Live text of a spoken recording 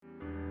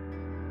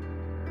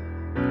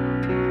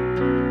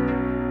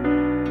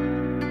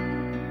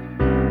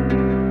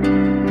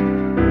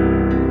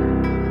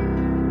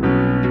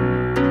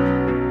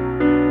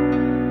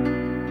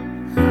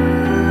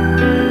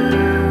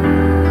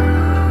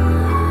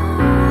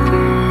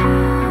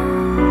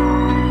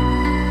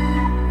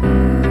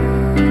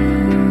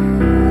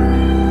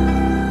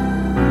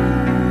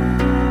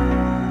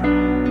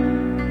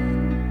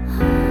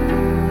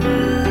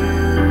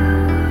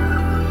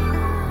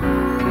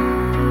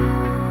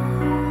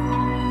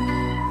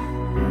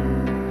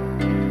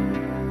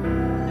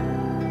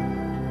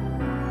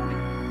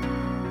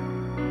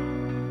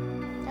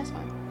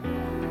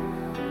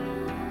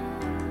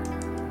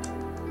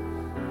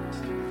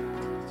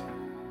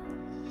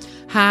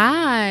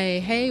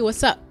Hi. Hey,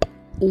 what's up?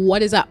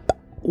 What is up?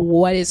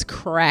 What is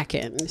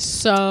cracking?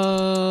 So,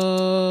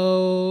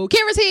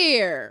 Kira's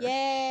here.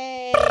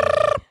 Yay.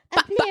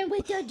 I'm playing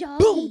with your dog.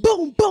 Boom,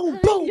 boom, boom,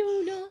 boom.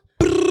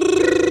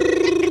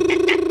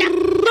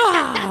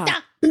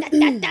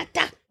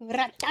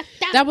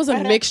 That was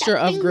a mixture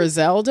of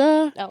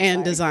Griselda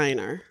and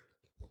Designer.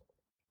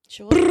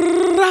 Sure.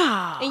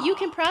 And you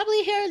can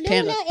probably hear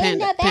Luna in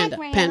the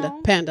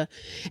background. Panda.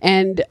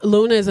 And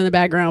Luna is in the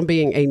background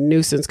being a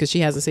nuisance because she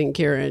hasn't seen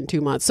Kira in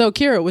 2 months. So,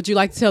 Kira, would you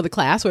like to tell the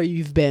class where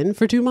you've been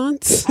for 2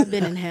 months? I've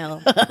been in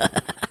hell.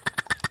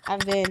 I've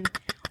been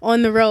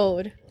on the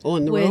road.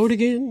 On the road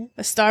again?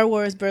 A Star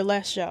Wars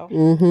burlesque show.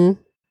 Mm-hmm.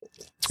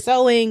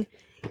 Sewing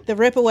the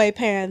rip-away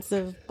pants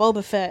of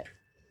Boba Fett.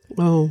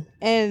 Oh.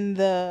 And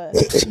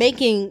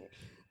making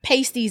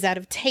pasties out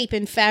of tape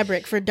and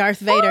fabric for Darth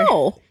Vader.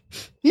 Oh.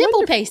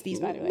 Nipple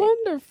pasties, by the way.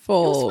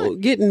 Wonderful.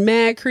 Getting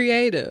mad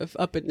creative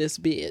up in this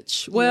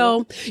bitch.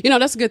 Well,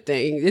 that's a good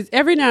thing.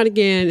 Every now and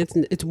again,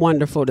 it's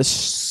wonderful to,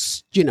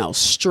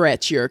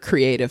 stretch your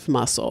creative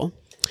muscle.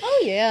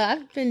 Oh, yeah.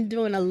 I've been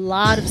doing a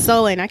lot of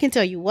sewing. I can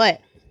tell you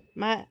what.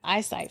 My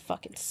eyesight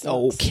fucking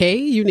sucks. Okay.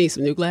 You need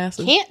some new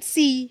glasses. Can't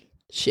see.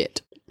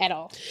 Shit. At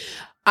all.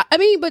 I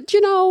mean, but,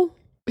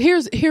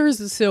 here's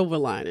the silver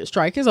lining.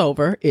 Strike is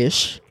over.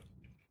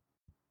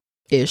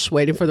 Ish,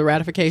 waiting for the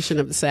ratification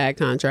of the SAG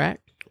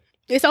contract.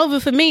 It's over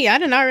for me. I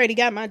done already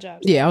got my job.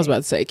 Yeah, I was about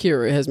to say,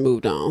 Kira has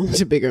moved on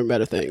to bigger and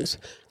better things.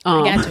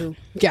 Got to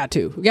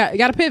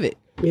pivot,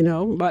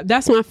 but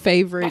that's my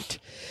favorite.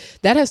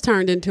 That has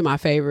turned into my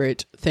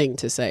favorite thing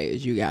to say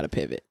is you got to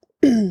pivot.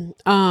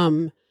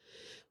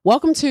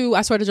 Welcome to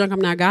I Swear to Drunk I'm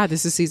Not God.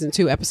 This is season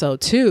 2, episode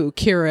 2.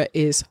 Kira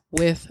is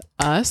with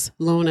us.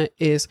 Luna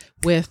is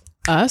with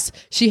us.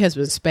 She has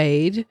been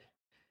spayed.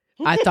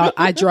 I thought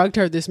I drugged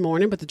her this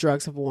morning, but the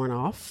drugs have worn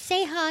off.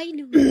 Say hi,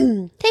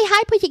 Luna. Say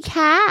hi, pretty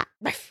cat.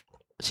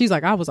 She's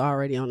like, I was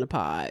already on the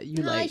pod.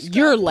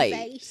 You're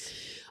late.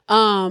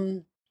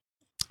 Kira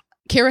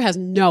has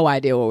no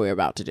idea what we're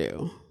about to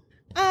do.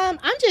 I'm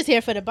just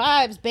here for the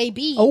vibes,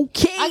 baby.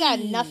 Okay. I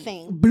got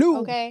nothing. Blue.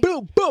 Okay.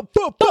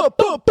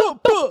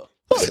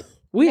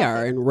 We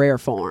are in rare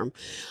form.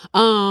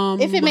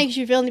 If it makes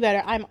you feel any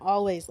better, I'm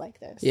always like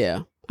this. Yeah.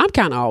 I'm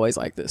kind of always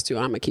like this too.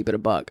 I'm gonna keep it a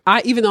buck.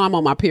 Even though I'm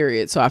on my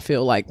period, so I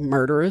feel like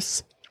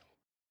murderous.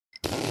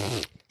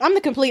 I'm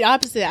the complete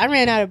opposite. I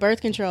ran out of birth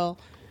control,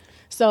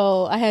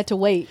 so I had to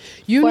wait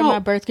for my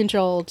birth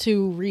control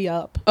to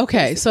re-up.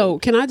 Okay, so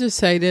can I just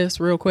say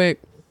this real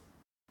quick?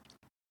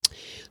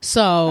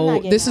 So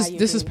this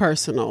is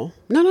personal.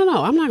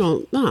 No. I'm not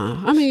gonna.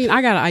 Nah. I mean,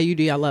 I got an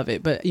IUD. I love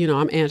it, but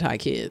I'm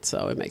anti-kid,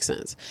 so it makes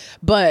sense.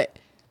 But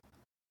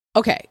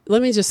okay,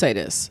 let me just say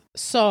this.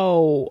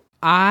 So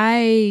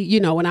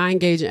when I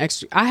engage in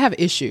I have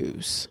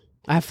issues.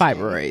 I have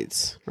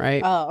fibroids,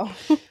 right? Oh.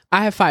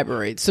 I have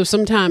fibroids. So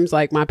sometimes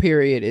like my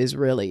period is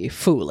really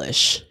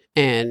foolish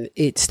and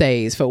it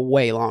stays for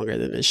way longer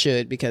than it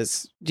should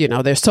because,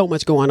 there's so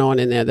much going on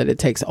in there that it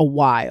takes a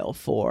while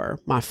for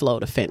my flow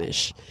to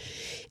finish.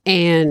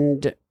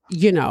 And,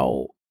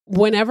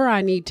 whenever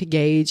I need to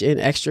gauge in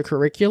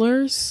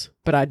extracurriculars,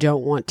 but I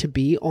don't want to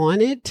be on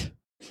it,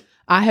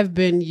 I have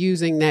been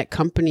using that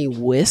company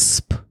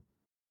Wisp.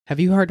 Have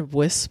you heard of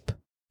Wisp?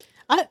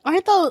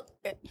 Aren't those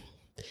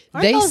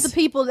the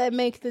people that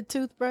make the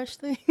toothbrush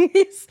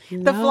things?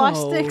 The floss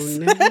sticks?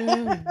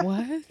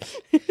 What?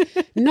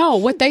 No,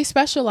 what they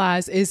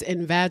specialize is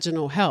in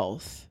vaginal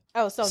health.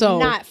 Oh, so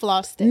not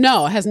floss sticks.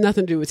 No, it has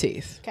nothing to do with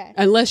teeth. Okay.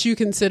 Unless you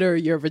consider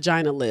your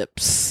vagina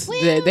lips.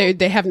 Well,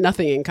 they have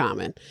nothing in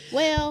common.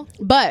 Well.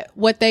 But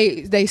what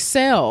they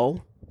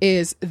sell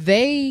is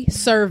they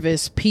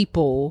service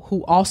people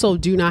who also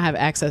do not have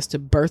access to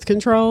birth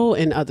control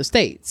in other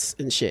states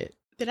and shit.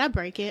 Did I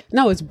break it?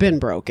 No, it's been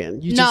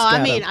broken.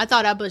 I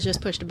thought I just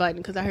pushed the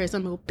button because I heard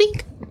something go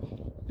bink.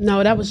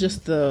 No, that was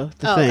just the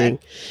thing. Okay.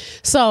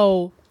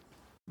 So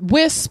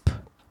Wisp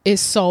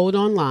is sold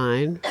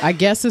online. I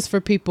guess it's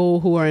for people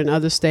who are in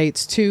other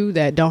states too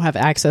that don't have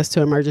access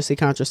to emergency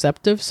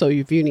contraceptives. So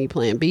if you need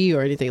Plan B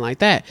or anything like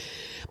that.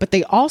 But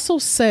they also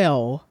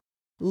sell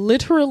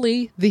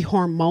literally the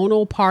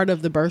hormonal part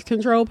of the birth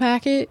control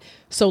packet.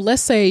 So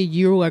let's say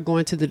you are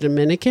going to the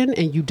Dominican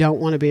and you don't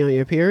want to be on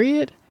your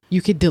period.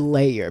 You could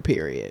delay your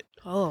period.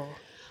 Oh.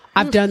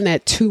 I've done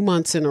that 2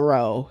 months in a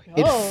row.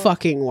 It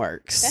fucking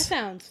works.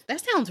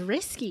 That sounds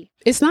risky.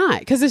 It's not,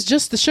 because it's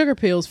just the sugar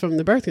pills from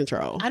the birth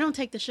control. I don't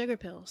take the sugar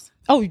pills.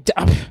 Oh,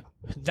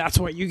 that's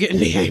where you getting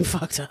the game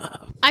fucked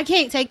up. I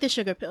can't take the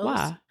sugar pills.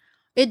 Why?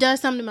 It does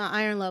something to my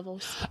iron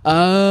levels.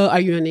 Are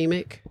you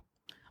anemic?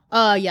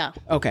 Yeah.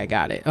 Okay,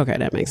 got it. Okay,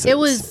 that makes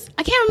sense.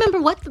 I can't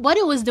remember what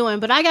it was doing,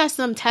 but I got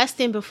some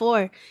testing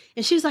before,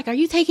 and she was like, "Are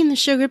you taking the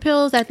sugar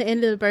pills at the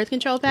end of the birth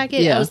control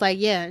packet?" Yeah. I was like,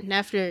 "Yeah." And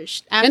after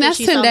and that's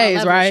 10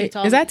 days, right?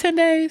 Is that 10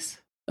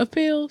 days of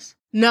pills?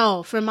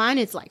 No, for mine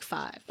it's like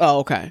 5. Oh,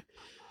 okay.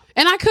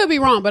 And I could be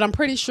wrong, but I'm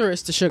pretty sure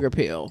it's the sugar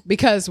pill,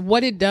 because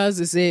what it does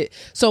is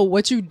so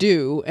what you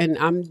do,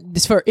 and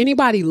this for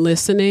anybody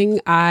listening,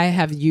 I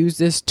have used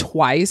this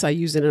twice. I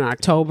used it in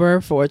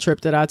October for a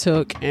trip that I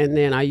took, and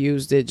then I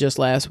used it just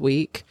last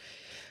week.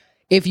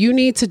 If you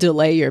need to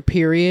delay your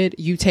period,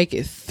 you take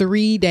it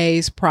 3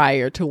 days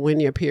prior to when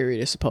your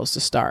period is supposed to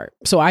start.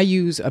 So I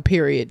use a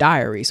period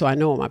diary, so I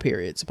know when my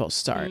period is supposed to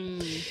start.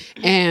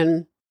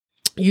 And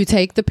you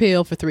take the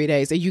pill for 3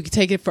 days, and you can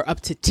take it for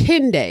up to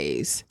 10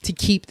 days to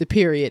keep the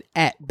period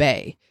at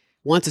bay.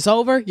 Once it's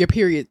over, your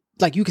period,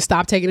 like you can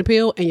stop taking the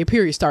pill and your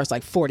period starts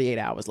like 48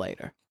 hours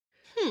later.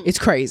 It's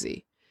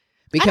crazy.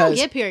 Because I don't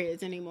get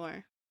periods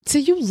anymore. So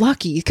you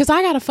lucky, because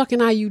I got a fucking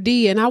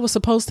IUD and I was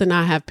supposed to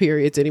not have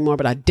periods anymore,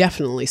 but I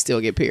definitely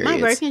still get periods. My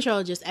birth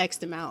control just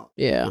X'd them out.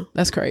 Yeah,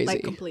 that's crazy.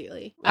 Like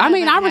completely. I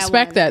mean, I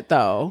respect that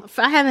though.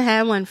 I haven't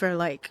had one for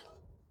like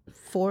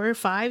 4 or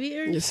 5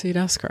 years. You see,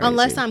 that's crazy.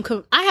 Unless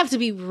I have to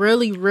be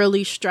really,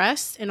 really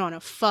stressed and on a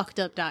fucked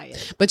up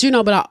diet. But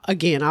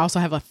I also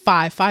have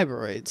 5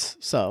 fibroids.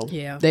 So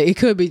yeah, it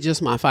could be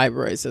just my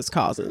fibroids that's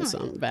causing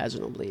some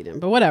vaginal bleeding.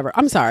 But whatever.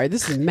 I'm sorry.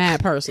 This is mad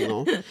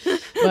personal.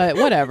 But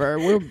whatever.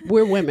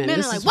 We're women. Men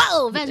are like,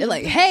 whoa, they're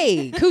like,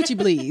 hey, coochie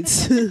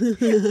bleeds.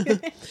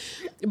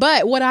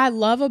 But what I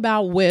love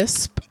about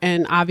Wisp,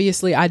 and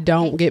obviously I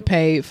don't get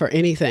paid for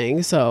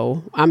anything,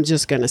 so I'm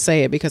just going to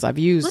say it because I've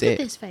used it. Look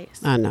at this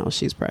face. I know,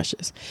 she's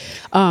precious.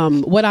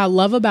 What I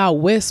love about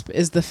Wisp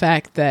is the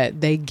fact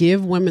that they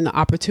give women the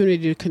opportunity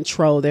to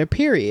control their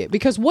period.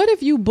 Because what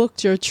if you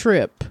booked your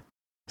trip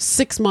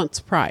 6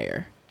 months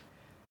prior,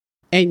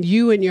 and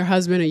you and your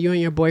husband or you and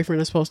your boyfriend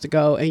are supposed to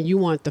go, and you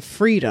want the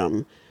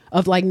freedom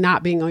of like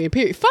not being on your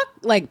period? Fuck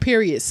like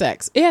period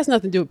sex. It has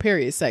nothing to do with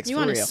period sex. You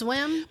want to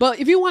swim?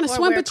 But if you want to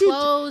swim, but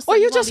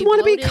you just want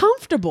to be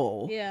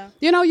comfortable. Yeah.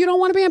 You don't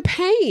want to be in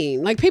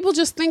pain. Like people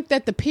just think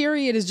that the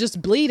period is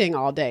just bleeding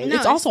all day. No,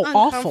 it's also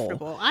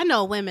awful. I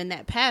know women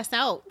that pass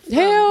out from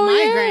Hell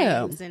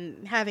migraines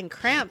and having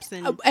cramps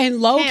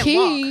and low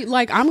key.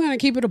 Like I'm gonna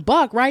keep it a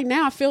buck right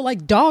now. I feel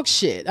like dog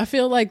shit. I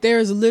feel like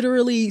there's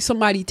literally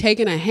somebody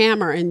taking a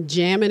hammer and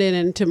jamming it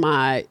into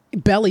my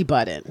belly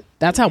button.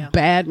 That's how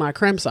bad my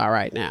cramps are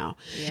right now.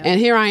 Yeah. And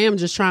here I am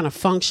just trying to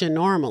function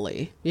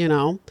normally,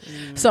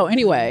 So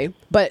anyway,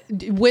 but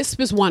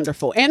Wisp is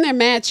wonderful. And they're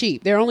mad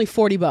cheap. They're only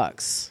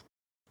 $40.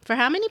 For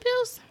how many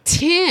pills?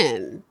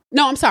 10.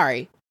 No, I'm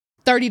sorry.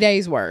 30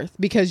 days worth,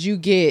 because you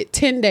get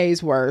 10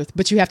 days worth,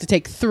 but you have to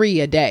take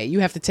 3 a day. You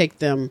have to take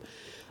them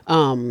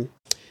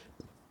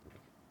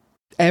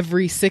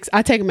every 6.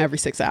 I take them every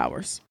 6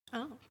 hours.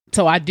 Oh.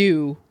 So I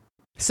do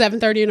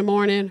 7:30 in the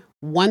morning,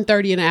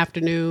 1:30 in the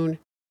afternoon.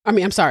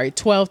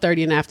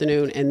 12:30 in the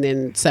afternoon, and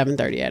then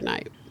 7:30 at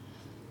night.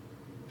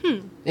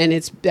 And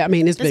it's been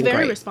very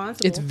great.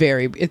 Responsible.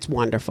 It's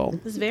wonderful.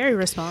 It's very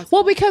responsible.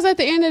 Well, because at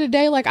the end of the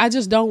day, like I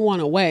just don't want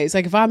to waste.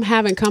 Like if I'm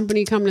having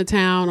company come to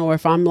town, or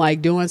if I'm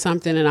like doing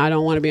something and I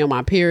don't want to be on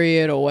my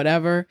period or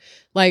whatever,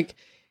 like,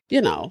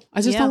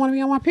 I just don't want to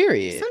be on my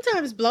period.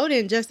 Sometimes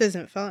bloating just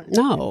isn't fun.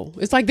 No,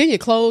 it's like then your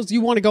clothes,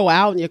 you want to go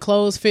out and your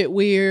clothes fit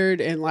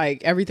weird and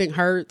like everything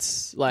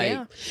hurts. Like,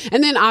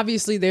 and then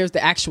obviously there's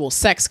the actual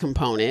sex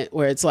component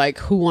where it's like,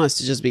 who wants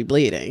to just be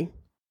bleeding?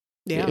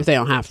 Yeah. If they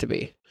don't have to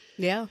be.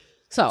 Yeah.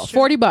 So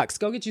 $40,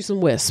 go get you some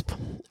Wisp.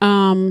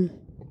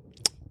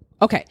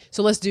 Okay,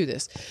 so let's do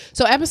this.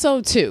 So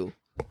episode 2,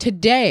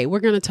 today we're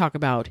going to talk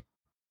about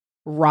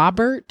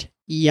Robert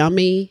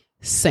Yummy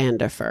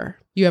Sandifer.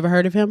 You ever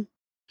heard of him?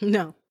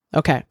 No.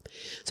 Okay.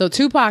 So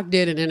Tupac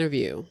did an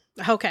interview.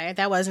 Okay,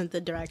 that wasn't the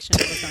direction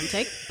I was going to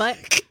take,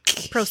 but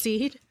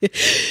proceed.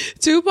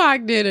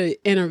 Tupac did an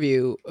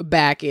interview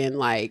back in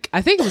I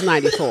think it was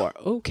 94.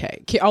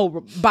 Okay.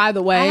 Oh, by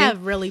the way, I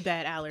have really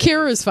bad allergies.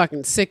 Kira's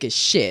fucking sick as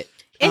shit.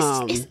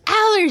 It's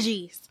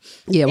allergies.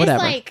 Yeah,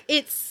 whatever.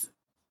 It's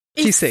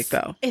she's sick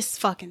though. It's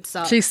fucking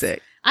sucks. She's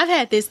sick. I've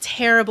had this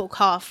terrible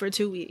cough for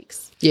 2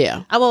 weeks.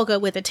 Yeah. I woke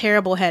up with a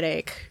terrible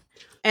headache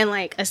and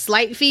a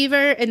slight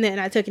fever, and then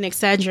I took an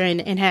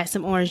Excedrin and had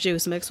some orange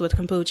juice mixed with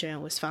kombucha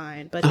and was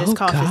fine. But this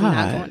cough is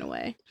not going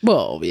away.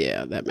 Well,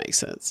 yeah, that makes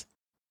sense.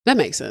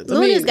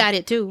 Luna's got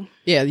it too.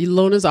 Yeah,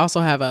 Luna's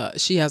also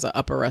she has an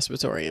upper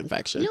respiratory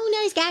infection.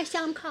 Luna's got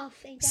some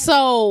coughing.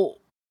 So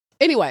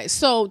anyway,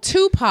 so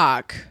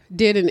Tupac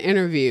did an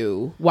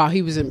interview while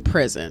he was in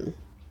prison,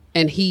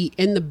 and he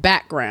in the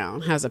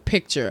background has a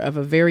picture of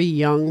a very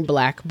young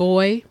black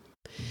boy.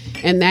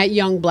 And that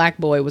young black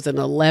boy was an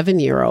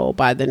 11-year-old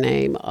by the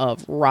name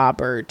of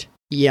Robert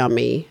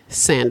Yummy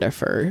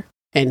Sandifer.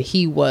 And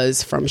he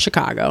was from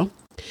Chicago.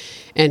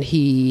 And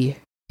he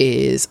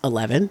is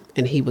 11.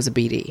 And he was a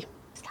BD.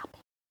 Stop.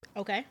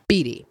 Okay.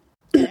 BD.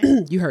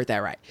 You heard that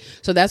right.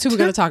 So that's who we're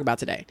going to talk about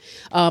today.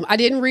 I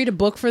didn't read a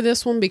book for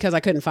this one because I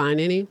couldn't find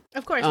any.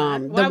 Of course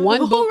not.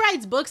 Who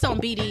writes books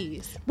on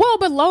BDs? Well,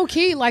 but low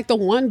key, the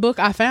one book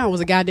I found was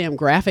a goddamn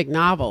graphic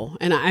novel.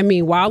 And I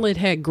mean, while it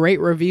had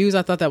great reviews,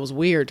 I thought that was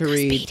weird to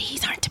read.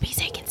 BDs aren't to be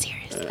taken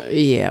serious.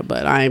 Yeah,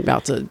 but I ain't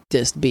about to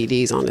diss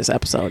BDs on this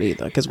episode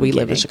either because we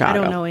live in Chicago.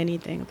 I don't know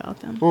anything about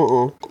them.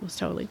 It was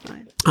totally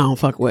fine. I don't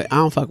fuck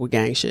with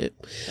gang shit.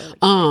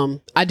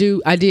 I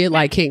did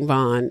like King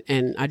Von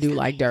and I do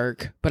like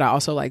Dirk, but I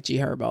also like G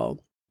Herbo.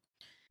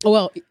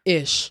 Well,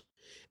 ish.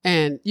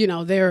 And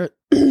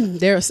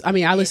there's I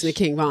mean, I listen to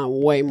King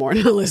Von way more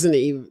than I listen to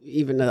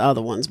even the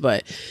other ones,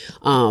 but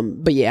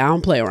yeah, I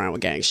don't play around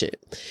with gang shit.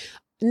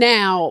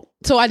 Now,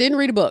 so I didn't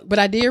read a book, but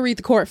I did read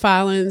the court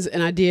filings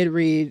and I did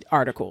read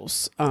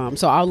articles.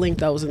 So I'll link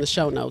those in the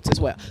show notes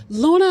as well.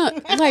 Luna,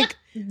 like,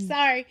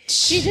 sorry,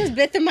 she just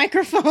bit the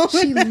microphone.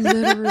 She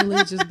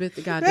literally just bit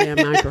the goddamn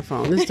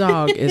microphone. This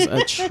dog is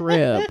a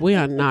trip. We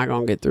are not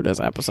gonna get through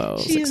this episode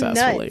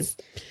successfully.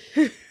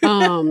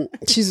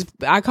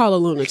 I call her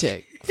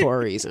lunatic for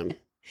a reason.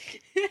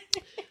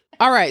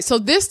 All right, so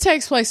this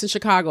takes place in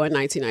Chicago in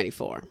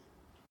 1994.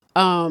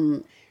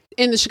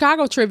 In the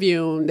Chicago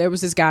Tribune, there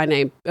was this guy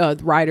named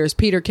writers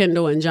Peter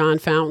Kendall and John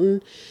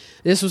Fountain.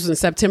 This was in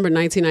September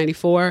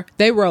 1994.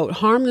 They wrote,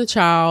 "Harm the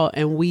child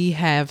and we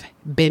have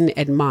been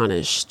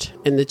admonished,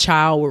 and the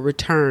child will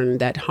return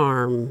that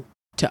harm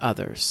to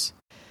others."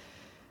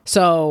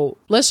 So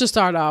let's just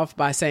start off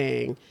by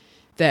saying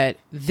that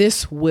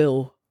this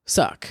will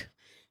suck.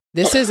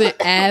 This isn't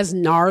as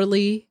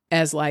gnarly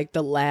as like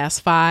the last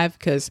 5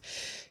 because,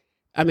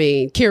 I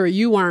mean, Kira,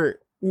 you weren't.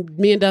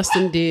 Me and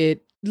Dustin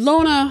did.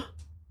 Luna.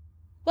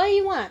 What do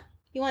you want?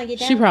 You want to get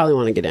down? She probably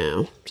want to get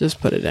down.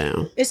 Just put it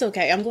down. It's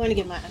okay. I'm going to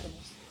get my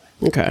edibles.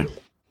 Okay.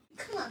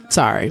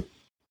 Sorry.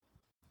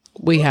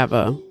 We're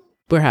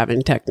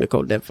having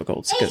technical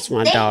difficulties because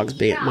my dog's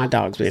being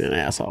an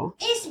asshole.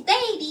 It's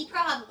baby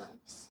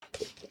problems.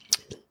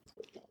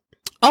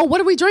 Oh, what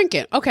are we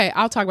drinking? Okay,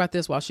 I'll talk about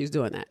this while she's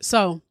doing that.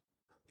 So,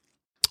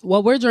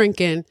 what we're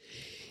drinking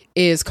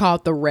is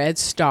called the Red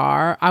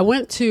Star. I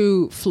went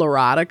to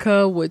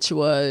Floratica, which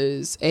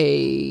was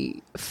a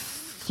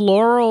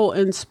floral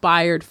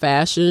inspired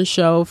fashion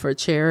show for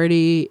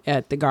charity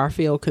at the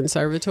Garfield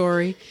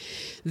Conservatory.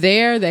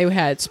 There they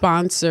had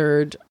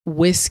sponsored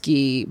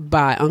whiskey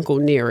by Uncle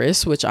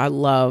Nearest, which I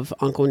love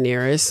Uncle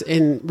Nearest.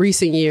 In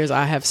recent years,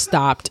 I have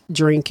stopped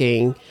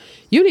drinking.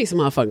 You need some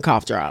motherfucking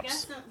cough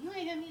drops.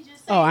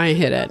 Oh, I ain't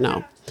hear that.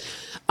 No.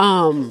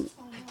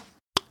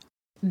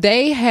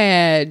 They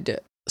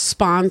had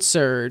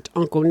sponsored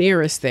Uncle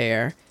Nearest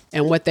there.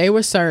 And what they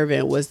were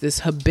serving was this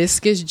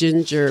hibiscus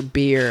ginger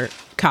beer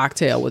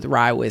cocktail with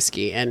rye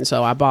whiskey. And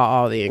so I bought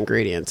all the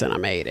ingredients and I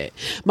made it.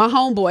 My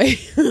homeboy,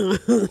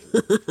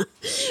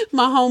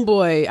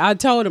 I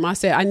told him, I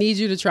said, I need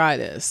you to try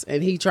this.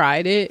 And he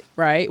tried it,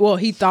 right? Well,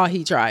 he thought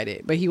he tried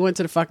it, but he went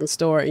to the fucking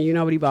store and you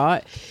know what he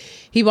bought?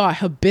 He bought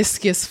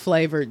hibiscus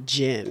flavored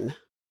gin.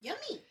 Yummy.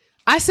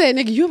 I said,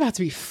 nigga, you about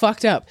to be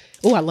fucked up.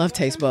 Oh, I love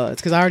taste buds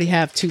because I already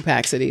have 2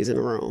 packs of these in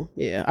the room.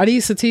 Yeah. Are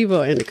these sativa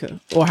or indica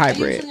or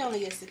hybrid? I usually only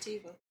get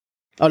sativa.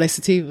 Oh, they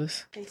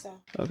sativas? I think so.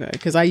 Okay,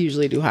 because I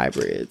usually do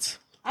hybrids.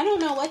 I don't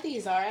know what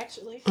these are,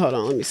 actually. Hold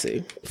on, let me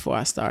see before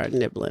I start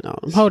nibbling on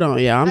them. Hold on,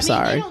 yeah, I'm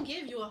sorry. They don't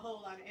give you a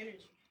whole lot of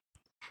energy.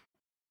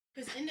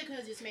 Because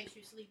indica just makes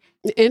you sleepy.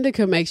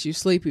 Indica makes you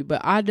sleepy,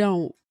 but I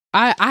don't.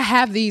 I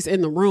have these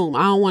in the room.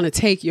 I don't want to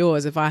take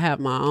yours if I have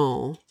my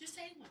own. Just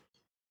take one.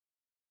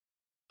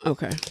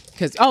 Okay.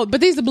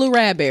 But these are blue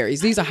raspberries.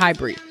 These are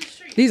hybrid.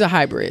 These are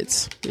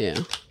hybrids. Yeah.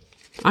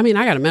 I mean,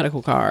 I got a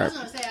medical card. I was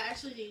going to say, I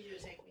actually need you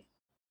to take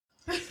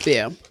me.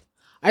 Yeah.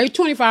 I get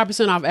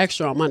 25% off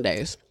extra on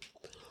Mondays.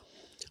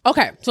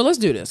 Okay. So let's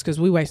do this because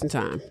we're wasting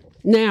time.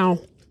 Now.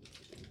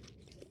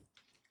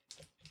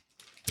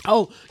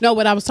 Oh, no.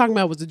 What I was talking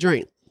about was the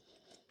drink.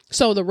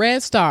 So the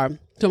Red Star.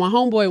 So my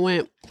homeboy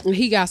went and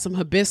he got some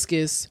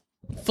hibiscus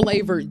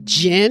flavored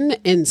gin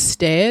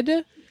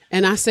instead.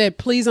 And I said,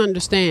 please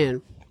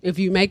understand, if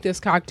you make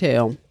this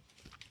cocktail,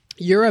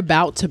 you're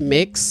about to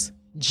mix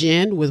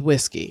gin with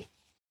whiskey.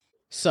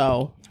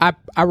 So I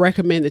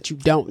recommend that you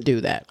don't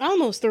do that. I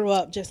almost threw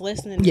up just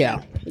listening.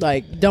 Yeah.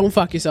 Like, don't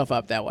fuck yourself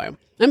up that way.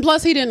 And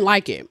plus, he didn't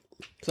like it.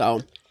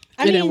 So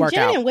it didn't work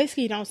out. Gin and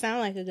whiskey don't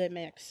sound like a good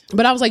mix.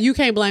 But I was like, you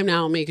can't blame that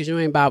on me because you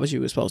ain't buy what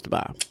you were supposed to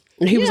buy.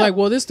 And he was like,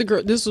 well, this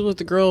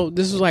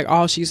was like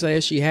all she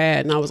said she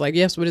had. And I was like,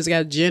 yes, but it's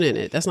got gin in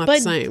it. That's not the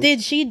same.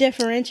 Did she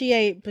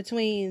differentiate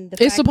between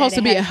the it's supposed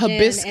to be a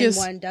hibiscus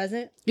and one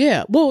doesn't?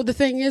 Yeah. Well, the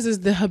thing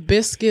is the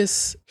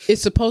hibiscus,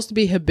 it's supposed to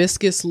be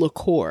hibiscus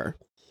liqueur.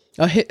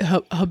 A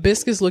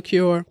hibiscus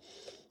liqueur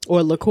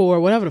or liqueur,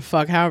 however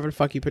the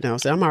fuck you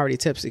pronounce it. I'm already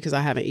tipsy because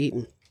I haven't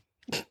eaten.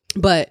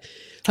 But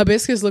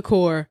hibiscus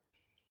liqueur,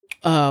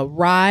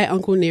 rye,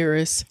 Uncle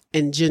Nearest,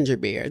 and ginger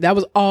beer. That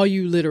was all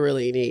you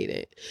literally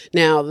needed.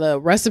 Now, the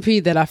recipe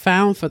that I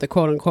found for the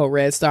quote unquote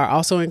Red Star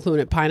also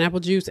included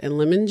pineapple juice and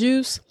lemon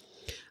juice.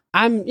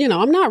 I'm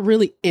not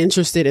really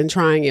interested in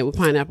trying it with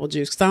pineapple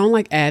juice because I don't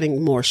like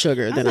adding more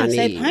sugar than I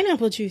need.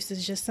 Pineapple juice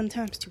is just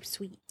sometimes too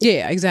sweet.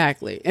 Yeah,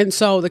 exactly. And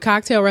so the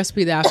cocktail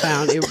recipe that I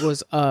found, it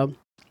was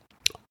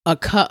a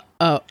cup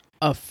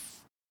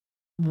of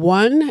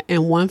 1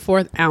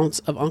 1/4 ounce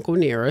of Uncle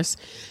Nearest,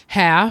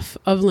 half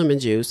of lemon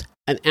juice,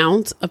 an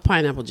ounce of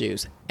pineapple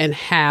juice and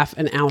half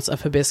an ounce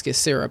of hibiscus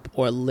syrup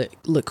or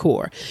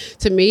liqueur.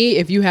 To me,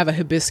 if you have a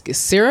hibiscus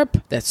syrup,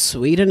 that's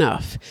sweet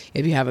enough.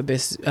 If you have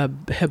a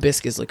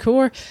hibiscus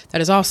liqueur, that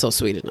is also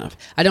sweet enough.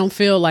 I don't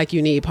feel like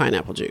you need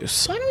pineapple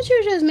juice. Why don't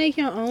you just make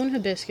your own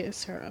hibiscus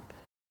syrup?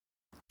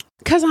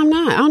 Because I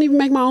don't even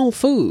make my own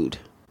food.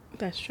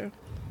 That's true.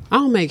 I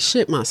don't make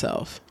shit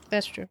myself.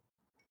 That's true.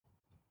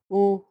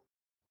 Well,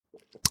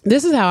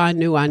 this is how I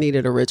knew I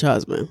needed a rich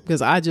husband,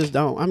 because I just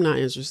don't. I'm not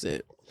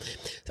interested.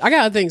 I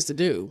got other things to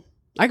do.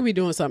 I could be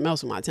doing something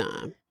else with my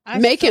time.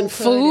 Making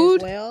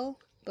food.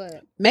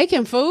 But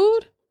making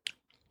food.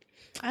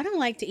 I don't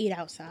like to eat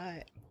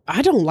outside.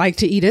 I don't like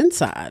to eat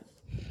inside.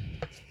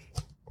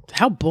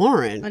 How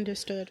boring.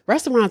 Understood.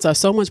 Restaurants are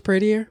so much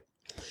prettier.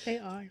 They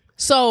are.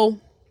 So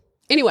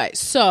anyway,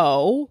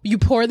 so you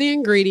pour the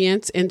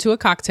ingredients into a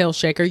cocktail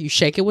shaker, you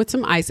shake it with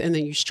some ice, and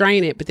then you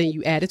strain it, but then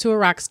you add it to a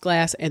rocks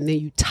glass, and then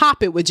you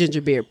top it with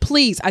ginger beer.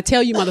 Please, I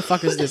tell you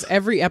motherfuckers this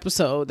every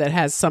episode that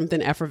has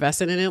something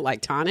effervescent in it,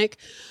 like tonic.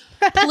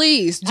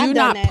 Please do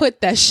not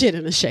put that shit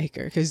in a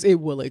shaker, because it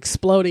will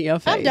explode in your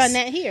face. I've done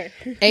that here.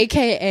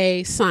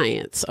 AKA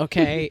science,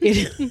 okay?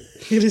 It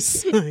is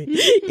science.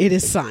 It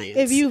is science.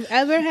 If you've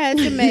ever had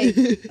to make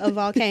a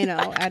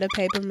volcano out of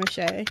paper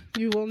mache,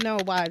 you will know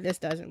why this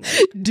doesn't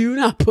work. Do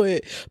not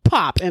put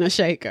pop in a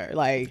shaker.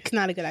 Like, it's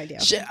not a good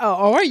idea.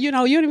 Or, you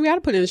don't even got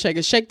to put it in a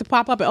shaker. Shake the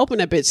pop up and open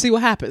that bitch. See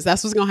what happens.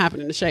 That's what's going to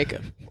happen in the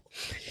shaker.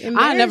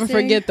 I'll never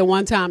forget the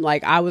one time,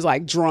 like, I was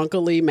like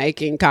drunkily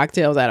making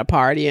cocktails at a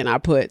party, and I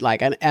put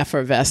like an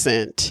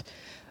effervescent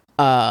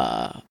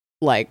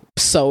like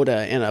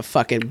soda in a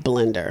fucking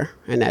blender,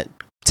 and that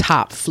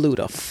top flew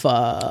the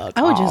fuck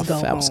I would off. just go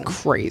That home. was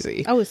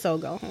crazy. I would so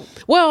go home.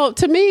 Well,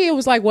 to me it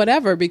was like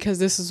whatever, because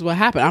this is what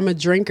happened. I'm a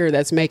drinker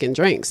that's making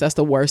drinks. That's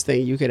the worst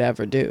thing you could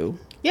ever do.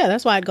 Yeah,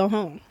 that's why I'd go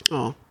home.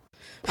 Oh,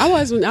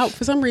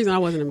 for some reason I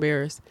wasn't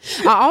embarrassed.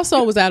 I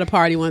also was at a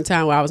party one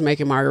time where I was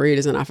making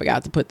margaritas, and I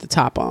forgot to put the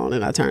top on,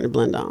 and I turned the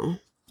blend on.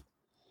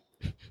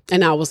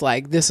 And I was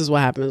like, this is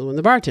what happens when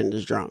the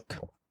bartender's drunk.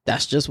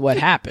 That's just what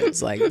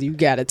happens. Like, you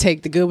got to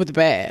take the good with the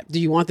bad. Do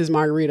you want this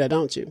margarita,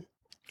 don't you?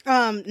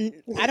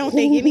 I don't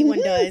think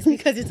anyone does,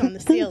 because it's on the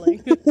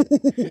ceiling.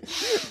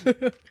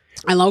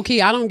 And low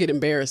key, I don't get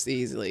embarrassed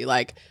easily.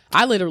 Like,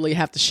 I literally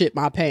have to shit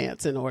my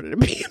pants in order to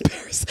be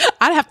embarrassed.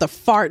 I'd have to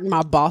fart in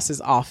my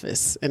boss's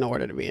office in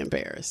order to be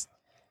embarrassed.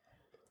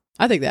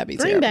 I think that'd be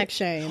terrible. Bring back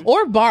shame.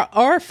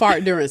 Or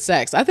fart during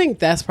sex. I think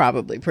that's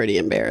probably pretty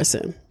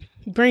embarrassing.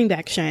 Bring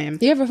back shame.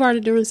 You ever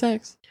farted during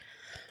sex?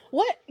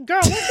 What?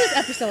 Girl, what's this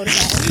episode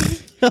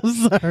about?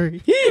 I'm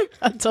sorry.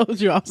 I told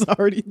you I was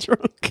already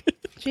drunk.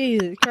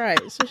 Jesus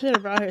Christ. We should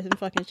have brought her some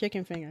fucking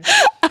chicken fingers.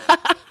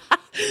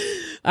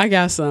 I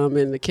got some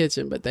in the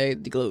kitchen, but they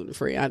gluten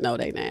free. I know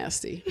they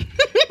nasty.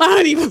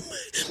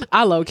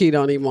 I low key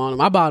don't even want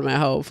them. I bought them at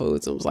Whole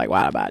Foods and was like,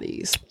 why I buy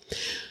these?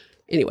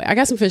 Anyway, I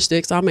got some fish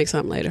sticks. I'll make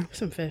something later.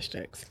 Some fish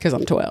sticks. Because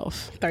I'm 12.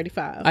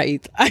 35.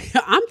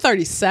 I'm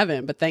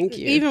 37, but thank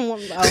you. Even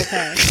one.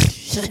 Okay.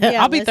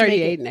 Yeah, I'll be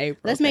 38 in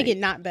April. Let's make it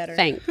not better.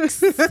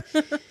 Thanks.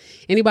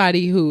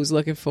 Anybody who's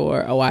looking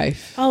for a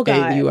wife, oh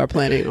God, and you are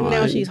planning on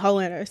now she's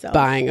hoeing herself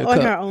buying a on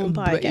cook, her own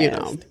podcast. But, you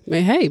know,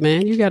 hey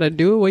man, you got to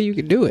do it where you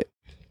can do it.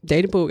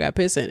 Dating pool got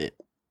piss in it.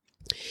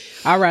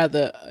 I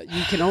rather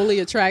you can only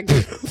attract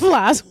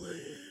flies.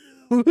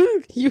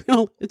 You can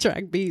only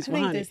attract bees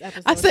with honey.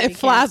 I said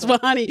flies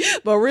with honey,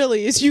 but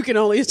really it's you can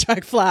only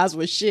attract flies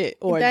with shit.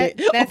 Or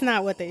that's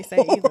not what they say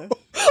either.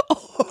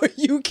 Or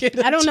you can.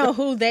 I don't know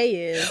who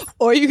they is.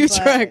 Or you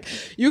can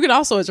You can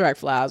also attract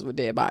flies with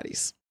dead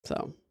bodies.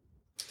 So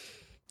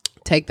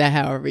take that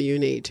however you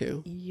need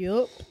to.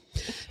 Yup.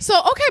 So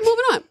okay,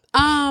 moving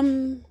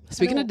on.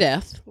 Speaking of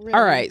death. Really?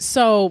 All right.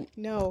 So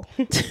no.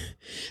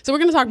 So we're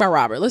gonna talk about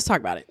Robert. Let's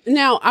talk about it.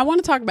 Now I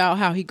want to talk about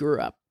how he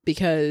grew up,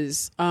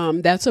 because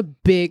that's a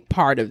big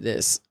part of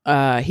this.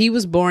 He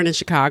was born in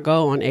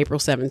Chicago on April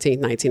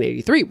 17th,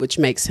 1983, which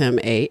makes him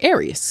an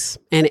Aries.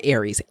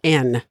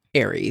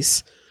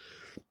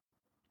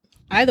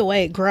 Either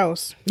way,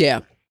 gross.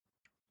 Yeah.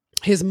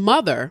 His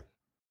mother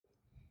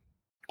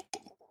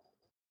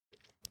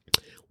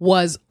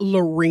was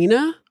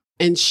Lorena,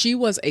 and she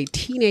was a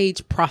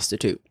teenage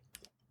prostitute.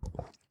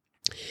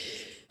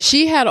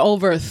 She had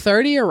over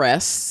 30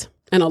 arrests,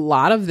 and a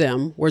lot of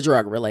them were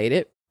drug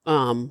related,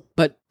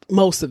 but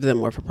most of them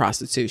were for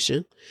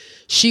prostitution.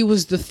 She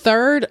was the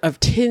third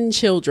of 10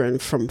 children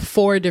from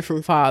 4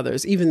 different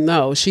fathers, even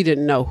though she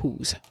didn't know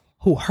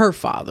who her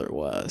father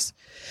was.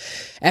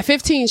 At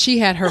 15, she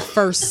had her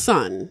first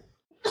son,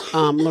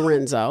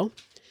 Lorenzo,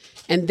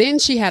 and then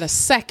she had a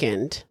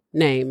second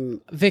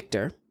named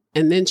Victor,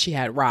 and then she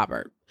had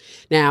Robert.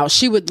 Now,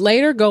 she would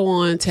later go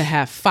on to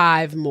have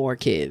 5 more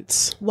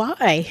kids.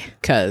 Why?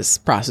 Because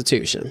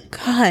prostitution.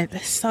 God,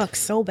 that sucks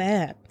so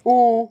bad.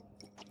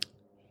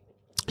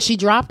 She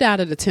dropped out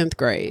of the 10th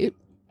grade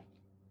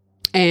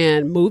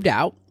and moved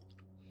out.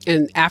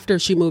 And after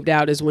she moved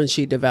out is when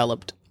she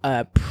developed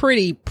a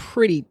pretty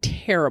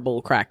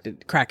terrible crack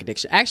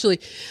addiction. Actually,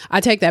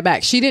 I take that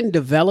back. She didn't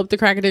develop the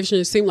crack addiction.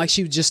 It seemed like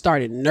she just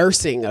started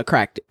nursing a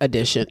crack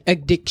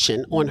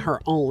addiction on her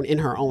own in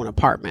her own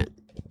apartment.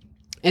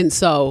 And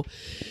so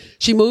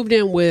she moved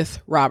in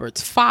with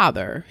Robert's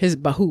father,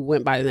 who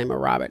went by the name of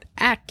Robert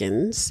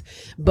Atkins,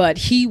 but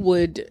he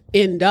would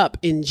end up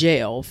in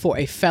jail for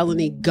a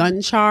felony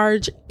gun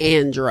charge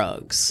and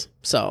drugs.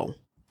 So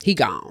he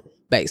gone,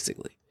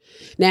 basically.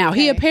 Now,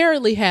 he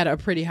apparently had a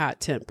pretty hot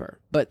temper,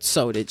 but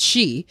so did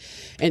she.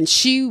 And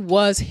she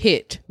was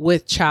hit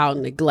with child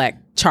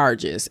neglect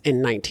charges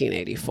in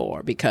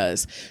 1984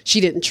 because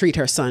she didn't treat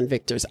her son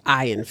Victor's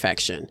eye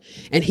infection.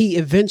 And he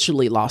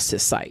eventually lost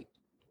his sight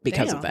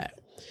because of that.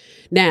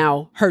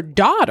 Now, her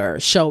daughter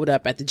showed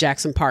up at the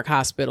Jackson Park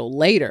Hospital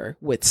later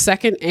with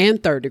 2nd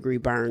and 3rd degree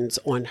burns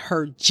on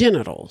her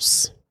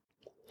genitals.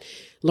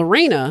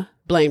 Lorena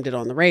blamed it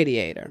on the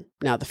radiator.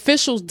 Now, the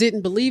officials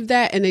didn't believe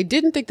that, and they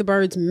didn't think the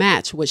birds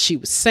matched what she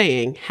was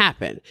saying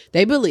happened.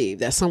 They believed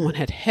that someone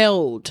had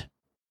held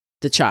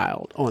the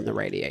child on the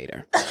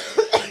radiator.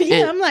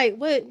 I'm like,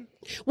 what?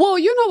 Well,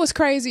 you know what's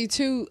crazy,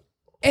 too?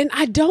 And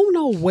I don't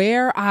know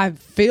where I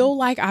feel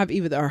like I've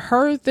either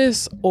heard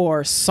this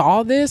or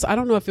saw this. I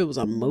don't know if it was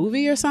a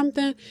movie or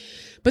something,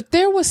 but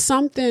there was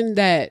something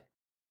that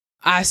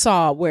I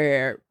saw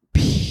where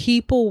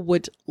people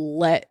would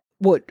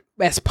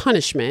as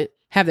punishment,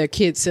 have their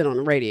kids sit on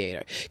the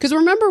radiator. Because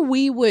remember,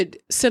 we would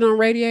sit on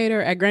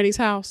radiator at Granny's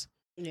house?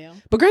 Yeah.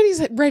 But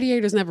Granny's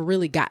radiators never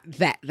really got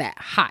that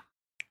hot.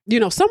 You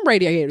know, some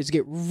radiators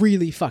get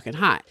really fucking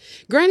hot.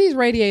 Granny's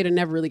radiator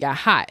never really got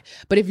hot.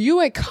 But if you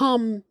had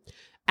come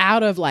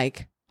out of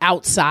like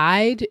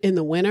outside in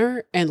the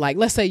winter and like,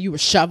 let's say you were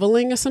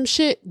shoveling or some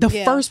shit, the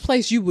first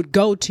place you would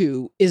go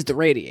to is the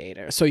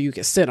radiator so you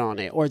can sit on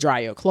it or dry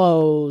your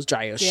clothes,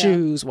 dry your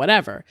shoes,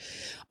 whatever.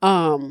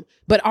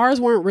 But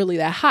ours weren't really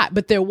that hot.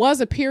 But there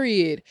was a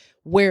period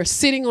where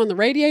sitting on the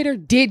radiator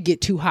did get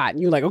too hot.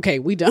 And you're like, okay,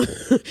 we done.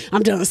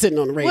 I'm done sitting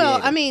on the radiator.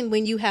 Well, I mean,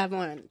 when you have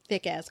on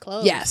thick ass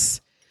clothes.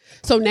 Yes.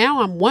 So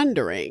now I'm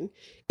wondering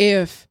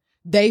if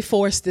they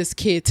forced this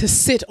kid to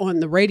sit on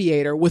the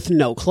radiator with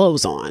no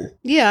clothes on.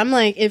 Yeah, I'm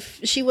like, if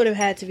she would have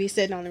had to be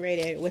sitting on the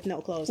radiator with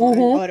no clothes on in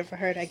order for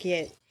her to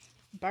get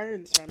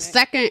burns from it.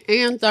 2nd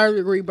and 3rd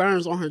degree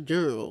burns on her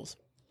genitals.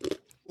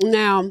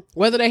 Now,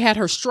 whether they had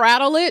her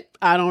straddle it,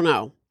 I don't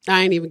know.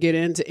 I ain't even get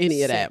into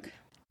any of that.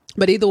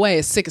 But either way,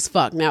 it's sick as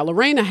fuck. Now,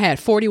 Lorena had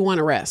 41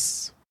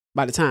 arrests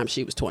by the time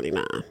she was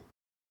 29.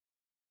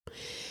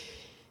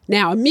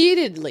 Now,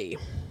 immediately,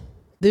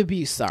 the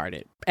abuse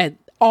started. At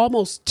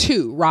almost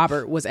 2,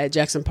 Robert was at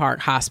Jackson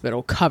Park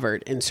Hospital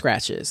covered in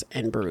scratches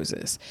and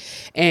bruises.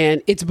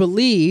 And it's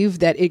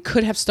believed that it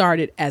could have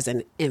started as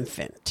an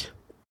infant.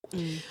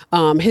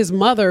 His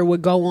mother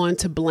would go on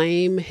to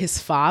blame his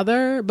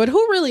father, but who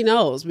really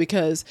knows?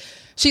 Because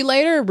she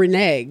later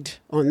reneged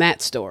on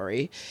that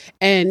story,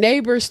 and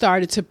neighbors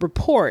started to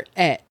report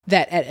that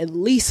at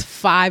least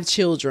 5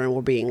 children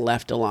were being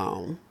left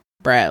alone.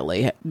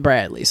 Bradley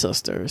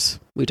sisters.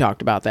 We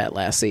talked about that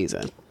last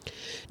season.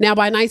 Now,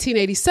 by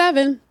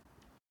 1987,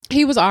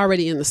 he was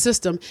already in the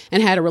system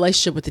and had a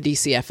relationship with the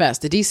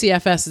DCFS. The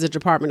DCFS is the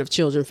Department of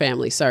Children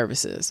Family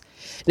Services.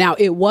 Now,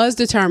 it was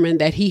determined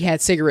that he had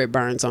cigarette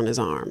burns on his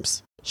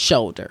arms,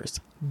 shoulders,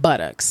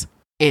 buttocks,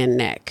 and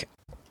neck.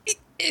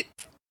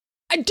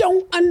 I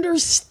don't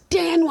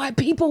understand why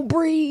people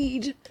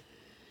breed.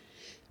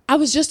 I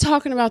was just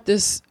talking about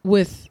this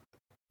with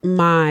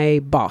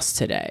my boss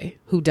today,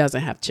 who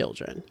doesn't have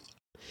children.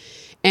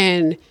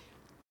 And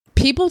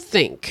people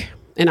think,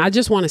 and I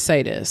just want to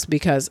say this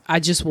because I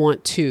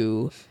want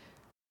to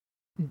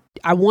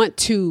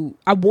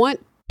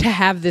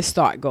have this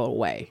thought go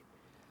away.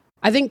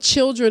 I think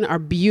children are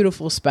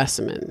beautiful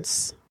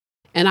specimens,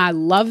 and I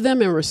love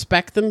them and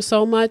respect them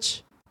so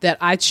much that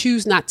I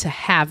choose not to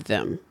have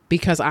them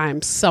because I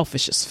am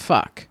selfish as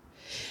fuck.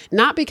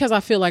 Not because I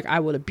feel like I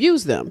would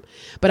abuse them,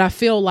 but I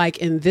feel like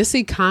in this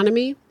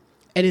economy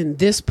and in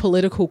this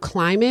political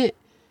climate,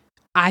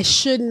 I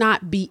should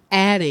not be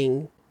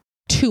adding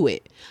to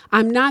it.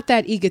 I'm not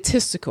that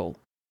egotistical.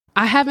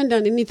 I haven't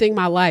done anything in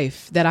my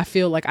life that I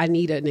feel like I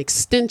need an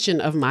extension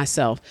of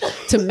myself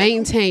to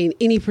maintain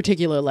any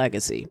particular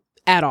legacy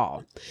at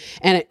all.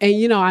 And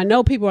you know, I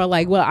know people are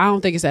like, well, I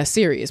don't think it's that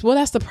serious. Well,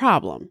 that's the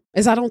problem,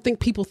 is I don't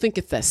think people think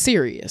it's that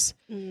serious.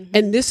 Mm-hmm.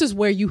 And this is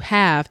where you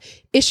have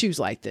issues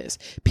like this.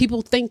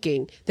 People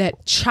thinking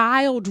that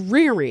child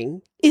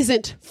rearing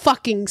isn't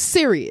fucking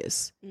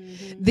serious.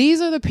 Mm-hmm.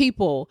 These are the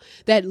people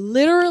that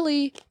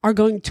literally are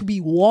going to be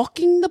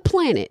walking the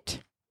planet.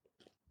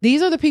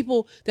 These are the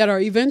people that are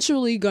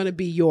eventually going to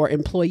be your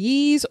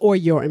employees or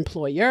your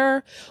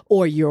employer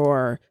or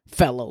your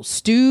fellow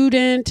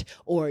student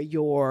or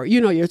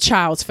your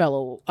child's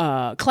fellow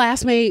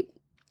classmate,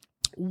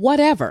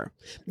 whatever.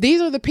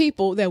 These are the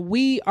people that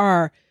we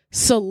are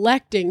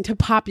selecting to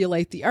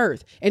populate the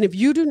earth. And if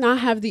you do not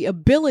have the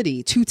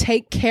ability to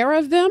take care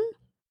of them,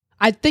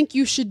 I think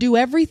you should do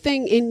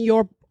everything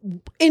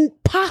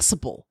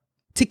impossible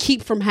to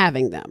keep from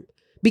having them,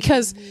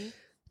 because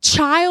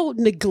child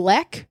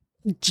neglect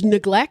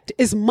neglect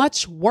is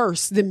much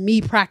worse than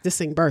me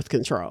practicing birth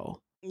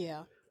control.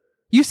 Yeah.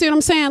 You see what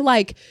I'm saying?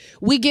 Like,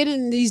 we get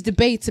in these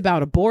debates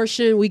about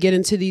abortion. We get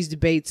into these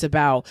debates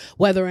about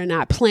whether or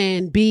not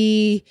Plan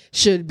B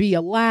should be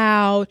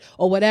allowed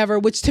or whatever,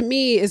 which to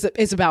me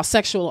is about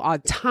sexual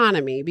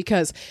autonomy,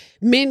 because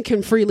men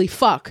can freely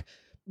fuck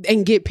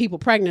and get people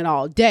pregnant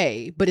all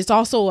day. But it's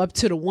also up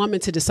to the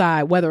woman to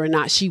decide whether or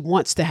not she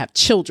wants to have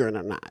children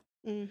or not.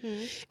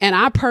 Mm-hmm. And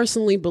I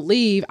personally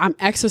believe I'm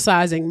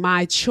exercising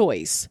my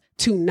choice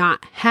to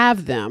not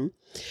have them,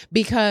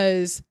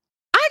 because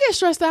I get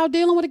stressed out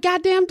dealing with a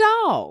goddamn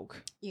dog.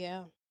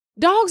 Yeah.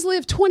 Dogs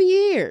live 20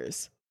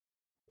 years.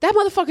 That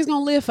motherfucker's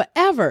going to live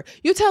forever.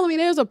 You're telling me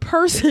there's a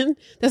person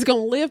that's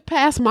going to live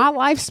past my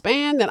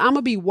lifespan that I'm going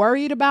to be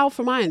worried about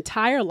for my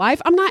entire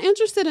life? I'm not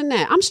interested in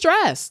that. I'm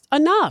stressed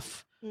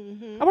enough.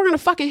 Mm-hmm. I work on a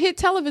fucking hit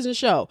television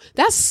show.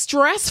 That's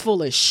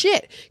stressful as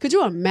shit. Could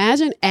you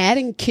imagine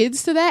adding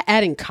kids to that?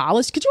 Adding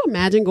college? Could you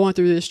imagine going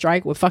through this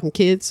strike with fucking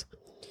kids?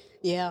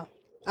 Yeah.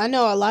 I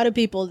know a lot of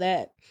people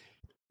that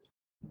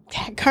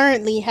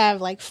currently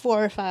have like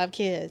 4 or 5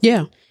 kids.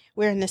 Yeah.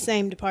 We're in the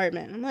same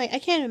department. I'm like, I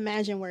can't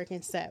imagine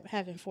working staff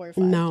having 4 or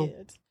 5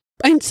 kids.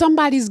 And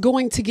somebody's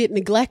going to get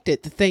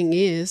neglected. The thing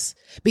is,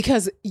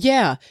 because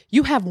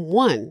you have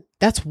one.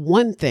 That's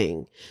one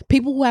thing.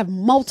 People who have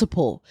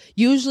multiple,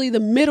 usually the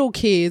middle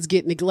kids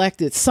get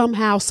neglected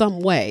somehow,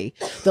 some way.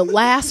 The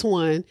last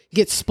one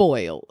gets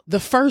spoiled. The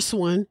first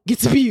one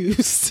gets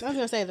abused. I was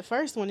going to say the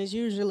first one is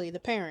usually the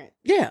parent.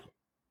 Yeah.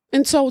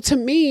 And so to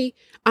me,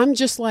 I'm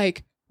just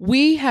like,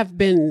 we have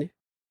been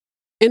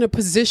in a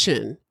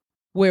position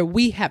where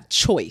we have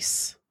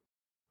choice.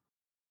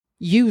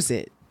 Use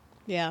it.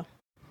 Yeah.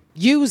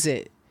 Use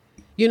it.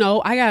 You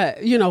know, I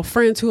got,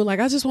 friends who are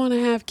like, I just want to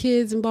have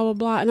kids and blah, blah,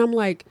 blah. And I'm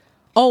like,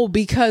 oh,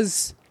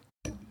 because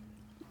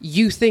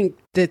you think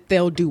that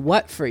they'll do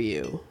what for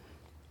you?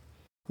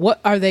 What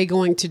are they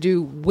going to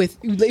do with,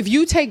 if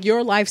you take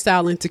your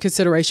lifestyle into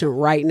consideration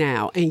right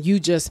now and you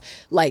just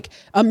like,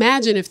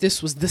 imagine if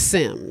this was The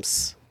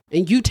Sims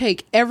and you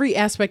take every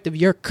aspect of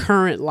your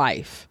current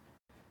life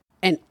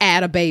and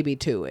add a baby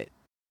to it.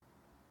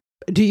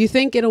 Do you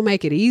think it'll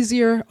make it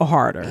easier or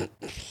harder?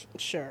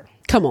 Sure.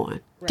 Come on,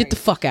 right. Get the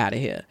fuck out of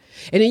here.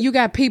 And then you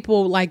got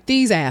people like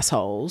these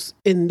assholes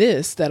in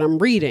this that I'm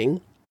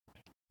reading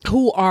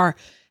who are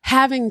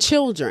having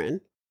children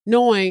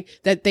knowing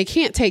that they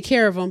can't take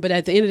care of them, but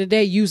at the end of the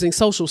day, using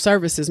social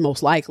services,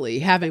 most likely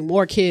having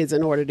more kids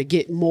in order to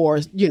get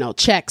more,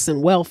 checks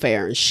and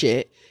welfare and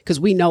shit. Because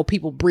we know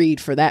people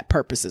breed for that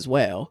purpose as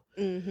well.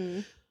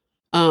 Mm-hmm.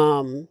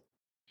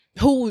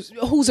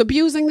 Who's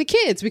abusing the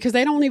kids because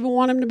they don't even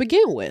want them to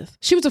begin with.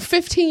 She was a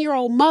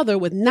 15-year-old mother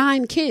with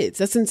 9 kids.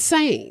 That's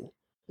insane.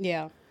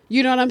 Yeah.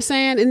 You know what I'm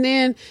saying? And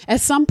then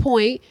at some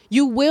point,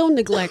 you will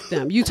neglect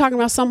them. You talking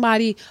about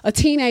somebody, a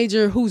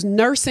teenager who's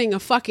nursing a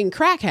fucking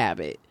crack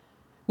habit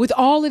with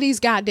all of these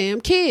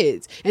goddamn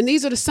kids. And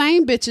these are the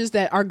same bitches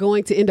that are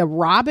going to end up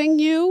robbing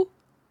you,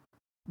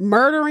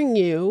 murdering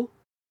you,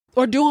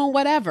 or doing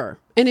whatever.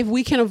 And if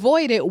we can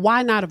avoid it,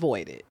 why not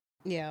avoid it?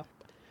 Yeah.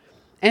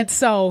 And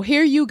so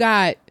here you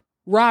got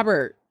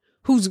Robert,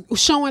 who's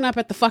showing up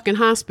at the fucking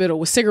hospital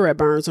with cigarette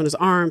burns on his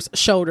arms,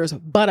 shoulders,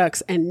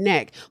 buttocks, and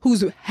neck,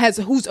 whose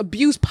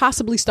abuse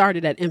possibly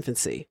started at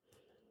infancy.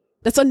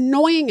 That's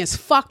annoying as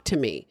fuck to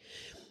me.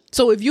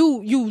 So if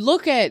you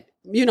look at,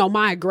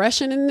 my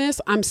aggression in this,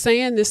 I'm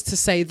saying this to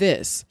say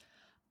this.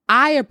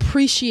 I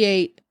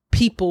appreciate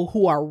people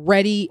who are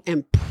ready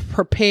and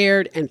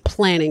prepared and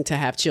planning to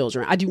have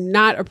children. I do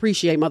not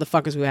appreciate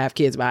motherfuckers who have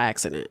kids by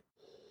accident.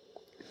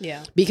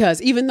 Yeah.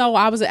 Because even though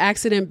I was an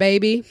accident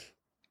baby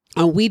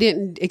and we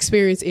didn't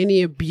experience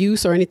any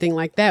abuse or anything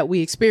like that,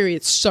 we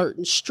experienced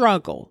certain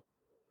struggle.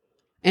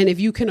 And if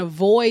you can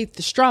avoid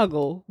the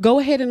struggle, go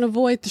ahead and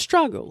avoid the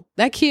struggle.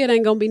 That kid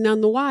ain't going to be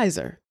none the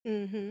wiser.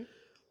 Mm-hmm.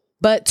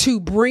 But to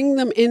bring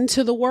them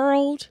into the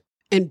world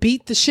and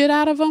beat the shit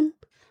out of them.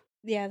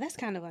 Yeah, that's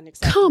kind of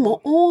unacceptable. Come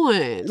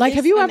on. Like,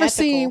 have you ever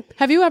seen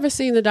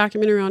the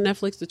documentary on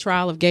Netflix, The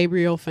Trial of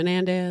Gabriel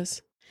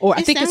Fernandez? Or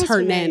I think it's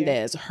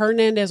Hernandez. Familiar.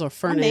 Hernandez or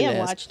Fernandez. I may have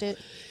watched it.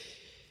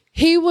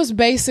 He was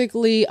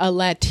basically a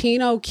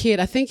Latino kid.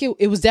 I think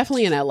it was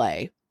definitely in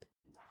LA.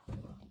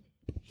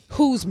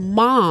 Whose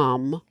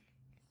mom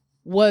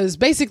was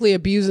basically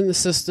abusing the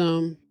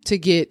system to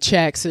get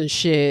checks and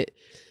shit.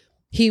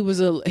 They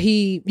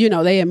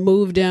had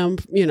moved him,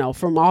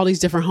 from all these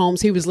different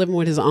homes. He was living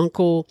with his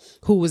uncle,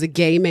 who was a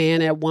gay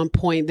man at one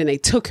point. Then they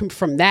took him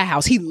from that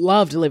house. He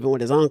loved living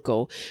with his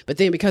uncle. But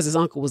then because his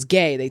uncle was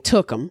gay, they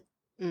took him.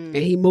 And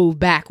he moved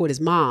back with his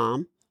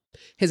mom.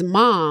 His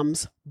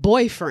mom's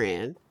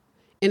boyfriend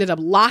ended up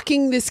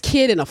locking this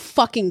kid in a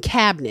fucking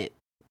cabinet.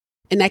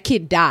 And that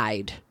kid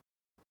died.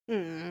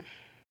 You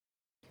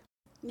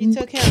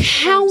took him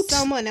from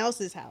someone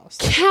else's house.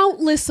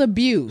 Countless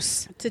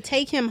abuse. To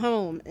take him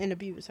home and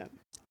abuse him.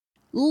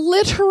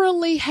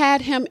 Literally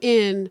had him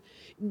in,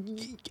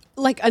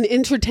 like an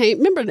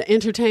remember the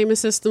entertainment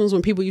systems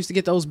when people used to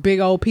get those big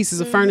old pieces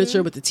of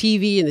furniture with the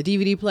TV and the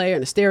DVD player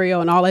and the stereo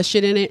and all that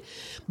shit in it?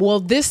 Well,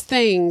 this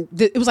thing,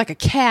 it was like a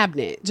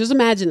cabinet. Just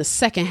imagine the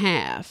second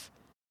half.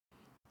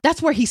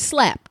 That's where he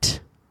slept.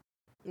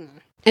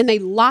 And they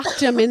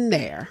locked him in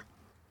there.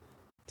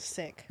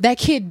 Sick. That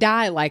kid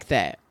died like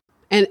that.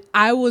 And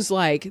I was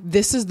like,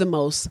 this is the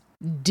most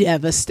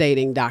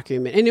devastating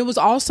document. And it was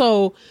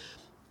also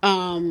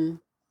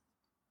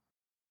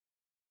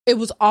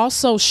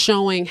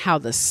showing how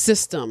the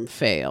system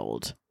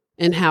failed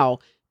and how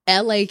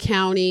LA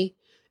County,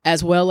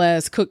 as well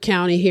as Cook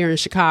County here in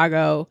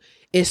Chicago,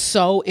 is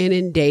so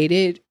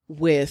inundated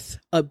with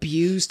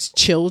abused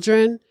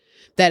children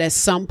that at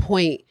some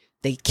point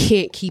they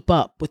can't keep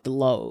up with the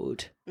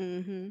load.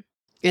 Mm-hmm.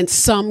 And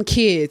some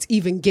kids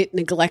even get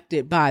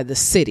neglected by the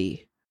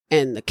city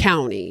and the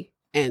county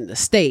and the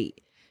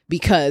state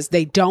because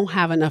they don't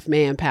have enough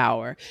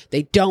manpower.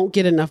 They don't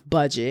get enough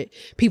budget.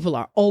 People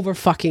are over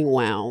fucking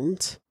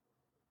whelmed.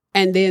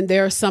 And then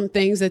there are some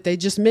things that they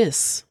just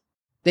miss.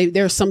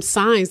 There are some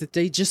signs that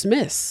they just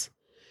miss.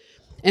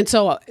 And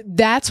so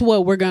that's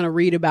what we're going to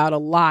read about a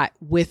lot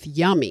with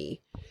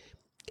Yummy,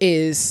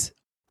 is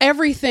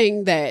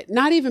everything that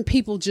not even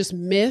people just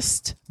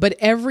missed, but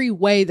every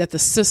way that the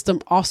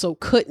system also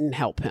couldn't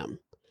help him.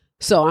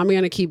 So I'm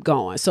going to keep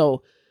going.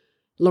 So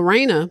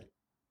Lorena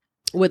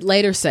would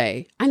later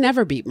say, I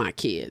never beat my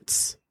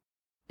kids.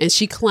 And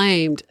she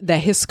claimed that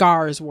his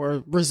scars were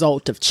a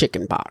result of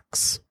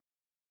chickenpox,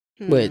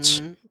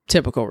 which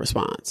typical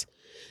response.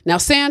 Now,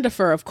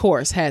 Sandifer, of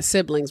course, had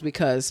siblings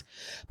because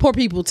poor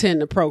people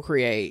tend to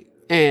procreate.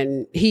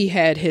 And he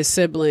and his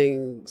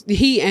siblings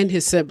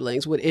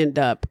would end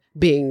up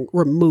being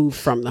removed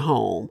from the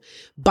home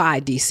by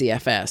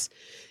DCFS.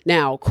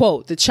 Now,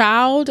 quote, the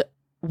child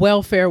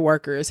welfare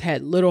workers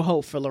had little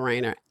hope for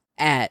Lorena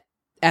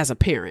as a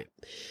parent.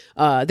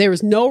 There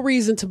is no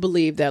reason to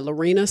believe that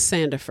Lorena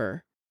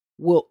Sandifer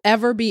will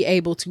ever be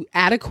able to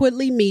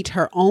adequately meet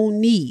her own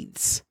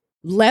needs,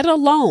 let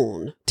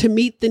alone to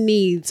meet the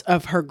needs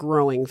of her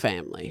growing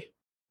family.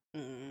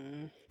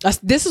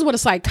 This is what a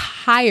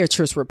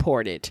psychiatrist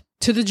reported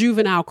to the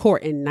juvenile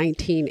court in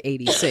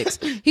 1986.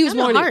 He was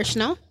born harsh,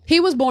 no?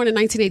 He was born in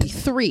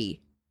 1983.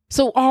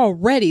 So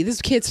already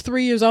this kid's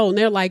 3 years old and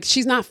they're like,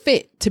 she's not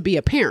fit to be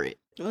a parent.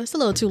 Well, it's a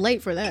little too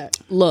late for that.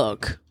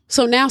 Look.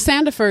 So now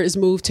Sandifer is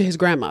moved to his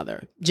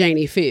grandmother,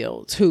 Janie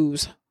Fields, who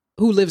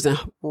lives in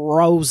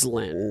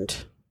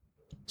Roseland.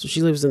 So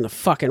she lives in the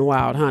fucking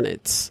Wild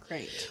Hunnets.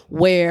 Great.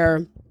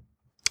 Where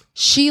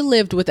she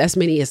lived with as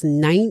many as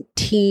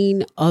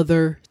 19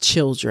 other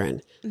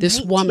children. This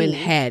 19. Woman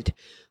had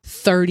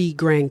 30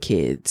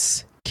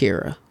 grandkids,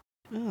 Kira.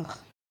 Ugh.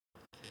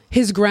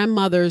 His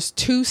grandmother's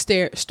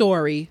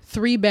 2-story,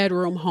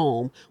 3-bedroom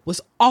home was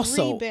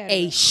also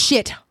a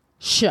shit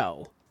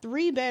show.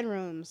 3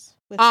 bedrooms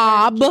with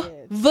 30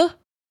 kids.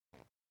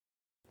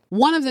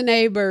 One of the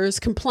neighbors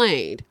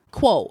complained,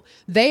 quote,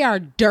 they are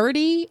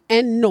dirty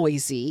and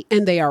noisy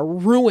and they are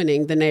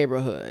ruining the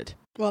neighborhood.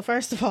 Well,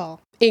 first of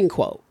all, end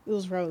quote. It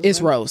was Roseland.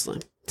 It's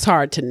Roseland. It's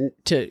hard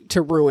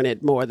to ruin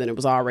it more than it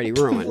was already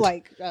ruined.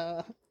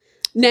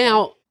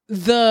 Now,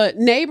 the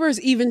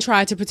neighbors even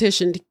tried to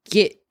petition to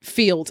get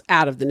Fields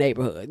out of the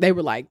neighborhood. They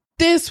were like,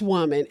 this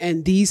woman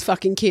and these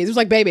fucking kids. It was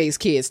like Bebe's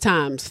kids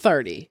times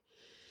 30.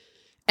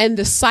 And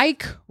the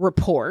psych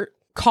report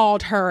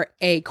called her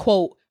a,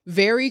 quote,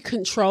 very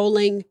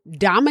controlling,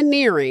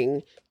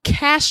 domineering,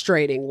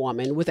 castrating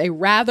woman with a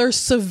rather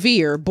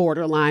severe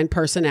borderline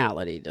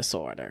personality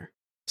disorder.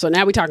 So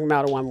now we're talking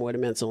about a woman with a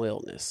mental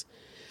illness.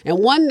 And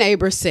one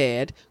neighbor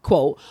said,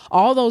 quote,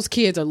 all those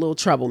kids are little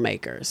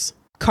troublemakers.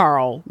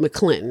 Carl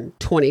McClinton,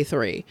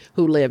 23,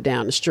 who lived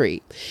down the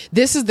street.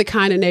 This is the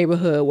kind of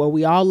neighborhood where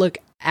we all look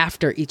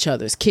after each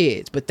other's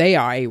kids, but they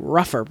are a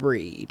rougher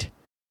breed.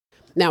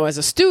 Now, as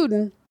a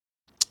student,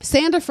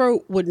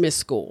 Sandifer would miss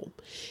school.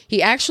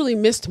 He actually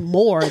missed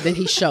more than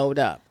he showed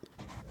up.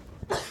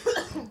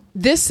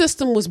 This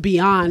system was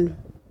beyond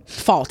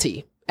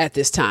faulty at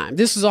this time.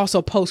 This was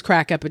also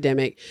post-crack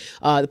epidemic.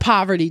 The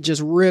poverty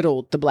just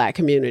riddled the Black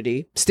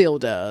community. Still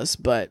does,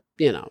 but,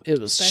 you know, it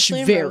was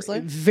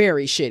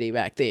very shitty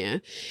back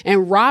then.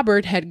 And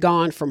Robert had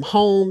gone from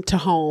home to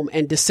home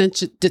and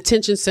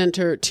detention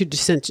center to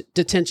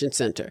detention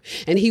center.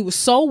 And he was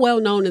so well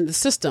known in the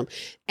system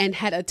and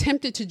had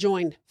attempted to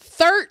join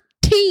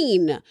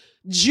 13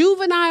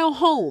 juvenile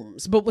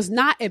homes, but was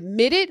not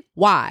admitted.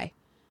 Why?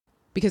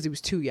 Because he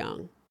was too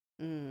young.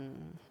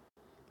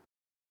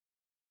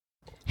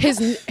 His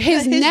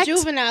next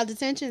juvenile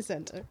detention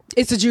center.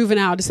 It's a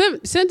juvenile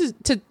center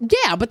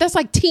yeah, but that's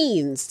like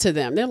teens to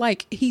them. They're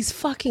like, he's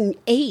fucking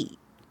 8.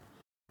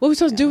 What are we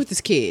supposed to do with this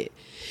kid?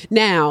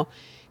 Now,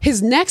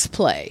 his next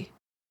play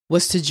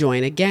was to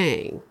join a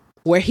gang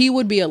where he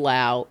would be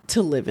allowed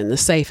to live in the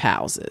safe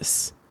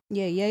houses.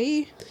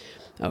 Yeah.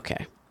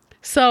 Okay.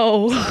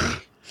 So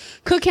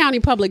Cook County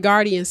Public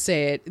Guardian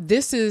said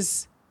this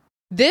is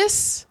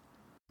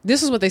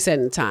what they said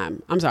in the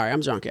Time. I'm sorry, I'm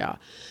drunk, y'all.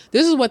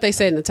 This is what they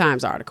said in the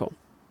Times article.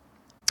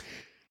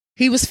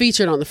 He was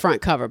featured on the front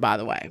cover, by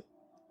the way.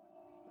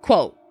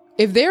 Quote,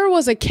 if there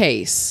was a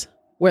case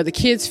where the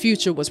kid's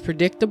future was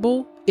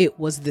predictable, it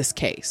was this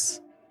case.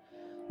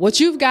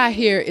 What you've got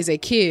here is a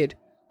kid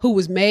who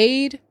was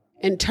made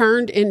and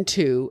turned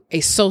into a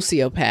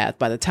sociopath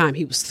by the time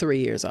he was 3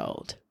 years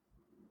old.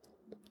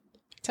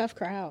 Tough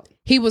crowd.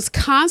 He was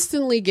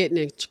constantly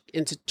getting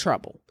into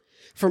trouble.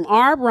 From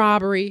armed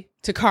robbery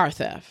to car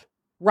theft.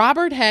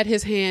 Robert had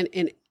his hand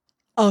in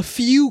a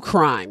few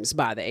crimes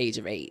by the age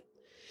of 8.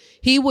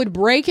 He would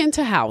break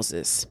into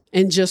houses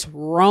and just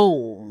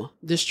roam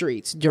the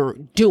streets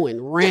doing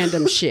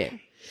random shit.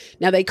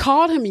 Now, they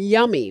called him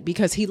Yummy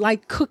because he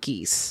liked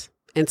cookies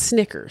and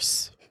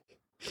Snickers.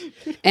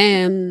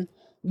 And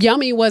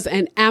Yummy was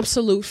an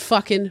absolute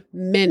fucking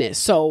menace.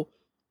 So,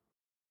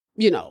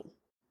 you know,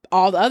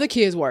 all the other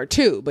kids were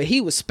too, but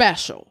he was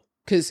special.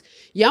 Because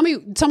Yummy,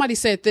 somebody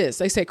said this.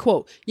 They said,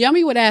 quote,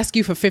 Yummy would ask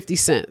you for 50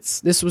 cents.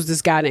 This was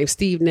this guy named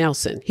Steve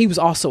Nelson. He was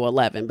also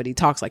 11, but he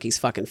talks like he's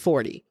fucking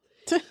 40.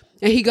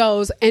 And he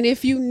goes, and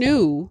if he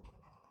knew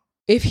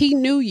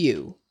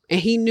you and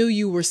he knew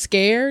you were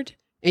scared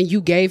and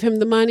you gave him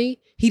the money,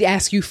 he'd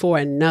ask you for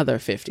another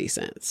 50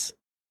 cents.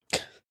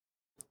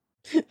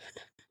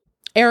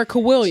 Erica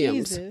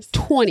Williams, Jesus.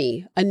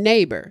 20, a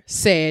neighbor,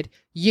 said,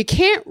 you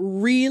can't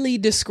really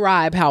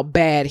describe how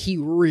bad he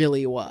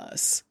really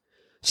was.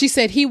 She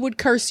said he would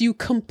curse you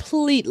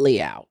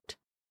completely out.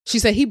 She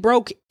said he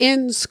broke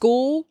in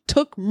school,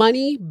 took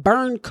money,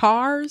 burned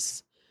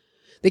cars.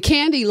 The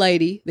candy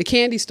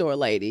store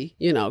lady,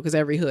 you know, because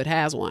every hood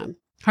has one.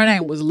 Her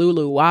name was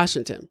Lulu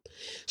Washington.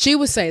 She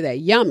would say that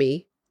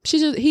Yummy,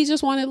 he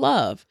just wanted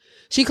love.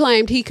 She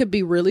claimed he could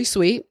be really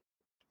sweet.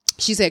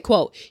 She said,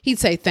 quote, he'd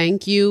say,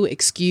 thank you,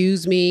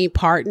 excuse me,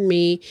 pardon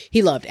me.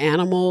 He loved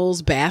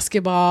animals,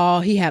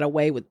 basketball. He had a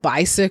way with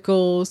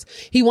bicycles.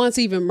 He once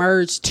even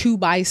merged 2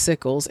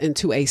 bicycles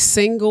into a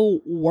single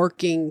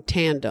working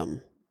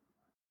tandem.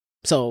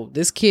 So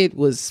this kid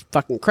was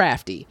fucking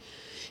crafty.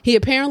 He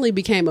apparently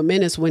became a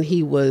menace when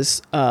he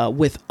was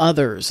with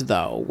others,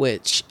 though,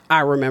 which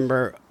I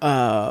remember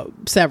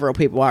several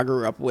people I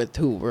grew up with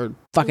who were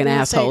fucking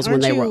assholes when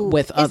they were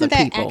with other people.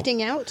 Isn't that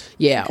acting out?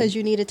 Yeah. Because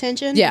you need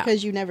attention? Yeah.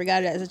 Because you never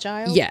got it as a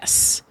child?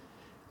 Yes.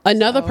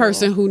 Another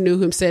person who knew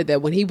him said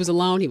that when he was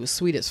alone, he was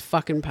sweet as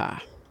fucking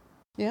pie.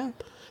 Yeah.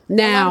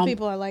 Now, a lot of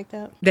people are like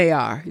that. They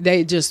are.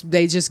 They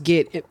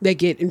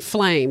get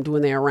inflamed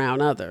when they're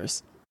around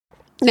others.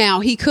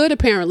 Now, he could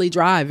apparently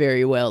drive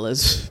very well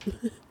as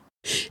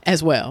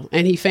well.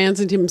 And he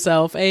fancied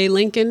himself a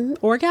Lincoln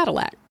or a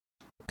Cadillac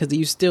because he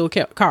used to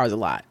steal cars a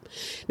lot.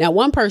 Now,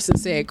 one person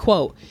said,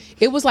 quote,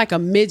 it was like a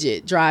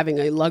midget driving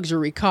a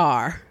luxury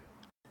car.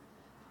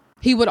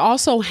 He would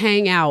also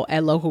hang out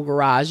at local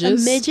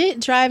garages. A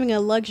midget driving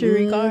a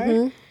luxury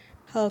car?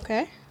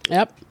 Okay.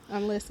 Yep.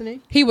 I'm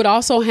listening. He would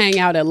also hang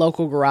out at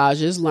local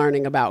garages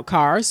learning about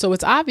cars. So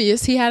it's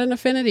obvious he had an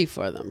affinity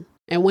for them.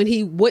 And when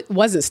he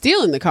wasn't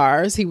stealing the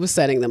cars, he was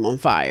setting them on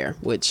fire,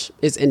 which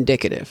is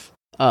indicative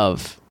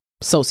of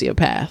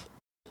sociopath.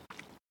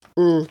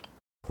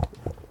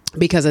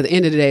 Because at the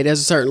end of the day, there's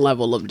a certain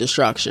level of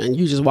destruction.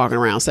 You just walking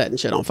around setting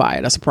shit on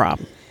fire. That's a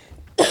problem.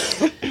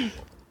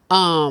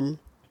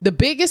 The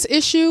biggest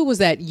issue was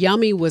that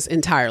Yummy was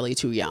entirely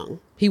too young.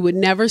 He would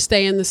never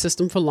stay in the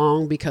system for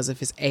long because of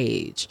his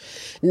age.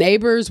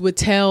 Neighbors would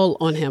tell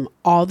on him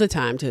all the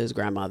time to his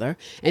grandmother,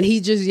 and he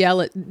just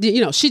yell at,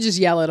 she just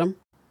yell at him,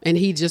 and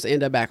he just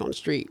end up back on the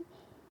street.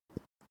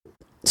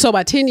 So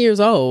by 10 years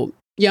old,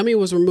 Yummy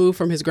was removed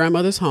from his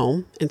grandmother's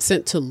home and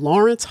sent to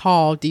Lawrence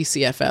Hall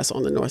DCFS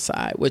on the north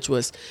side, which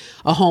was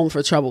a home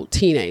for troubled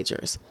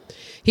teenagers.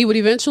 He would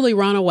eventually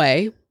run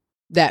away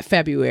that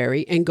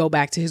February and go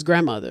back to his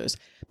grandmother's.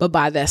 But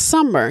by that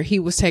summer, he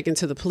was taken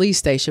to the police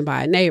station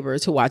by a neighbor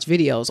to watch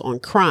videos on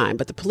crime.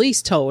 But the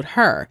police told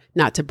her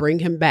not to bring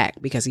him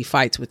back because he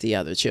fights with the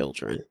other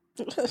children.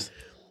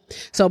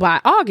 So by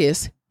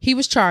August, he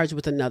was charged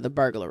with another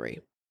burglary.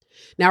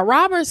 Now,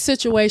 Robert's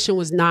situation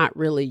was not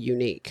really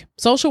unique.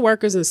 Social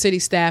workers and city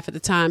staff at the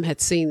time had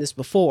seen this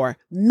before,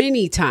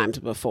 many times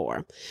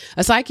before.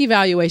 A psych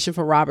evaluation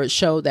for Robert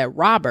showed that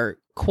Robert,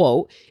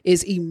 quote,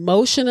 is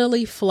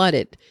emotionally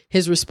flooded.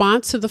 His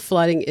response to the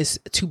flooding is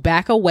to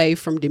back away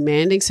from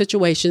demanding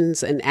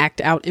situations and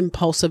act out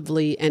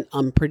impulsively and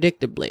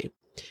unpredictably,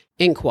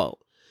 end quote.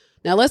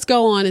 Now, let's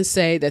go on and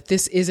say that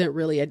this isn't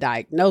really a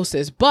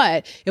diagnosis,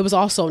 but it was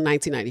also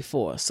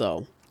 1994,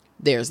 so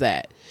there's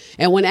that.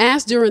 And when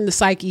asked during the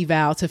psych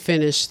eval to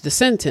finish the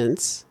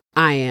sentence,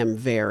 I am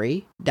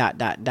very ...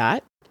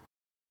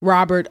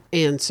 Robert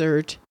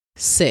answered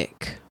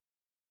sick,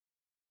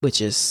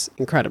 which is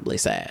incredibly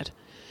sad.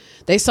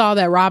 They saw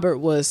that Robert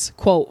was,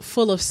 quote,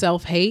 full of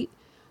self-hate,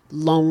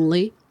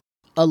 lonely,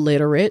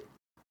 illiterate,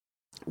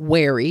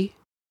 wary.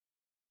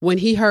 When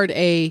he heard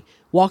a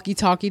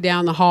walkie-talkie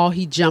down the hall,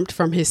 he jumped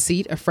from his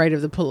seat, afraid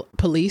of the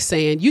police,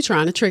 saying, "You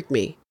trying to trick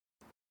me?"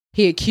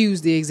 He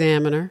accused the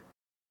examiner.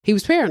 He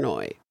was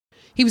paranoid.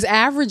 He was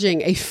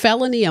averaging a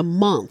felony a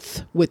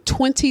month with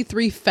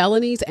 23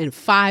 felonies and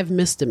 5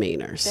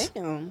 misdemeanors.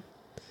 Damn.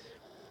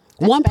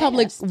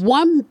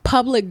 One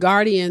public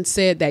guardian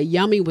said that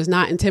Yummy was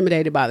not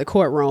intimidated by the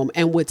courtroom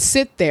and would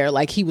sit there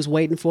like he was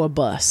waiting for a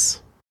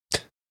bus.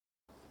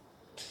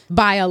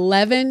 By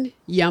 11,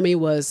 Yummy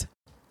was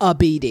a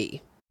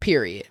BD.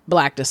 Period.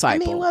 Black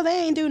disciple. I mean, well,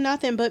 they ain't do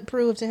nothing but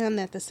prove to him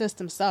that the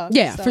system sucks.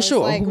 Yeah, so for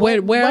sure. Like,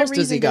 where else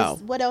does he go?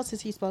 What else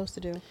is he supposed to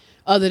do?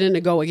 Other than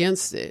to go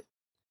against it.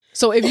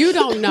 So if you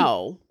don't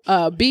know,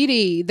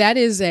 BD, that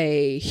is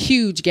a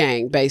huge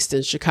gang based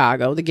in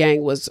Chicago. The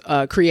gang was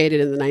created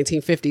in the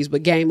 1950s,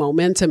 but gained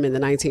momentum in the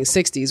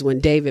 1960s when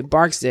David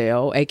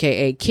Barksdale,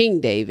 a.k.a.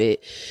 King David,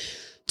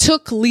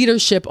 took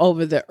leadership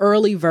over the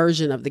early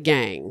version of the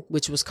gang,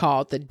 which was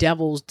called the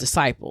Devil's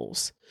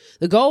Disciples.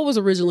 The goal was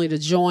originally to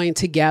join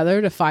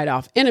together to fight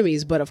off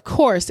enemies, but of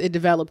course it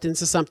developed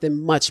into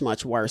something much,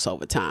 much worse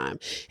over time.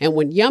 And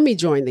when Yummy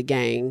joined the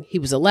gang, he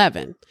was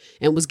 11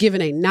 and was given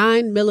a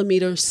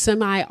 9mm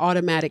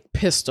semi-automatic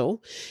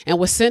pistol and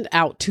was sent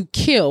out to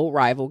kill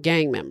rival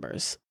gang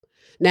members.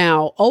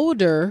 Now,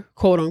 older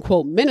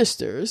quote-unquote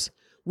ministers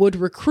would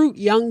recruit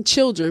young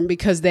children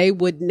because they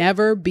would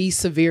never be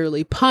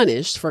severely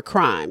punished for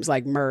crimes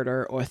like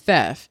murder or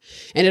theft.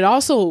 And it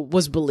also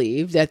was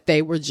believed that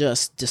they were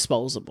just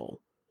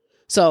disposable.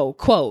 So,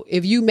 quote,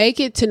 if you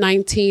make it to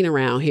 19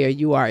 around here,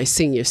 you are a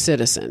senior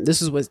citizen.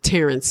 This is what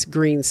Terrence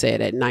Green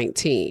said at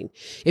 19.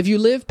 If you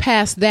live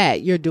past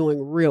that, you're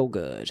doing real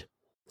good.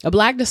 A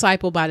black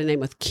disciple by the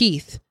name of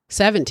Keith,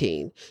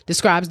 17,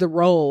 describes the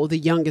role the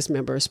youngest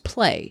members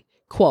play.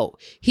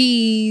 Quote,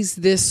 he's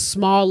this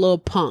small little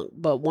punk,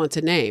 but wants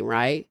a name,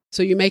 right?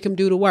 So you make him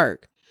do the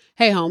work.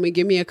 Hey, homie,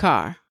 give me a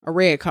car, a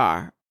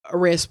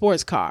red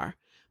sports car.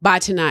 By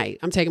tonight,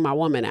 I'm taking my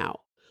woman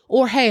out.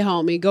 Or, hey,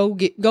 homie,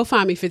 go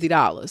find me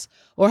 $50.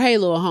 Or, hey,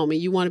 little homie,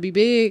 you want to be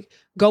big?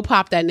 Go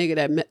pop that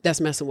nigga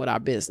that's messing with our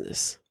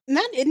business.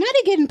 Not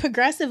it getting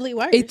progressively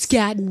worse. It's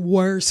gotten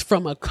worse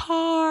from a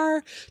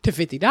car to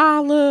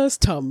 $50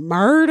 to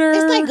murder.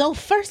 It's like,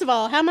 first of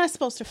all, how am I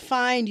supposed to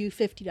find you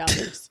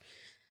 $50?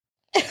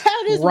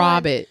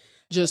 Rob it.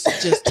 Just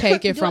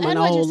take it from an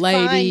old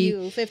lady. Find you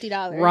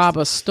 $50. Rob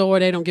a store.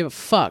 They don't give a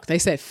fuck. They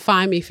said,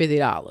 find me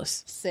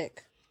 $50.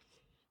 Sick.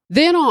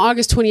 Then on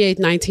August 28,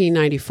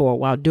 1994,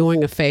 while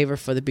doing a favor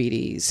for the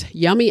BDs,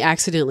 Yummy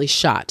accidentally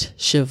shot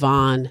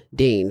Siobhan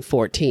Dean,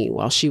 14,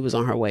 while she was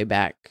on her way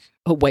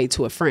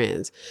to a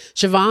friend's.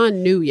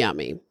 Siobhan knew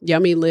Yummy.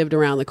 Yummy lived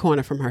around the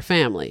corner from her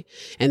family.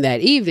 And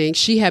that evening,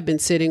 she had been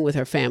sitting with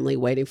her family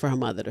waiting for her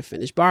mother to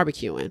finish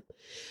barbecuing.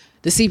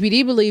 The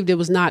CPD believed it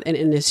was not an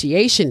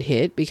initiation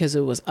hit because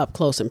it was up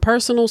close and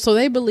personal, so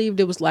they believed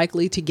it was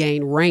likely to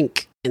gain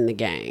rank in the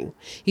gang.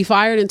 He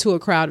fired into a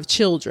crowd of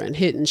children,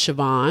 hitting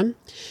Siobhan,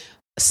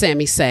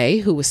 Sammy Say,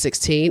 who was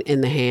 16,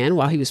 in the hand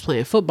while he was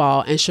playing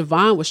football, and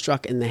Siobhan was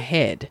struck in the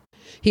head.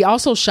 He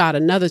also shot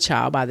another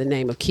child by the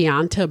name of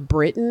Keonta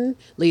Britton,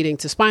 leading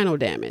to spinal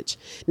damage.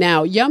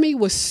 Now, Yummy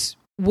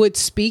would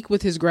speak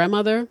with his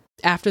grandmother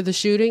after the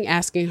shooting,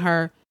 asking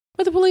her,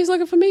 what the police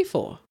looking for me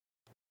for?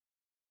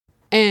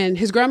 And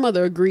his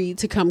grandmother agreed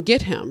to come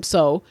get him.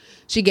 So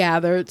she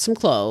gathered some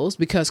clothes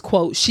because,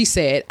 quote, she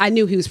said, I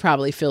knew he was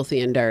probably filthy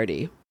and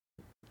dirty.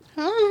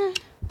 Huh.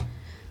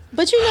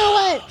 But you know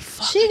what?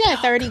 She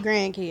got 30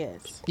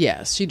 grandkids.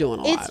 Yes, she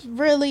doing a lot. It's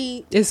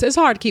really... It's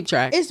hard to keep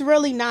track. It's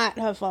really not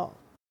her fault.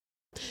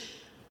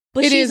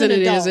 But it is and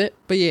it isn't.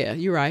 But yeah,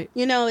 you're right.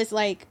 You know, it's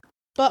like...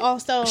 But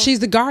also... She's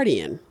the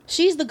guardian.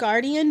 She's the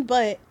guardian,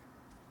 but...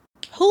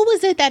 Who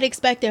was it that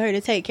expected her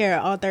to take care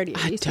of all 30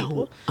 of these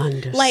people? I don't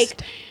understand.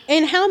 Like,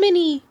 and how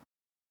many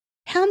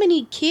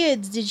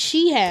kids did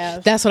she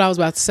have? That's what I was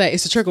about to say.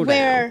 It's a trickle down.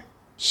 Where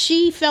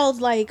she felt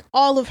like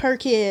all of her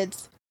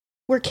kids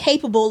were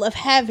capable of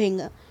having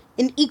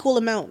an equal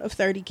amount of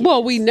 30 kids.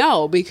 Well, we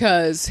know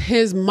because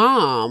his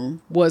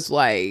mom was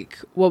like,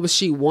 what was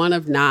she, one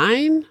of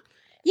 9?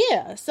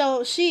 Yeah.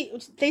 So she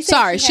was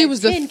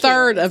the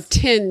third of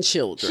 10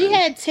 children. She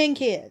had 10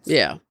 kids.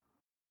 Yeah.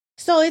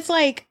 So it's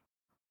like,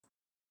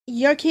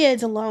 your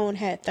kids alone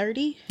had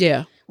 30?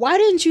 Yeah. Why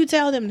didn't you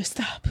tell them to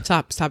stop?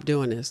 Stop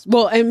doing this.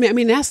 Well, I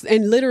mean,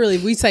 and literally,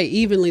 we say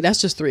evenly,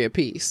 that's just 3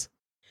 apiece.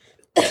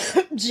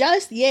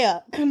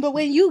 Yeah. But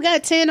when you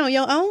got 10 on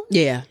your own?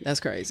 Yeah,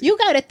 that's crazy. You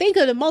got to think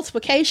of the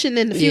multiplication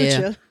in the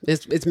future. Yeah,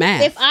 it's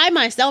math. If I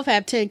myself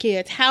have 10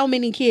 kids, how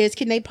many kids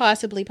can they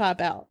possibly pop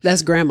out?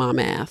 That's grandma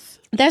math.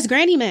 That's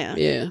granny math.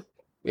 Yeah.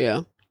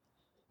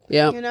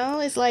 Yeah. You know,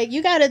 it's like,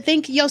 you got to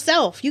think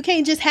yourself. You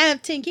can't just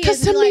have 10 kids.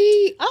 Because to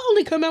me, I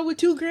only come out with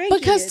 2 grandkids.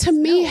 Because to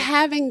me,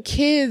 having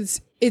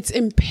kids, it's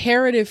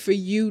imperative for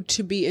you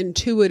to be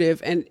intuitive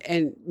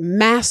and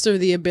master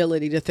the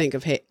ability to think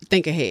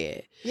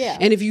ahead. Yeah.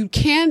 And if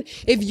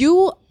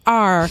you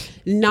are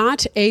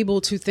not able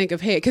to think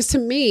ahead, because to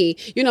me,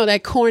 you know,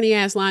 that corny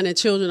ass line that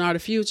children are the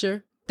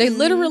future, they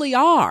literally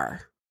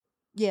are.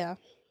 Yeah.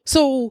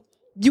 So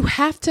you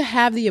have to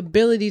have the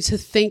ability to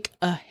think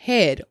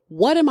ahead.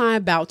 What am I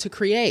about to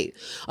create?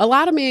 A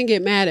lot of men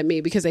get mad at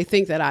me because they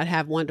think that I'd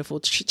have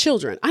wonderful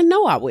children. I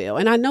know I will.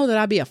 And I know that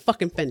I'd be a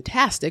fucking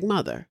fantastic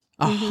mother.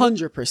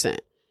 100%.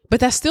 But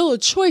that's still a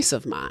choice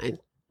of mine.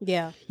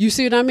 Yeah. You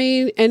see what I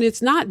mean? And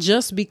it's not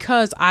just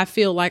because I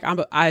feel like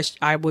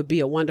I would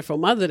be a wonderful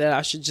mother that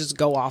I should just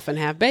go off and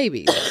have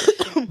babies.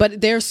 But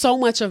there's so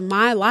much of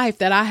my life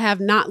that I have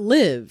not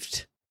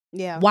lived.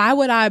 Yeah. Why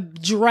would I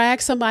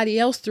drag somebody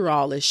else through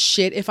all this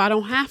shit if I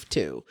don't have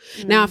to?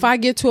 Now, if I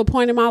get to a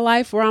point in my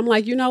life where I'm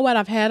like, you know what?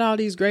 I've had all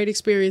these great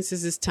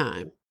experiences. It's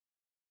time.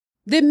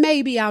 Then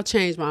maybe I'll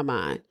change my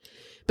mind.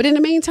 But in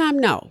the meantime,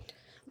 no.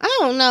 I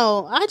don't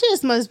know. I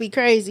just must be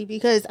crazy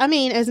because, I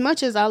mean, as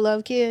much as I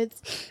love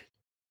kids,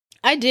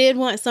 I did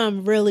want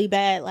some really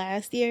bad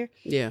last year.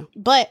 Yeah.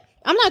 But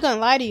I'm not going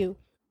to lie to you.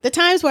 The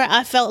times where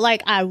I felt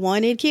like I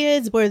wanted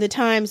kids were the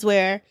times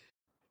where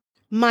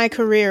my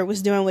career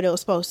was doing what it was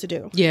supposed to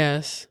do.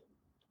 Yes.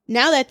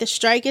 Now that the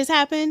strike has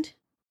happened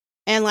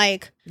and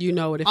like, you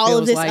know what it all feels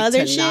of this like other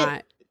to shit,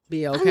 not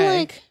be okay. I'm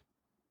like,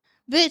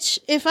 bitch,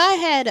 if I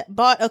had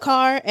bought a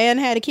car and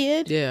had a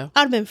kid, yeah,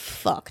 I'd have been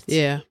fucked.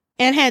 Yeah.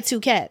 And had 2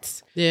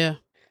 cats. Yeah.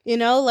 You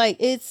know, like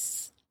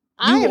it's...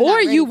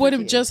 You would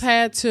have just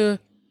had to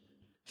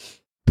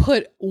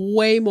put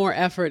way more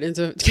effort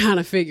into kind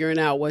of figuring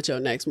out what your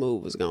next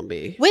move was going to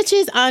be. Which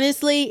is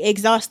honestly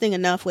exhausting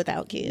enough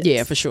without kids.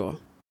 Yeah, for sure.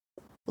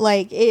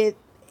 Like it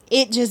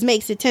just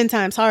makes it 10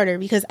 times harder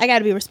because I got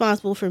to be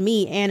responsible for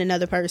me and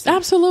another person.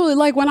 Absolutely.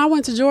 Like when I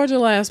went to Georgia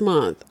last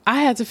month,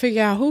 I had to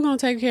figure out who's going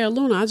to take care of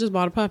Luna. I just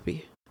bought a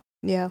puppy.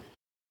 Yeah.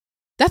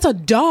 That's a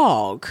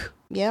dog.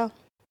 Yeah.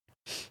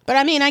 But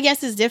I mean, I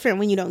guess it's different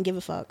when you don't give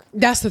a fuck.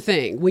 That's the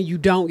thing. When you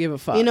don't give a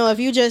fuck. You know, if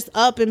you just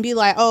up and be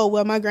like, oh,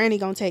 well, my granny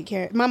gonna take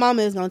care. My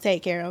mama is gonna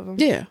take care of him.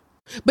 Yeah.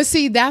 But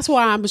see, that's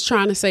why I was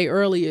trying to say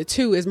earlier,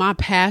 too, is my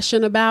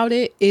passion about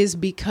it is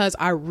because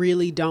I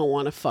really don't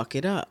want to fuck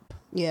it up.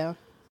 Yeah.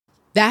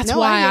 That's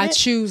why I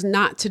choose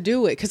not to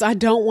do it, because I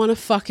don't want to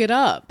fuck it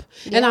up.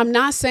 Yeah. And I'm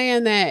not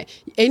saying that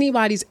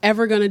anybody's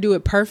ever going to do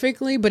it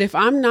perfectly, but if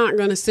I'm not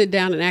going to sit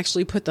down and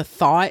actually put the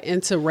thought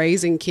into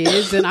raising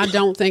kids, then I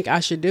don't think I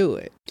should do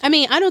it. I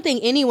mean, I don't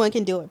think anyone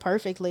can do it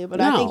perfectly, but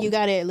I think you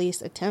got to at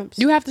least attempt.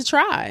 You have to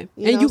try.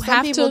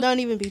 Some people don't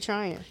even be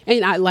trying.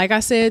 And like I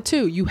said,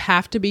 too, you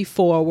have to be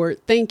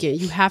forward thinking.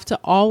 You have to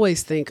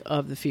always think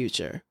of the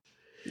future.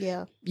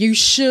 Yeah. You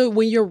should,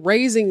 when you're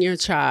raising your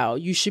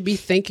child, you should be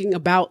thinking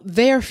about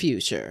their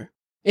future.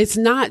 It's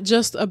not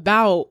just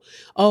about,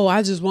 oh,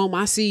 I just want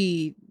my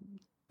seed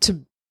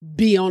to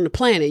be on the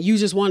planet. You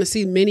just want to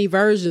see many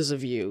versions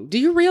of you. Do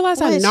you realize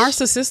how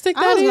narcissistic that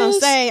is? I was going to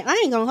say,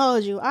 I ain't going to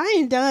hold you. I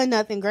ain't done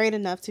nothing great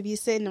enough to be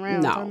sitting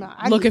around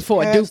looking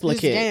for a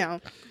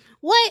duplicate.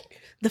 What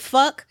the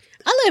fuck?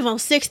 I live on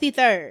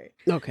 63rd.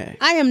 Okay.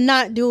 I am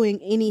not doing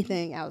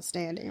anything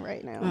outstanding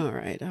right now. All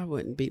right. I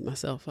wouldn't beat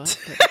myself up.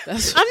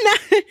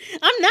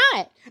 I'm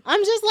not.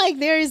 I'm just like,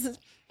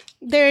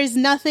 there's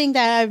nothing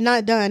that I've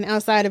not done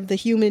outside of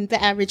the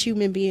average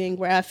human being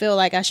where I feel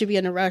like I should be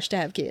in a rush to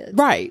have kids.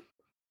 Right.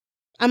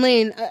 I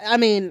mean,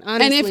 honestly.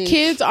 And if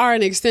kids are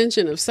an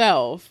extension of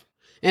self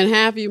and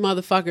half of you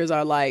motherfuckers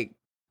are like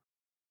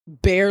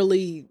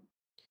barely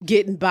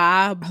getting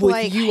by with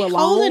like you alone,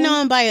 holding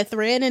on by a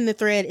thread and the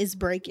thread is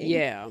breaking.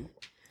 Yeah.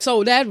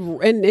 So that,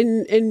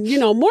 and you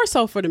know, more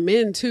so for the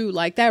men too,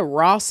 like that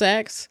raw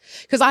sex.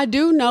 Cause I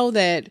do know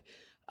that,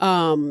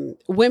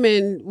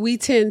 women, we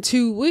tend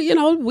to,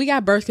 we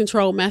got birth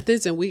control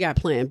methods and we got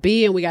Plan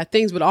B and we got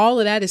things, but all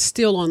of that is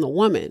still on the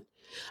woman.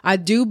 I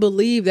do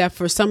believe that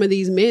for some of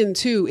these men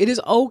too, it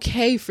is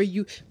okay for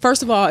you.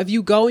 First of all, if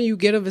you go and you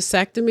get a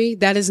vasectomy,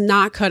 that is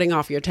not cutting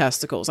off your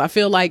testicles. I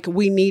feel like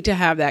we need to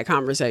have that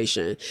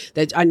conversation.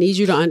 That I need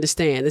you to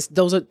understand.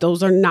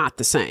 Those are not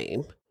the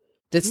same.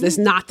 That's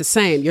not the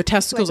same. Your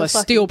testicles are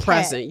still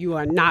present. You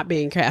are not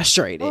being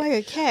castrated. Like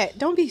a cat.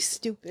 Don't be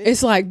stupid.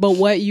 It's like, but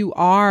what you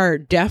are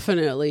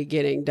definitely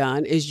getting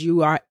done is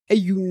you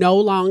no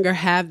longer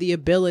have the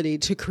ability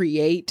to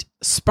create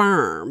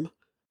sperm.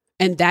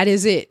 And that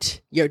is it.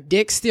 Your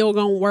dick's still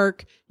gonna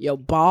work. Your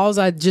balls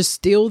are just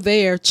still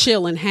there,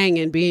 chilling,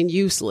 hanging, being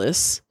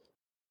useless.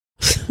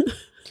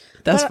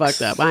 That's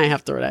fucked up. I ain't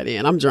have to throw that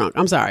in. I'm drunk.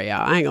 I'm sorry,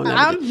 y'all. I ain't gonna.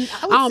 I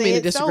don't mean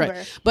to disagree.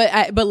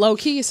 But low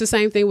key, it's the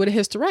same thing with a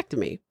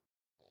hysterectomy.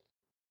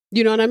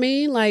 You know what I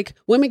mean? Like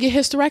women get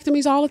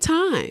hysterectomies all the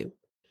time.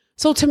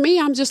 So to me,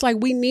 I'm just like,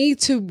 we need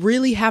to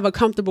really have a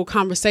comfortable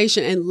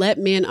conversation and let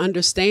men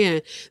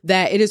understand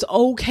that it is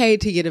okay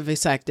to get a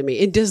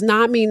vasectomy. It does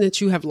not mean that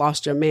you have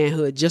lost your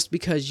manhood just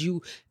because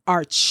you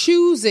are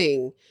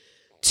choosing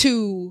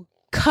to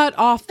cut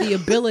off the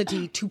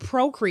ability to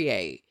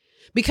procreate.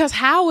 Because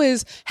how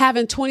is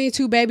having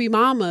 22 baby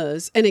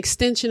mamas an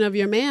extension of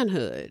your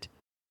manhood?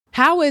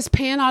 How is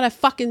paying all that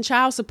fucking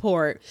child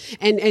support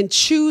and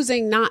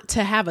choosing not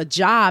to have a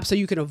job so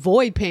you can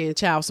avoid paying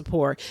child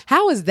support?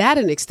 How is that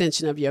an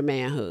extension of your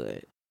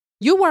manhood?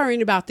 You're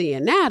worrying about the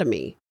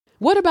anatomy.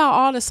 What about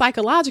all the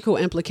psychological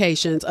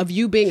implications of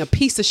you being a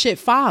piece of shit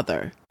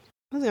father?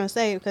 I was going to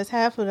say, because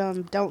half of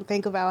them don't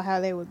think about how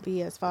they would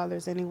be as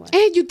fathers anyway.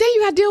 And you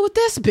got to deal with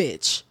this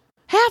bitch.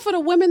 Half of the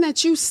women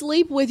that you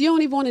sleep with, you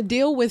don't even want to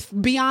deal with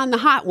beyond the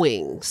hot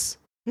wings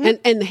and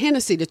the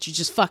Hennessy that you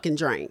just fucking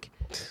drank.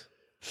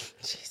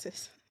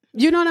 Jesus.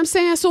 You know what I'm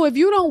saying? So if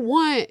you don't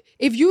want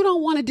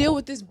to deal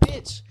with this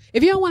bitch,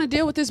 if you don't want to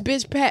deal with this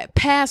bitch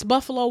past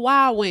Buffalo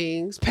Wild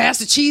Wings, past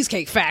the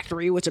Cheesecake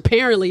Factory, which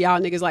apparently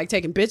y'all niggas like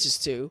taking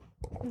bitches to.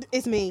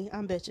 It's me.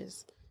 I'm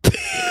bitches.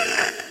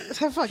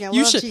 I fucking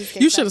love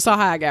Cheesecake. You should have saw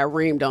how I got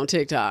reamed on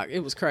TikTok.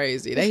 It was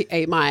crazy. They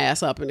ate my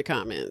ass up in the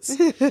comments.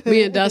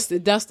 Me and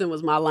Dustin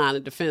was my line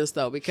of defense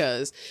though,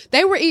 because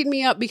they were eating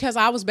me up because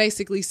I was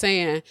basically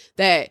saying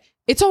that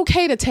it's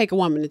okay to take a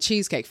woman to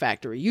Cheesecake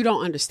Factory. You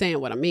don't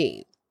understand what I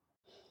mean.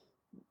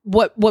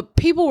 What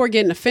people were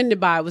getting offended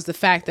by was the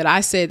fact that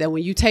I said that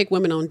when you take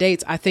women on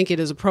dates, I think it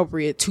is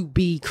appropriate to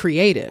be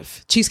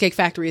creative. Cheesecake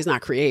Factory is not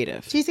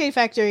creative. Cheesecake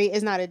Factory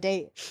is not a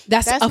date.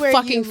 That's a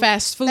fucking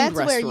fast food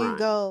restaurant. That's where you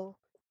go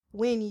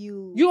when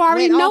you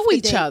already know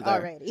each other.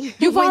 Already.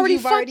 You've already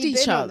fucked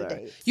each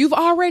other. You've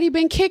already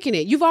been kicking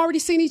it. You've already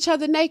seen each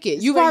other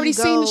naked. You've already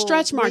seen the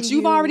stretch marks.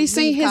 You've already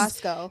seen his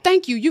Costco.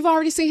 Thank you. You've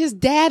already seen his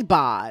dad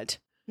bod.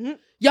 Mm-hmm.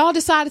 Y'all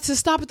decided to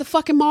stop at the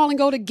fucking mall and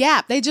go to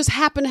Gap. They just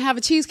happen to have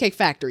a Cheesecake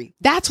Factory.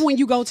 That's when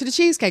you go to the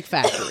Cheesecake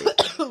Factory.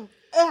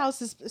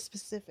 House is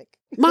specific.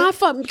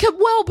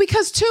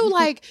 Because too,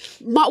 like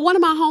one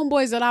of my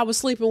homeboys that I was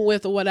sleeping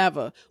with or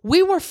whatever,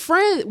 we're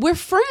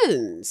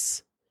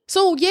friends.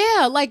 So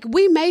yeah, like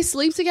we may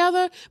sleep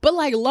together, but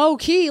like low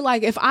key,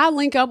 like if I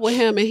link up with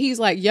him and he's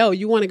like, yo,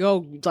 you want to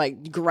go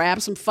like grab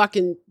some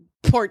fucking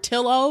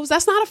Portillo's?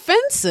 That's not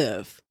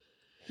offensive.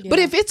 Yeah. But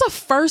if it's a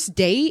first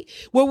date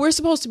where we're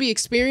supposed to be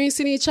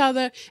experiencing each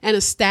other and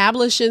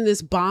establishing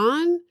this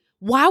bond,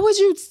 why would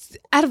you,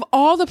 out of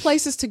all the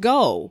places to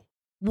go,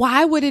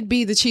 why would it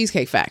be the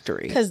Cheesecake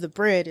Factory? Because the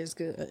bread is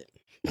good.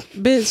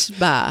 Bitch,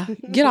 bye.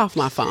 Get off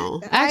my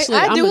phone. Actually,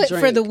 I do it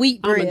for the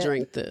wheat bread. I'm going to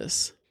drink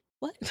this.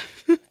 What?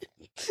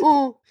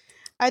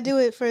 I do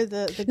it for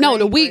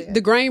the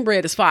the grain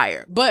bread is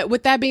fire. But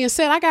with that being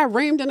said, I got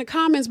reamed in the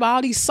comments by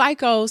all these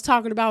psychos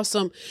talking about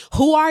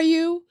who are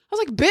you? I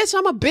was like, bitch,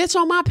 I'm a bitch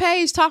on my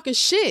page talking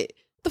shit.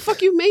 The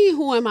fuck you mean,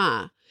 who am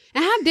I?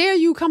 And how dare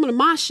you come to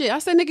my shit? I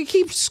said, nigga,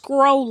 keep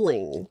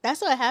scrolling. That's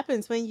what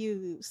happens when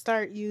you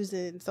start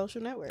using social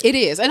networks. It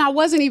is. And I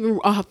wasn't even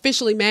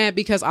officially mad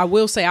because I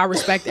will say I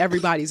respect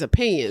everybody's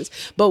opinions.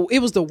 But it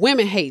was the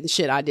women hating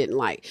shit I didn't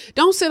like.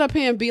 Don't sit up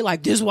here and be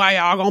like, this is why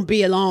y'all gonna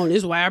be alone. This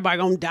is why everybody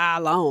gonna die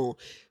alone.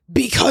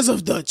 Because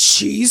of the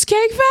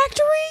Cheesecake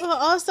Factory? Well,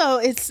 also,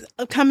 it's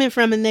coming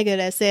from a nigga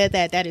that said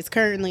that is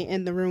currently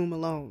in the room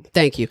alone.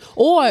 Thank you.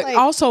 Or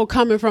also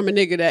coming from a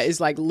nigga that is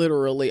like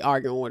literally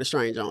arguing with a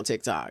stranger on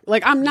TikTok.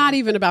 Like, I'm not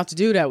even about to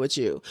do that with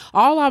you.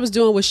 All I was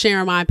doing was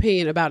sharing my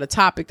opinion about a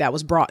topic that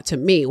was brought to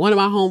me. One of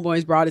my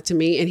homeboys brought it to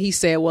me and he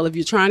said, well, if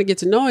you're trying to get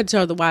to know each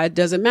other, why it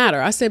doesn't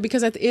matter? I said,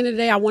 because at the end of the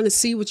day, I want to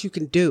see what you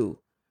can do.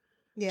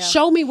 Yeah.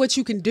 Show me what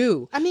you can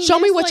do. I mean, show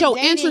me what your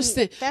interest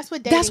in. That's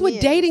what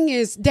dating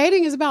is.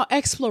 Dating is about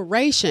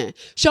exploration.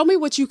 Show me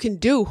what you can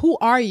do. Who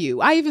are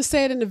you? I even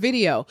said in the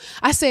video,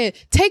 I said,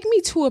 take me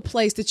to a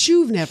place that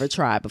you've never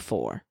tried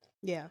before.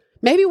 Yeah.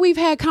 Maybe we've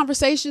had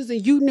conversations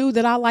and you knew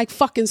that I like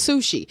fucking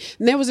sushi.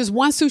 And there was this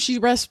one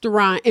sushi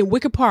restaurant in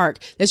Wicker Park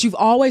that you've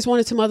always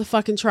wanted to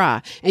motherfucking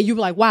try. And you were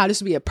like, wow, this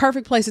would be a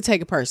perfect place to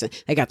take a person.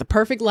 They got the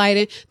perfect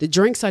lighting. The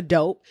drinks are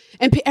dope.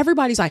 And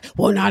everybody's like,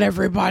 well, not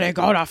everybody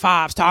go to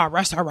 5-star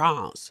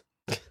restaurants.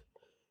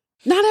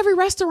 Not every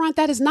restaurant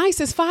that is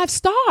nice is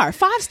 5-star.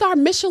 5-star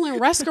Michelin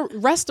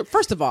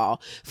First of all,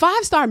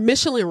 5-star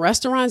Michelin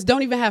restaurants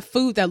don't even have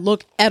food that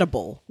look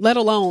edible, let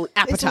alone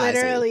appetizing. It's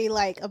literally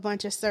like a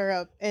bunch of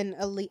syrup and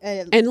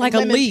like a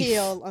leaf,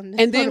 peel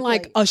and then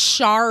like a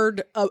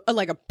shard,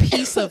 like a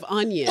piece of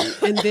onion,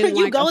 and then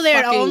you go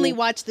there to only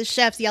watch the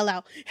chefs yell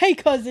out, "Hey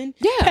cousin,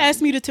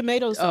 pass me the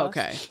tomato sauce."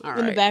 Okay, all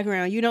right. In the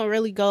background, you don't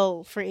really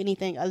go for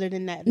anything other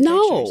than that.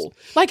 No,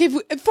 like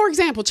if for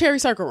example, Cherry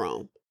Circle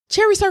Room.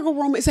 Cherry Circle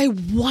Room is a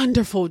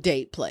wonderful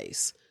date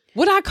place.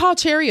 Would I call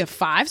Cherry a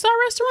 5-star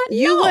restaurant?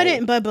 You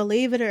wouldn't, but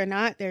believe it or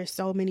not, there's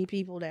so many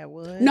people that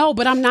would. No,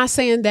 but I'm not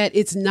saying that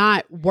it's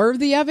not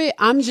worthy of it.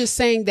 I'm just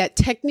saying that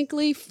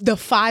technically the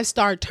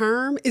 5-star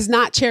term is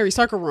not Cherry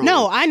Circle Room.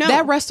 No, I know.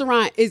 That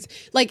restaurant is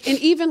like, and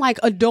even like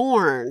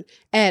Adorn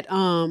at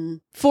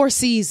Four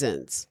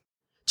Seasons,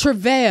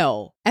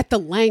 Travail at the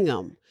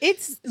Langham.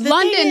 It's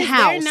London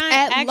House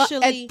at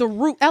the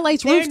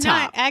LH Rooftop. They're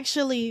not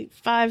actually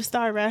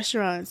 5-star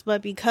restaurants,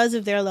 but because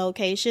of their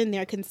location,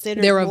 they're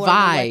considered a more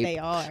vibe. Than what they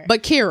are.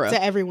 But Kira,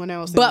 to everyone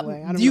else, but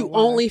anyway. I don't you know why.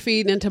 only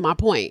feed into my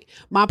point.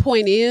 My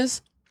point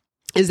is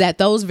that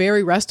those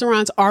very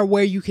restaurants are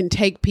where you can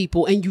take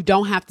people and you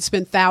don't have to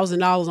spend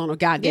 $1,000 on a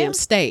goddamn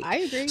steak. I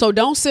agree. So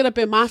don't sit up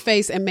in my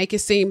face and make it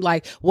seem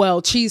like,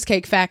 well,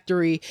 Cheesecake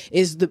Factory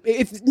is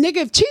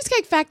if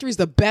Cheesecake Factory is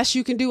the best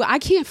you can do, I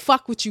can't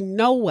fuck with you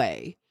no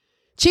way.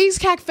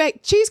 Cheesecake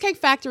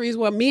Factory is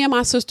where me and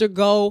my sister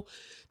go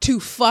to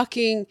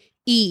fucking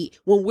eat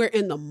when we're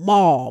in the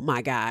mall,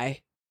 my guy.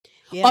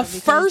 Yeah,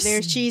 first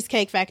there's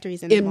cheesecake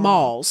factories in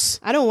malls.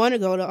 I don't want to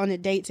go on a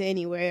date to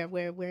anywhere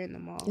where we're in the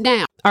mall.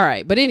 Now, all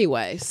right, but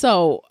anyway,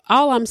 so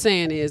all I'm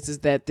saying is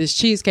that this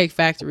cheesecake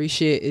factory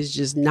shit is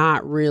just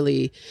not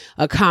really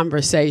a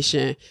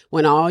conversation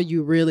when all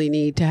you really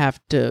need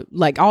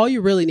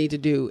to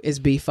do is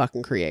be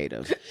fucking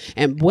creative.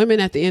 And women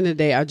at the end of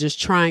the day are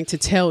just trying to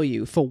tell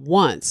you for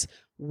once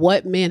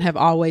what men have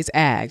always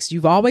asked.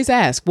 You've always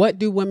asked, what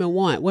do women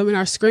want? Women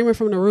are screaming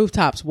from the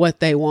rooftops what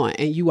they want,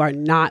 and you are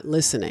not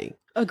listening.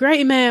 A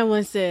great man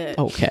once said,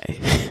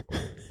 okay,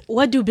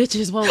 what do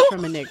bitches want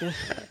from a nigga?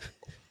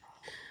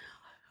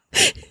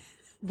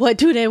 What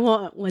do they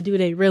want? What do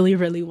they really,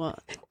 really want?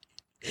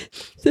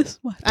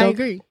 I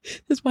agree.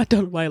 This is why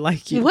don't nobody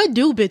like you. What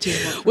do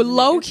bitches want? Well,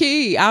 low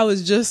key, I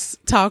was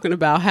just talking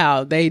about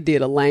how they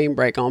did a lane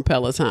break on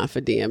Peloton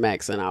for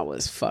DMX, and I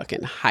was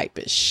fucking hype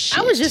as shit.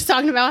 I was just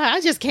talking about how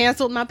I just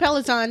canceled my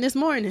Peloton this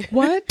morning.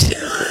 What?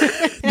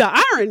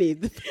 The irony.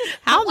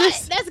 How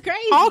this? That's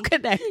crazy. All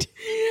connected.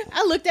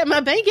 I looked at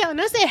my bank account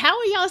and I said, "How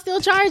are y'all still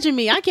charging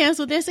me? I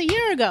canceled this a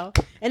year ago,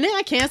 and then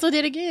I canceled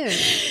it again."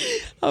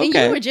 Okay. And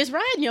you were just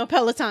riding your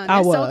Peloton.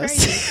 That's so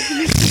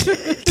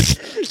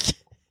crazy.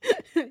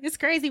 It's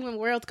crazy when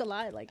worlds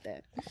collide like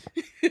that.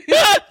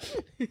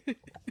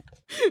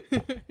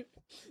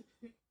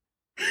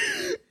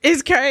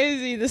 It's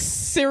crazy, the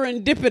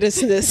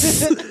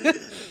serendipitousness.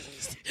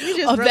 We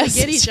just really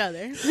get each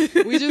other.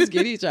 We just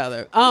get each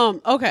other.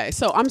 Okay,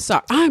 so I'm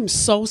sorry. I'm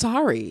so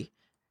sorry.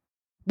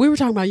 We were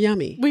talking about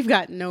Yummy. We've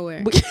gotten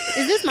nowhere.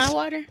 Is this my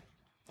water?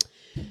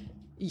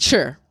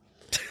 Sure.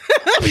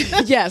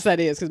 Yes, that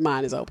is, because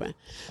mine is open.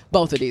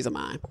 Both of these are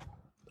mine.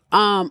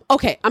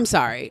 Okay, I'm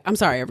sorry,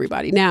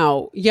 everybody.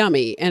 Now,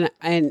 Yummy, and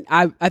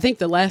I think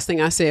the last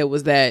thing I said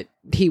was that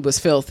he was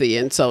filthy,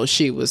 and so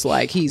she was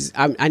like,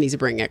 I need to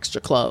bring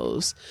extra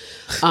clothes.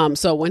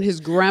 So when his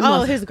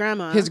grandma, his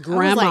grandma,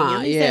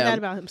 Yummy said that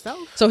about himself.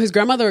 So his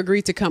grandmother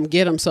agreed to come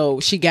get him, so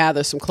she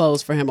gathered some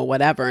clothes for him or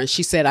whatever, and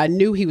she said, I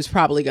knew he was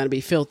probably going to be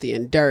filthy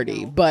and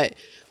dirty, but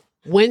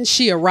when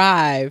she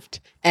arrived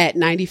at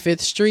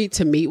 95th Street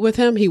to meet with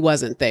him, he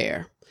wasn't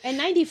there. At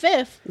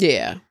 95th?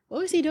 Yeah.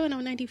 What was he doing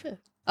on 95th?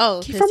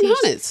 Oh, from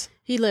Hunnits.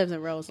 He lives in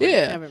Roseland.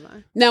 Yeah. Never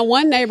mind. Now,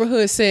 one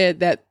neighbor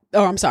said that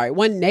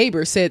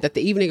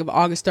the evening of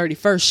August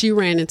 31st, she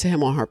ran into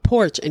him on her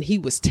porch and he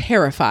was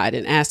terrified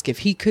and asked if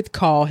he could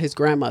call his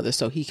grandmother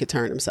so he could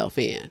turn himself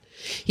in.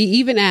 He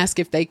even asked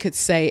if they could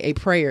say a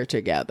prayer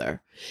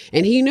together.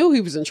 And he knew he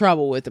was in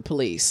trouble with the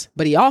police,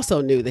 but he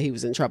also knew that he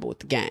was in trouble with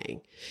the gang.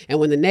 And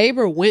when the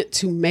neighbor went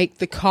to make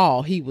the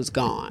call, he was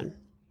gone.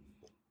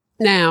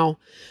 Now,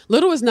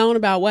 little is known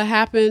about what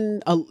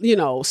happened,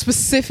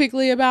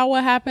 specifically about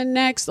what happened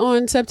next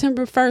on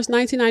September 1st,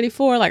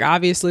 1994. Like,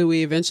 obviously,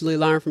 we eventually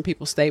learn from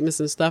people's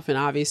statements and stuff, and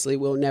obviously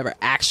we'll never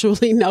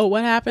actually know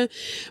what happened.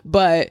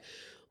 But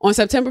on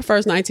September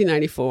 1st,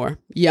 1994,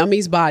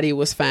 Yummy's body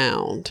was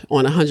found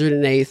on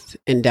 108th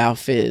and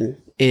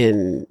Dauphin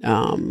in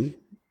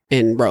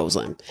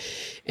Roseland.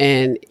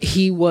 And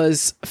he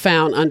was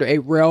found under a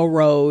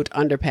railroad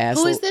underpass.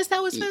 Who is this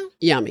that was found?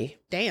 Yummy.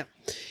 Damn.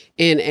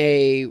 In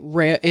a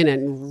railroad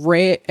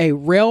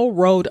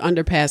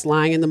underpass,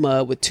 lying in the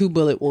mud with 2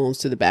 bullet wounds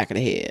to the back of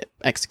the head,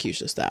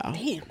 execution style.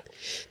 Damn.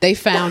 They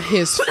found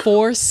his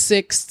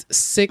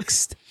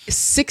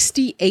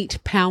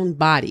 68-pound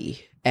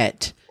body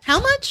at... How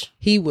much?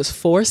 He was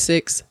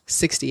 4'6",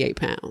 68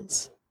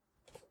 pounds.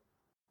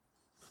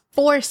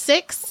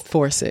 4'6"?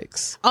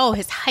 4'6". Oh,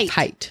 his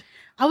height.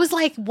 I was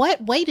like,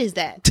 what weight is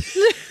that?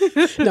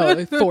 No,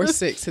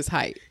 4'6", his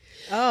height.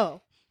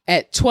 Oh.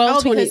 At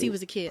 12:20, because he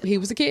was a kid. He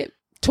was a kid.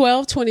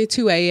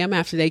 12:22 a.m.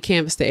 after they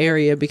canvassed the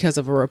area because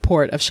of a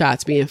report of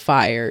shots being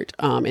fired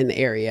in the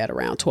area at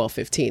around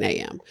 12:15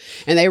 a.m.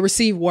 And they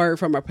received word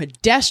from a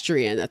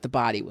pedestrian that the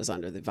body was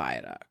under the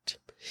viaduct.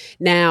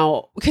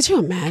 Now, could you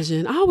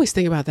imagine? I always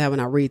think about that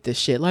when I read this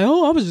shit. Like,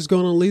 I was just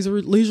going on a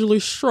leisurely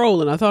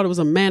stroll and I thought it was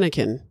a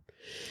mannequin.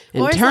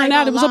 And it turned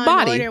out it was a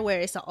body. Order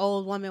where it's an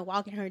old woman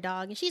walking her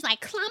dog and she's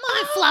like, "Come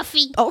on,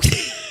 Fluffy." Oh. And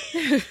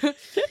she's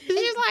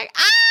like,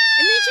 "Ah."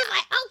 And then she's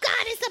like, "Oh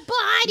God, it's a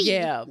body."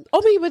 Yeah.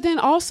 But then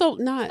also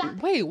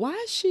wait, why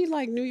is she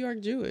like New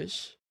York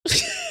Jewish?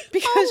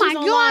 Because oh my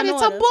God,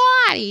 it's a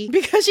body.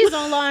 Because she's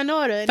on Law and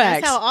Order. And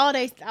Facts. That's how all of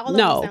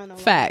them sound on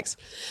facts.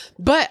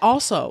 But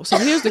also, so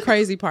here's the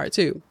crazy part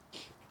too.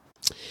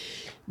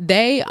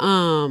 They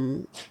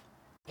what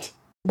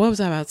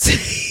was I about to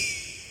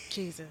say?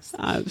 Jesus.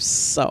 I'm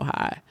so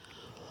high.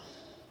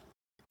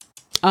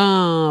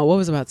 What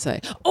was I about to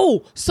say?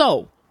 Oh,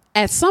 so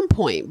at some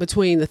point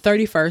between the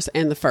 31st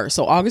and the 1st,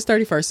 so August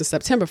 31st and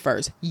September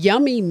 1st,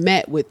 Yummy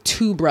met with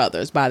 2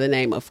 brothers by the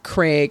name of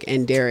Craig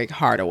and Derek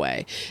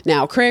Hardaway.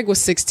 Now, Craig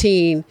was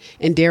 16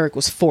 and Derek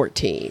was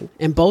 14,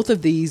 and both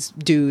of these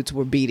dudes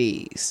were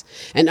BDs.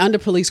 And under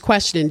police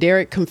questioning,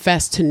 Derek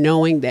confessed to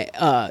knowing that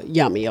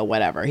Yummy or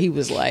whatever. He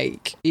was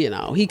like,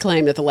 he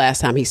claimed that the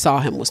last time he saw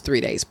him was 3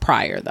 days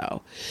prior,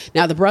 though.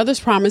 Now, the brothers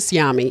promised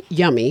Yummy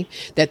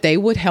that they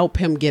would help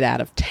him get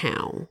out of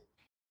town.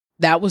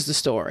 That was the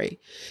story.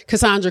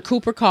 Cassandra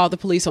Cooper called the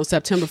police on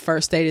September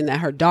 1st, stating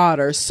that her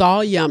daughter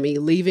saw Yummy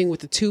leaving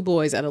with the two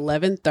boys at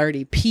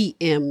 11:30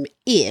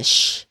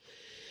 p.m.-ish.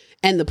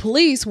 And the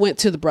police went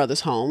to the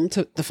brother's home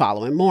the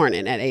following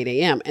morning at 8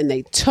 a.m. and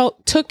they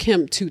took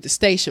him to the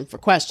station for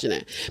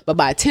questioning. But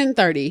by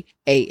 10:30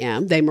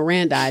 a.m., they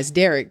Mirandized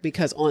Derek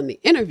because on the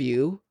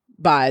interview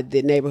by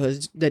the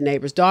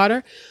neighbor's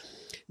daughter,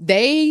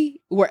 they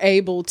were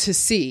able to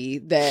see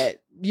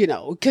that, you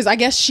know, because I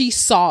guess she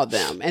saw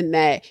them and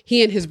that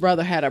he and his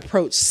brother had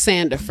approached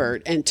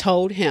Sandifer and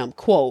told him,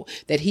 quote,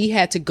 that he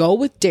had to go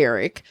with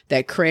Derek,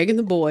 that Craig and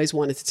the boys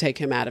wanted to take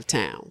him out of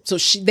town. So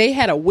they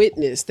had a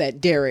witness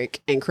that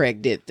Derek and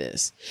Craig did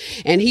this.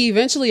 And he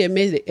eventually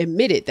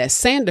admitted that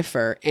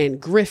Sandifer and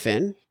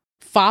Griffin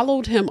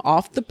followed him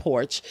off the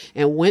porch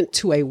and went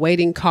to a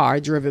waiting car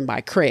driven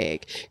by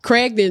Craig.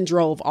 Craig then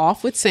drove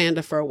off with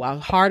Sandifer while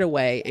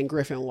Hardaway and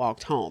Griffin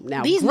walked home.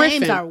 Now, these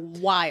names are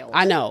wild.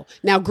 I know.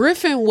 Now,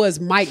 Griffin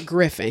was Mike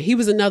Griffin. He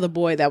was another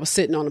boy that was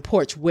sitting on the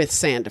porch with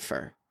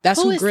Sandifer.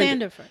 That's who is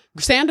Sandifer?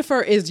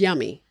 Sandifer is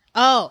Yummy.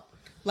 Oh,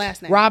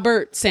 last name.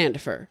 Robert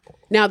Sandifer.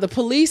 Now, the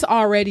police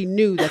already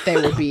knew that they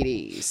were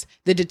BDs.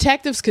 The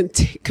detectives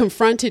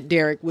confronted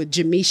Derek with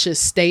Jamisha's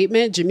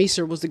statement.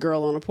 Jamisha was the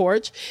girl on the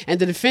porch. And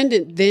the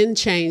defendant then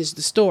changed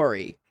the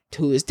story.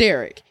 Who is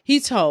Derek?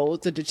 He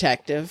told the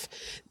detective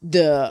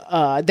that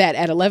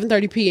at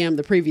 11:30 p.m.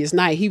 the previous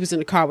night, he was in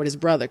the car with his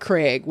brother,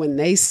 Craig, when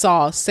they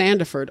saw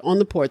Sandifer on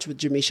the porch with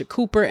Jamisha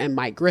Cooper and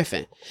Mike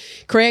Griffin.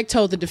 Craig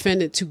told the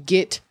defendant to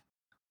get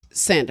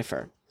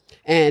Sandifer.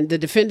 And the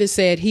defendant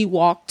said he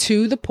walked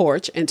to the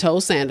porch and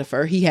told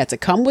Sandifer he had to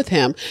come with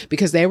him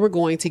because they were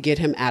going to get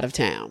him out of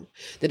town.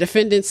 The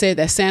defendant said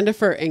that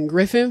Sandifer and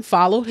Griffin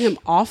followed him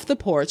off the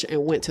porch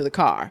and went to the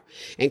car.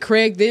 And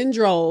Craig then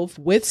drove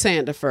with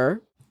Sandifer.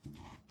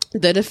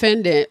 The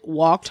defendant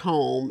walked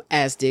home,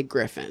 as did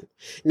Griffin.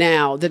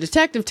 Now, the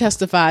detective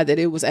testified that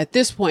it was at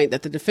this point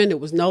that the defendant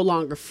was no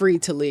longer free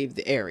to leave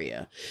the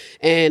area.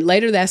 And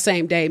later that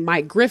same day,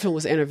 Mike Griffin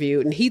was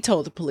interviewed, and he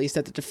told the police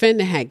that the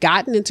defendant had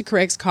gotten into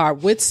Craig's car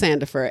with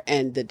Sandifer,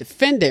 and the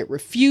defendant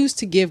refused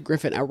to give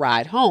Griffin a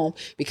ride home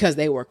because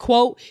they were,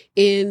 quote,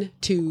 in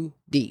too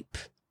deep.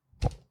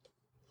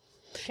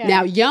 Okay.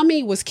 Now,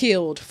 Yummy was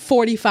killed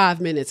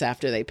 45 minutes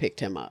after they picked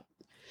him up.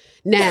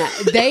 Now,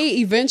 they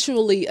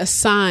eventually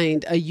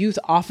assigned a youth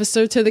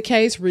officer to the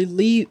case,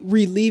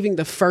 relieving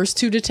the first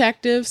two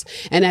detectives.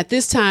 And at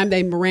this time,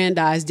 they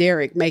Mirandized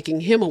Derek,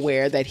 making him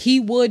aware that he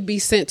would be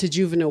sent to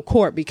juvenile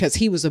court because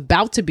he was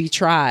about to be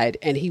tried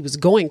and he was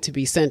going to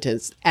be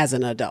sentenced as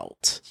an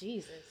adult.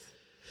 Jesus.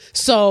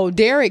 So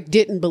Derek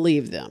didn't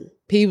believe them.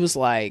 He was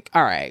like,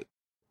 all right.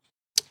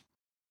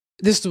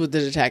 This is what the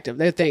detective,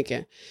 they're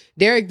thinking.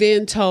 Derek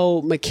then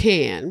told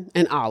McCann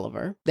and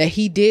Oliver that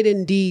he did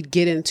indeed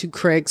get into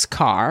Craig's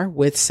car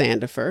with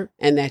Sandifer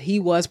and that he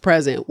was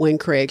present when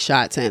Craig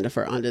shot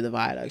Sandifer under the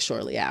viaduct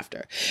shortly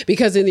after.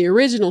 Because in the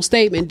original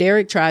statement,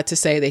 Derek tried to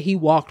say that he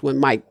walked when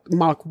Mike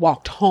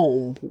walked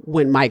home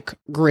when Mike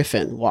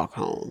Griffin walked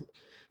home.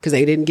 Because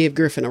they didn't give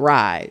Griffin a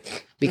ride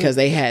because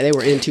they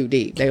were in too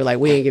deep. They were like,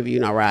 we ain't giving you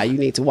no ride. You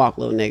need to walk,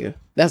 little nigga.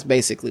 That's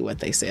basically what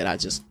they said. I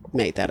just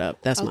made that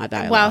up. That's my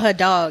dialogue. While her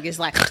dog is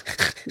like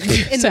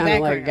in the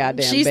background. Like a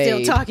goddamn She's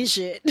babe. still talking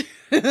shit.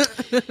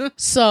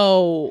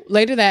 So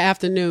later that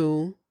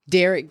afternoon,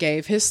 Derek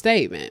gave his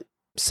statement.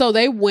 So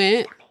they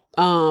went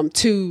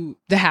to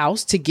the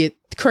house to get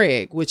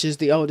Craig, which is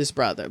the oldest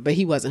brother, but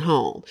he wasn't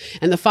home.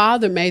 And the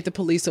father made the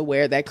police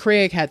aware that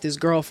Craig had this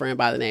girlfriend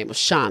by the name of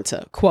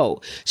Shanta.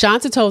 Quote,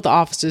 Shanta told the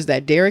officers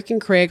that Derek and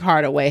Craig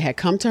Hardaway had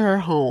come to her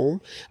home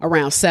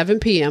around 7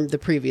 p.m. the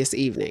previous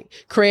evening.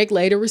 Craig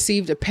later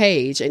received a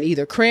page and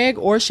either Craig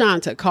or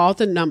Shanta called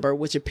the number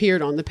which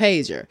appeared on the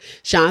pager.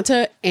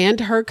 Shanta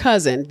and her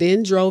cousin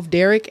then drove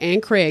Derek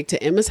and Craig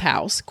to Emma's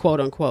house,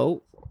 quote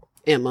unquote,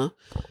 Emma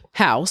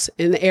house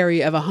in the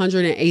area of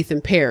 108th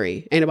and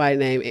Perry. Ain't nobody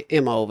named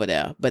Emma over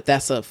there, but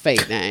that's a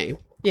fake name.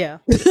 Yeah.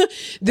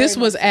 This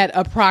was at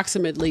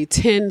approximately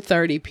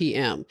 10:30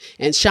 p.m.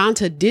 and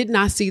Shanta did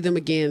not see them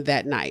again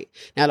that night.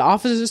 Now the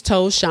officers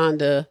told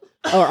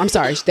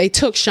they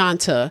took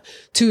Shanta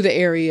to the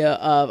area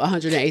of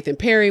 108th and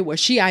Perry, where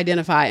she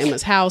identified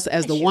Emma's house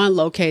as the one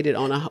located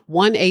on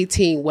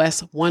 118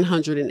 West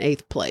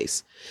 108th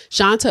Place.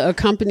 Shanta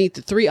accompanied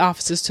the three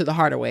officers to the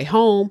Hardaway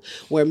home,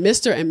 where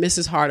Mr. and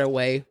Mrs.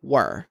 Hardaway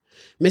were.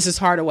 Mrs.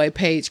 Hardaway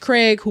paged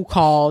Craig, who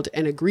called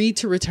and agreed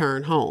to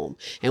return home.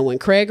 And when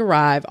Craig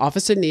arrived,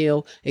 Officer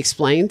Neal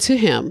explained to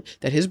him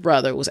that his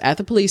brother was at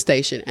the police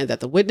station and that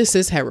the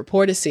witnesses had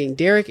reported seeing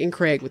Derek and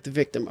Craig with the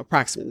victim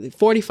approximately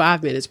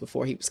 45 minutes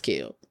before he was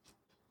killed.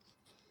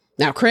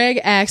 Now,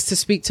 Craig asked to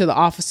speak to the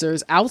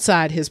officers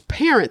outside his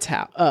parents'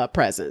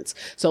 presence.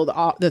 So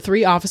the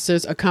three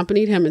officers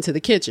accompanied him into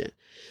the kitchen.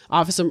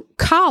 Officer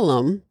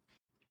Cullum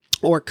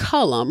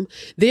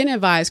then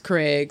advised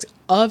Craig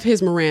of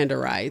his Miranda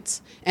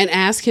rights and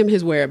asked him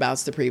his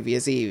whereabouts the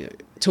previous evening,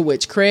 to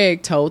which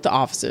Craig told the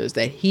officers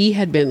that he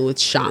had been with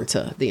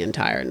Shanta the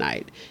entire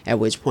night, at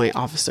which point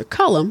Officer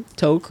Cullum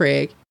told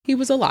Craig he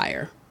was a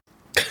liar.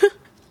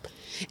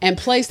 and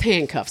placed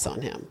handcuffs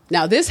on him.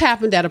 Now, this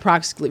happened at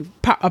approximately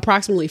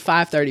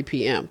 5:30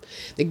 p.m.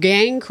 The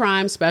gang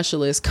crime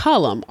specialist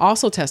Cullum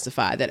also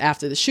testified that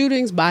after the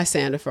shootings by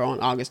Sandifer on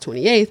August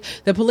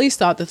 28th, the police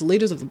thought that the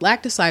leaders of the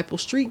Black Disciple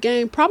street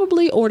gang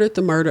probably ordered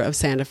the murder of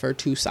Sandifer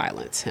to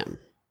silence him.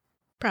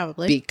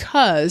 Probably.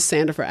 Because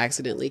Sandifer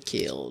accidentally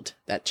killed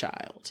that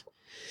child.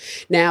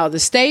 Now, the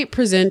state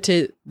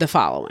presented the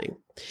following.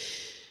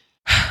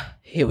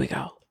 Here we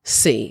go.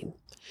 Scene.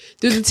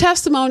 Through the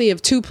testimony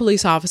of 2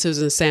 police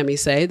officers in Sammy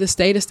Say, the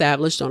state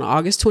established on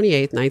August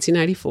 28,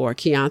 1994,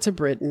 Keonta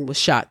Britton was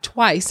shot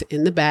twice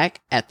in the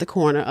back at the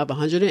corner of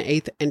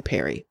 108th and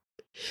Perry.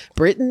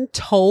 Britton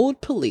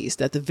told police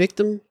that the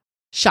victim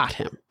shot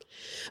him.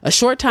 A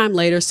short time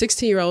later,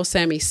 16-year-old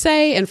Sammy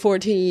Say and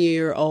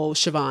 14-year-old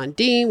Siobhan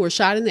Dean were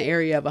shot in the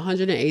area of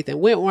 108th and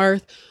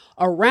Wentworth,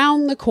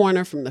 around the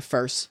corner from the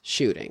first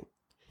shooting.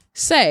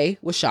 Say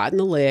was shot in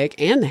the leg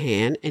and the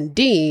hand, and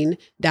Dean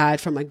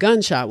died from a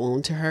gunshot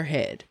wound to her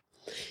head.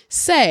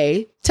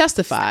 Say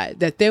testified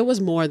that there was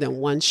more than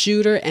one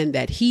shooter and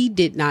that he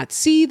did not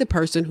see the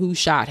person who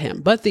shot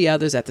him, but the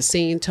others at the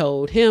scene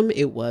told him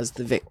it was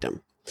the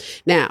victim.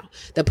 Now,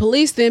 the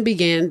police then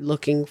began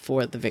looking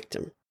for the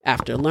victim.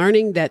 After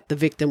learning that the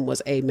victim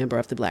was a member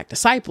of the Black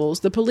Disciples,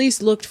 the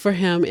police looked for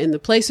him in the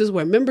places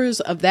where members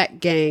of that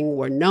gang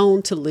were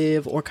known to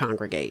live or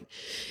congregate.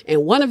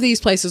 And one of these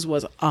places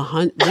was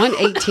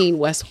 118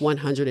 West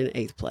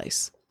 108th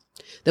Place.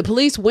 The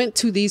police went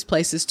to these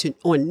places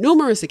on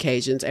numerous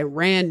occasions and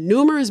ran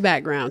numerous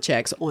background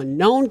checks on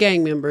known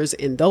gang members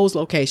in those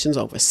locations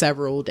over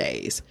several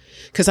days.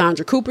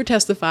 Cassandra Cooper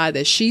testified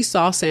that she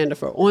saw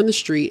Sandifer on the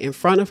street in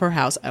front of her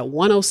house at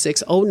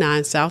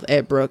 10609 South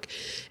Edbrook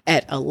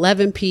at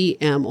 11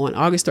 p.m. on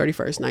August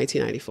 31st,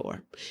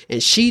 1994.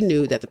 And she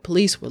knew that the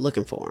police were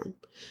looking for him.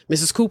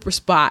 Mrs. Cooper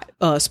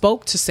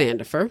spoke to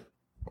Sandifer.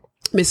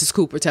 Mrs.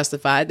 Cooper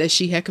testified that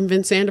she had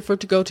convinced Sandifer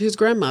to go to his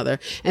grandmother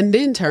and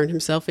then turned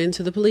himself in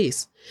to the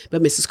police.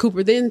 But Mrs.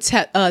 Cooper then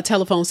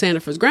telephoned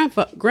Sandifer's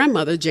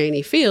grandmother,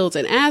 Janie Fields,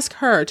 and asked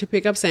her to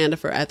pick up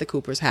Sandifer at the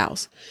Cooper's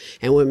house.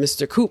 And when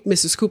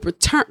Mrs. Cooper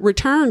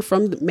returned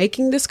from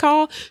making this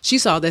call, she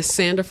saw that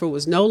Sandifer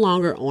was no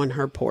longer on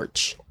her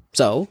porch.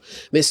 So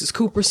Mrs.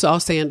 Cooper saw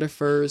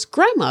Sandifer's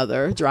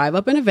grandmother drive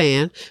up in a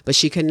van, but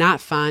she could not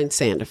find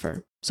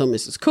Sandifer. So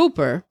Mrs.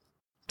 Cooper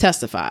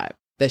testified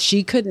that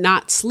she could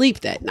not sleep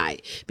that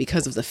night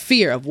because of the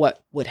fear of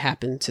what would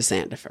happen to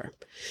Sandifer.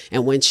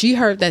 And when she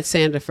heard that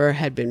Sandifer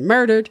had been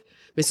murdered,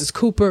 Mrs.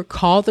 Cooper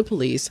called the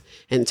police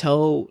and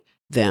told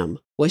them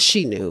what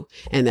she knew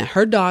and that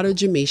her daughter,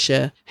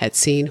 Jamisha, had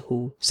seen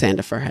who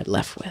Sandifer had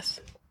left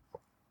with.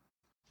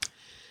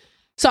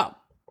 So,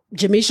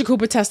 Jamisha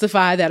Cooper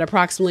testified that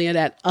approximately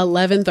at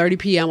 11:30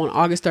 p.m. on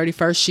August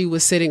 31st, she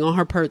was sitting on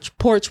her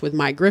porch with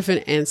Mike Griffin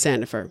and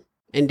Sandifer.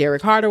 And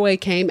Derek Hardaway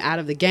came out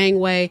of the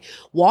gangway,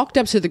 walked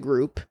up to the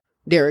group.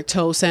 Derek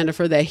told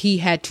Sandifer that he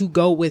had to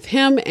go with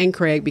him and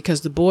Craig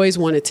because the boys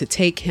wanted to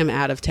take him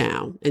out of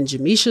town. And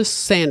Jamisha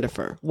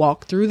Sandifer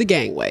walked through the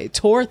gangway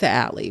toward the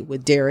alley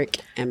with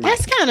Derek and Mike.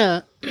 That's kind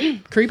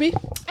of creepy.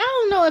 I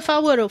don't know if I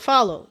would have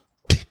followed.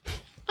 I'd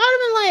have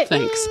been like,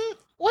 thanks.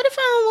 What if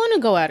I don't want to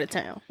go out of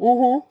town?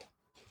 Mm-hmm.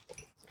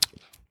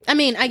 I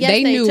mean, I guess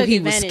they knew took he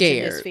was advantage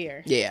scared. of his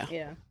fear.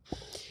 Yeah.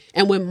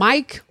 And when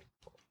Mike,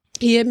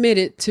 he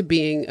admitted to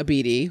being a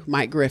BD,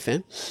 Mike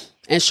Griffin.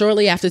 And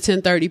shortly after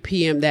 10:30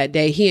 p.m. that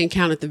day, he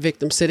encountered the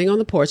victim sitting on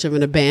the porch of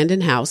an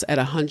abandoned house at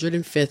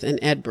 105th and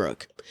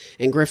Edbrook.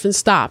 And Griffin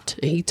stopped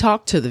and he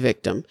talked to the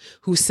victim,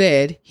 who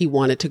said he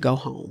wanted to go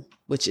home,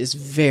 which is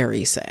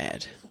very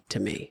sad to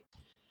me.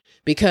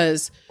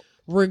 Because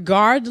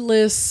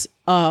regardless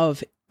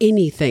of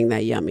anything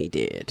that Yummy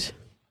did,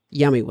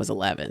 Yummy was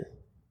 11.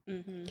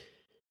 Mm-hmm.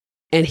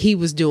 And he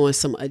was doing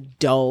some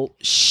adult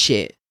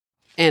shit.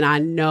 And I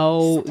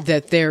know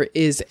that there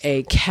is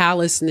a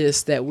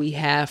callousness that we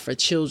have for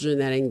children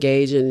that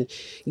engage in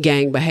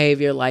gang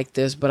behavior like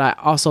this. But I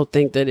also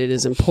think that it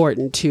is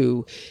important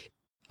to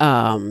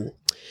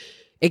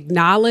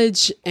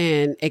acknowledge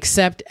and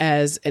accept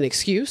as an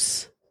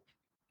excuse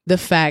the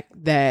fact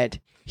that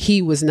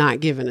he was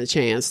not given a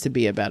chance to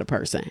be a better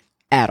person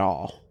at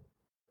all.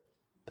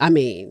 I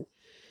mean,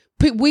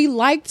 we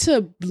like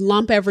to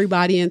lump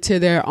everybody into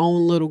their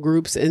own little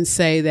groups and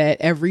say that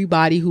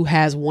everybody who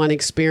has one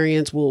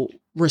experience will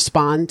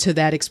respond to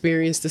that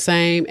experience the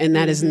same. And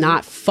that is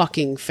not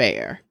fucking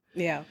fair.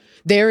 Yeah.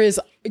 There is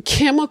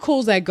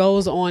chemicals that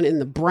goes on in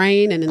the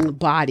brain and in the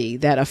body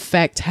that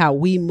affect how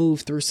we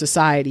move through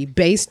society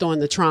based on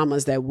the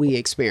traumas that we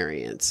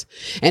experience.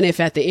 And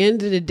if at the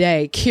end of the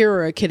day,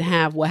 Kira could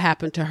have what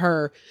happened to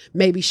her,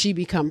 maybe she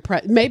become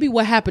maybe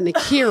what happened to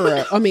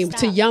Kira,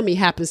 to Yummy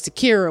happens to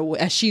Kira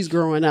as she's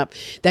growing up.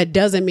 That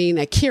doesn't mean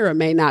that Kira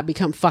may not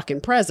become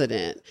fucking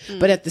president.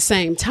 But at the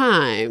same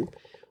time,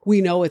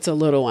 we know it's a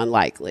little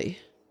unlikely.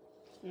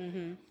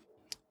 Mm-hmm.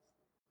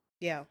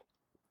 Yeah.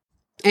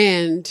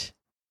 And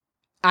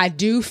I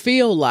do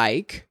feel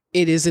like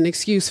it is an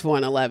excuse for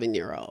an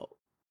 11-year-old.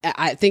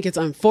 I think it's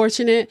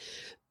unfortunate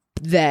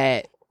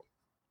that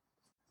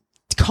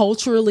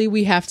culturally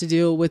we have to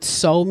deal with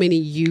so many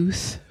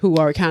youth who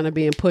are kind of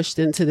being pushed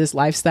into this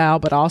lifestyle,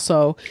 but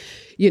also,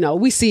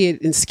 we see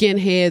it in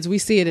skinheads. We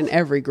see it in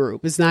every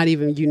group. It's not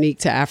even unique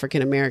to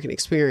African American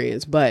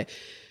experience. But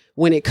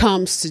when it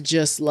comes to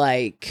just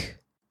like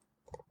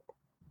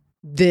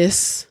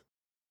this,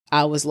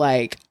 I was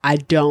like, I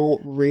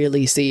don't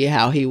really see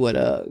how he would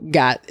have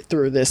got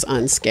through this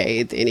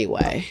unscathed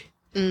anyway.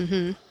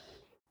 Mm-hmm.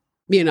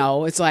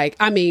 It's like,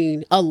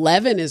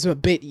 11 is a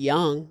bit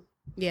young.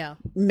 Yeah.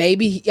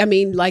 Maybe,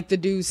 like the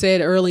dude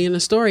said early in the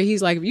story,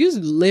 he's like, if you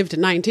lived to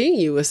 19,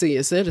 you would see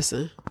a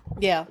citizen.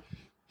 Yeah.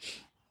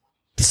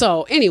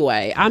 So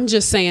anyway, I'm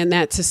just saying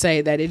that to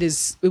say that it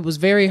was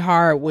very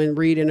hard when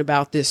reading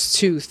about this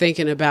too,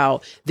 thinking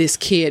about this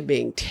kid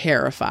being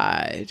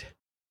terrified.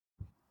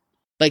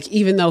 Like,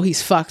 even though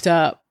he's fucked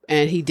up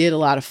and he did a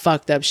lot of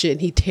fucked up shit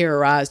and he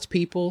terrorized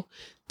people,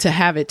 to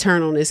have it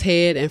turn on his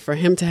head and for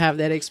him to have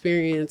that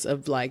experience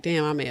of like,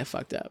 damn, I may have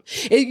fucked up.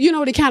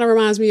 What it kind of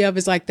reminds me of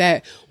is like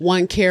that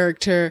one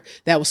character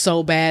that was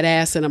so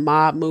badass in a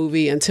mob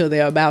movie until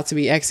they're about to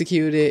be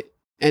executed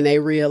and they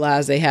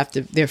realize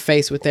they're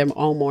faced with their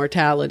own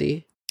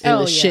mortality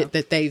and shit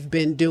that they've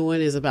been doing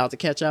is about to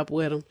catch up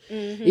with them.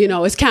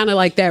 Mm-hmm. It's kind of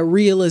like that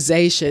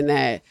realization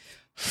that,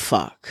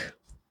 fuck,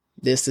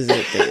 this is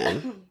it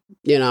then,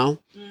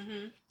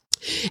 Mm-hmm.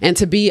 And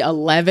to be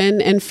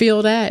 11 and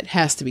feel that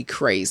has to be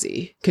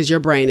crazy because your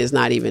brain is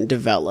not even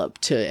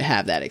developed to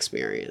have that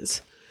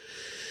experience.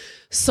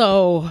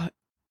 So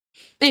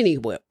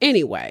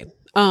anyway,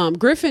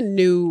 Griffin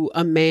knew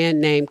a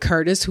man named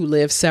Curtis who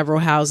lived several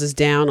houses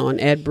down on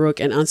Ed Brook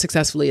and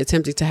unsuccessfully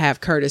attempted to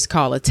have Curtis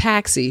call a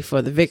taxi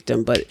for the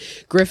victim. But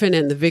Griffin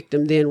and the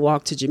victim then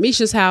walked to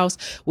Jamisha's house,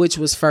 which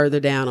was further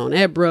down on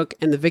Ed Brook.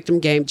 And the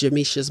victim gave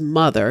Jamisha's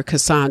mother,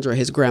 Cassandra,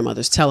 his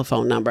grandmother's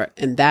telephone number.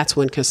 And that's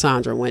when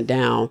Cassandra went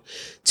down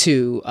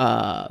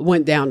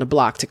the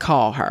block to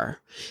call her.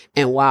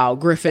 And while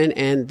Griffin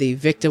and the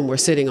victim were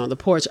sitting on the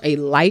porch, a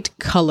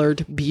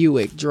light-colored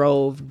Buick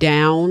drove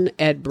down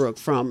Ed Brook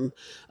from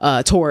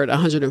toward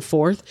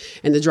 104th,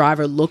 and the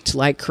driver looked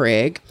like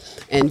Craig,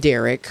 and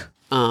Derek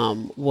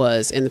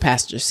was in the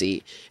passenger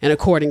seat. And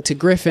according to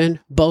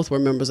Griffin, both were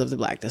members of the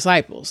Black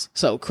Disciples.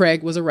 So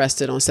Craig was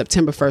arrested on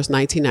September 1st,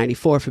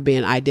 1994, for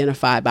being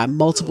identified by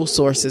multiple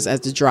sources as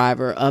the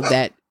driver of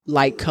that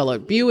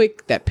light-colored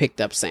Buick that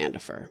picked up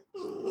Sandifer.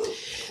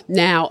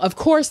 Now, of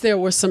course, there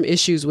were some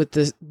issues with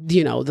the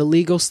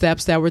legal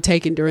steps that were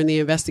taken during the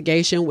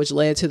investigation, which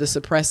led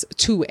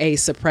to a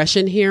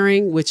suppression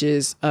hearing, which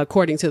is,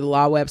 according to the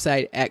law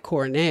website at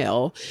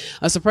Cornell,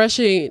 a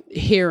suppression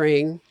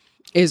hearing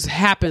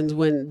happens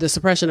when the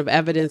suppression of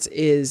evidence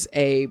is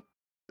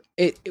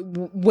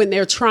when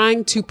they're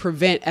trying to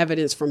prevent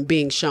evidence from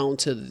being shown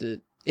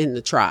in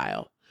the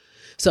trial.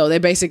 So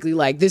they're basically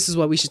like, this is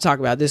what we should talk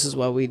about. This is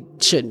what we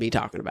shouldn't be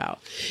talking about.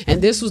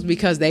 And this was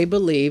because they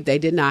believed they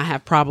did not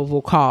have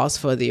probable cause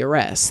for the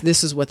arrest.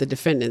 This is what the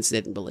defendants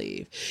didn't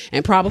believe.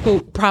 And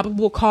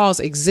probable cause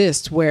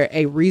exists where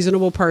a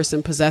reasonable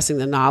person possessing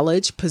the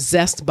knowledge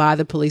possessed by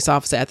the police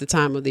officer at the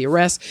time of the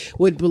arrest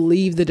would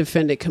believe the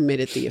defendant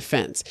committed the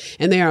offense.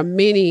 And there are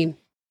many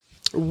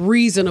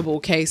reasonable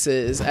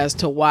cases as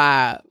to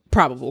why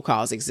probable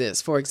cause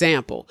exists. For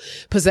example,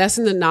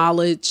 possessing the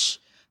knowledge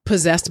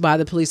possessed by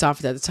the police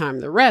officer at the time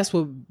of the arrest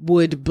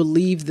would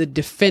believe the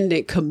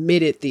defendant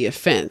committed the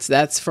offense.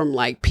 That's from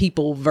like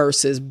People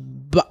versus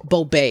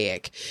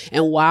Bobaic.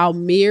 And while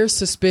mere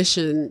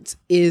suspicion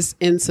is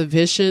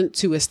insufficient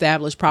to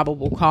establish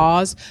probable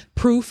cause,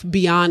 proof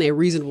beyond a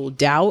reasonable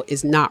doubt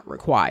is not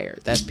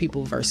required. That's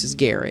People versus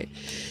Garrett.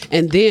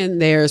 And then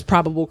there's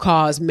probable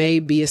cause may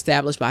be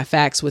established by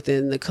facts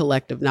within the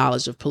collective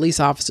knowledge of police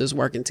officers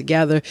working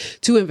together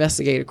to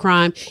investigate a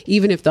crime,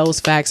 even if those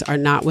facts are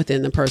not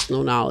within the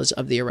personal knowledge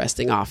of the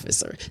arresting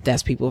officer.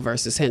 That's People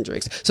versus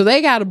Hendricks. So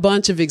they got a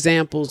bunch of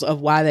examples of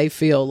why they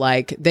feel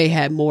like they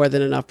had more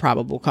than enough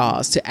probable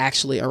cause to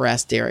actually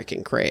arrest Derek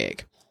and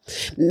Craig.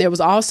 And there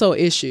was also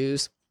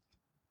issues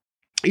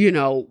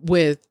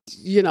with,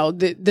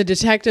 the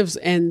detectives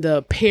and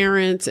the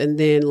parents, and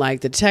then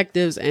like the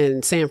detectives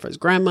and Sanford's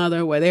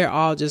grandmother, where they're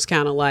all just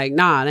kind of like,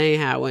 nah, that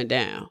ain't how it went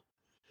down,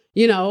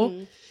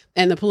 mm-hmm.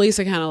 And the police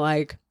are kind of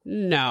like,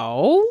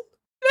 no,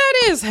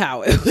 that is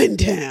how it went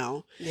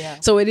down.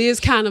 Yeah. So it is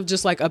kind of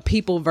just like a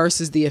people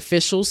versus the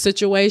officials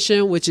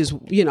situation, which is,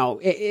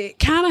 it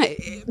kind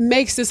of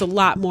makes this a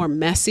lot more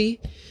messy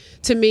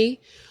to me.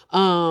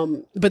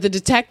 But the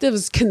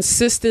detectives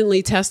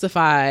consistently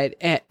testified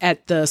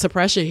at the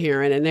suppression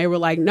hearing, and they were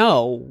like,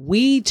 no,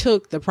 we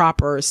took the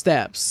proper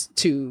steps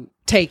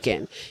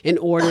taken in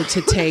order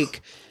to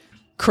take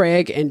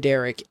Craig and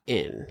Derek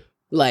in.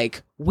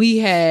 Like, we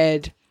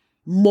had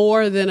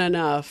more than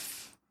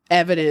enough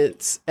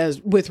evidence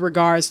with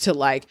regards to,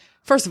 like,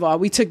 first of all,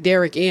 we took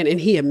Derek in and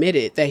he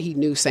admitted that he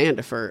knew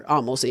Sandifer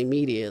almost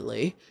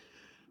immediately,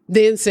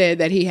 then said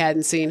that he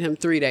hadn't seen him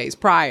 3 days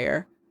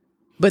prior.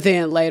 But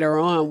then later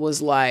on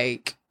was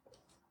like,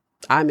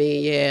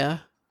 yeah.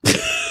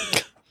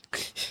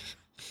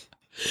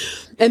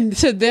 And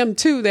to them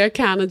too, they're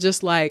kind of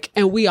just like,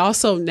 and we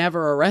also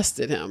never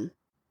arrested him.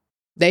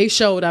 They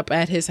showed up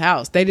at his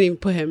house. They didn't even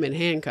put him in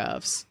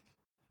handcuffs.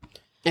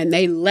 And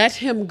they let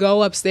him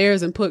go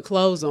upstairs and put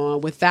clothes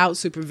on without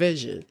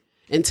supervision.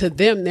 And to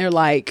them, they're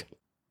like,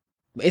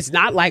 it's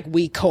not like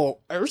we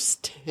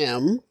coerced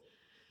him.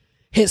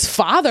 His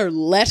father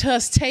let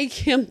us take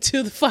him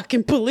to the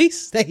fucking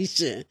police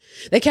station.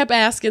 They kept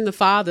asking the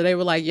father. They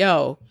were like,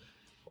 yo,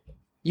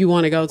 you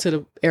want to go to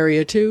the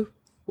area too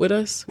with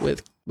us,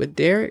 with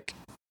Derek?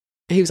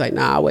 And he was like,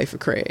 nah, I'll wait for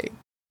Craig.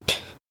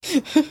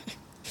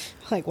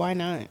 Like, why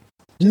not?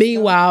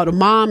 Meanwhile, the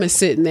mom is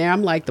sitting there.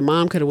 I'm like, the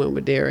mom could have went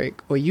with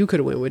Derek, or you could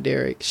have went with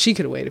Derek. She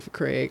could have waited for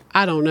Craig.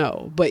 I don't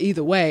know, but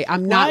either way,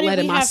 I'm not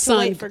letting my son.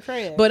 Wait for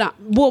Craig? But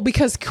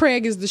because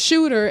Craig is the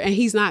shooter and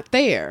he's not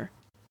there.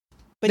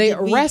 But they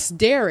arrest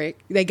Derek.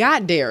 They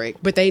got Derek,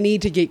 but they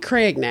need to get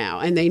Craig now,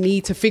 and they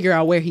need to figure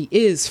out where he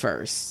is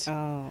first.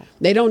 Oh,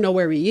 they don't know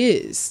where he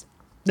is.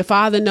 The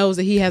father knows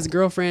that he has a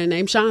girlfriend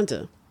named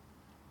Shanta,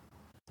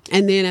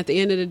 and then at the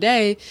end of the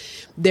day,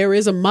 there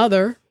is a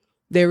mother.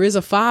 There is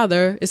a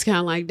father. It's kind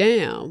of like,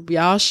 damn,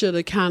 y'all should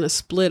have kind of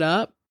split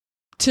up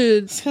to,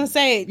 I was gonna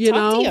say,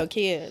 talk to your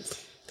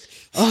kids.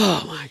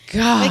 Oh my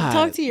God. Like,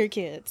 talk to your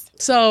kids.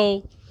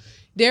 So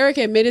Derek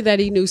admitted that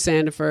he knew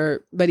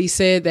Sandifer, but he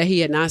said that he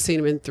had not seen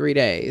him in 3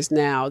 days.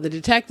 Now, the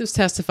detectives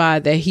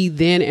testified that he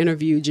then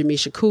interviewed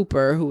Jamisha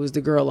Cooper, who was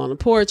the girl on the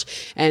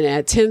porch, and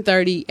at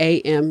 10:30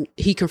 a.m.,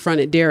 he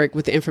confronted Derek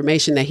with the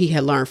information that he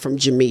had learned from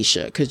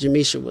Jamisha, because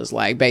Jamisha was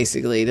like,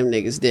 basically, them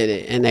niggas did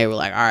it, and they were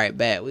like, all right,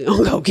 bet, we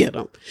gonna go get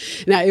them.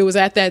 Now, it was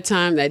at that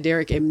time that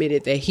Derek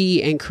admitted that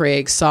he and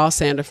Craig saw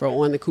Sandifer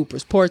on the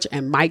Cooper's porch,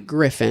 and Mike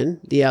Griffin,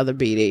 the other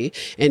BD,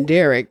 and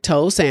Derek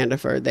told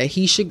Sandifer that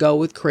he should go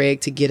with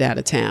Craig to get out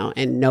of town,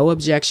 and no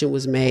objection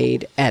was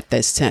made at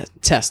this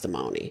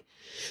testimony.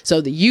 So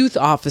the youth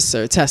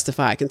officer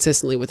testified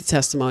consistently with the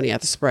testimony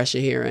at the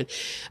suppression hearing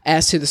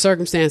as to the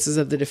circumstances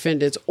of the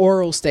defendant's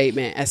oral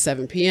statement at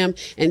 7 p.m.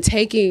 and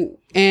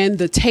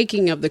the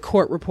taking of the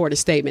court-reported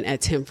statement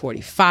at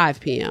 10:45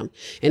 p.m.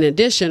 In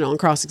addition, on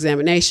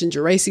cross-examination,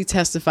 Geraci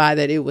testified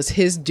that it was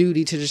his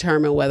duty to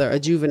determine whether a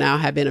juvenile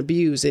had been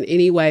abused in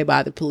any way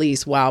by the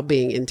police while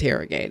being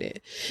interrogated.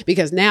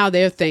 Because now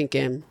they're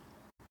thinking,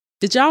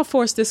 did y'all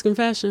force this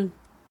confession?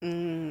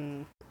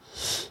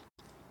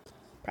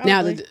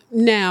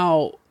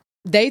 Now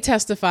they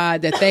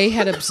testified that they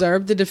had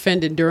observed the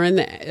defendant during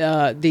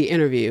the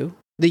interview.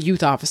 The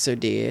youth officer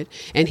did,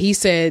 and he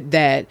said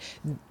that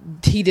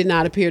he did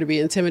not appear to be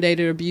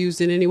intimidated or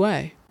abused in any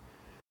way.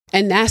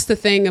 And that's the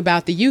thing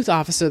about the youth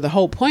officer. The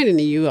whole point in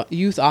the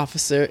youth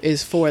officer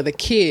is for the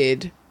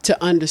kid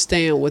to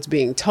understand what's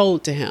being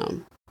told to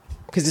him,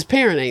 because his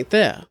parent ain't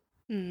there.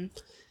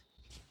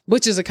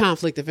 Which is a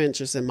conflict of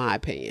interest, in my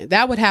opinion.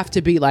 That would have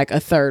to be like a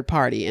third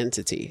party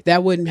entity.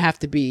 That wouldn't have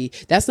to be,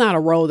 that's not a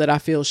role that I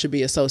feel should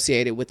be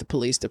associated with the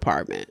police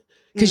department.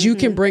 Because you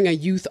can bring a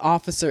youth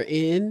officer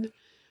in.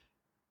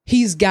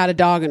 He's got a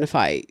dog in the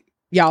fight.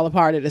 Y'all are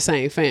part of the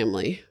same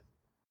family.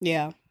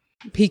 Yeah.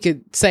 He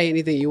could say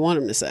anything you want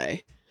him to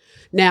say.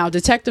 Now,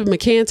 Detective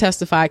McCann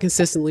testified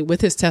consistently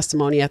with his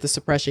testimony at the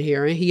suppression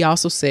hearing. He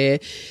also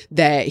said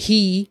that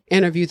he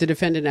interviewed the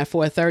defendant at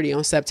 4:30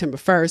 on September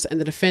 1st, and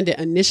the defendant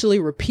initially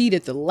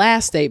repeated the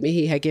last statement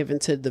he had given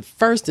to the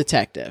first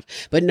detective,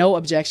 but no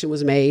objection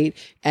was made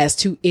as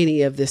to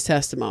any of this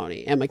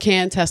testimony. And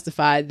McCann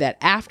testified that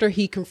after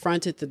he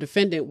confronted the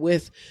defendant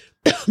with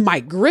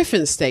Mike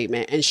Griffin's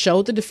statement and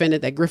showed the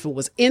defendant that Griffin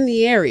was in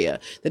the area,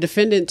 the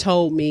defendant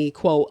told me,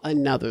 quote,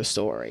 another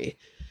story.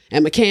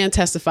 And McCann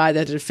testified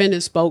that the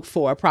defendant spoke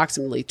for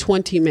approximately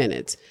 20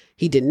 minutes.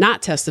 He did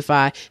not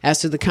testify as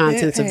to the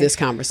contents of this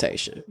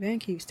conversation. Ben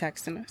keeps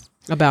texting us.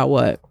 About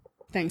what?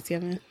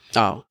 Thanksgiving.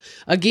 Oh,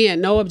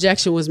 again, no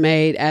objection was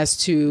made as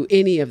to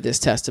any of this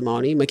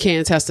testimony.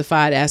 McCann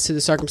testified as to the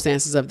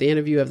circumstances of the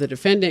interview of the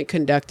defendant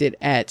conducted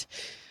at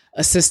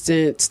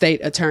Assistant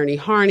State Attorney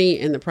Harney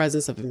in the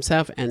presence of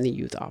himself and the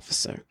youth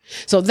officer.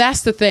 So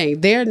that's the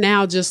thing. They're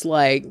now just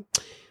like,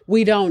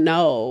 we don't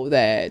know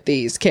that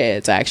these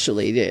kids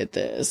actually did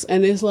this.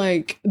 And it's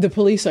like, the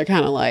police are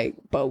kind of like,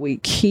 but we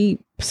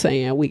keep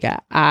saying we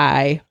got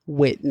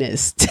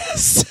eyewitness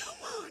testimony.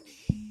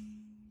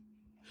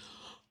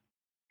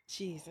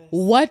 Jesus.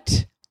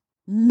 What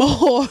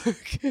more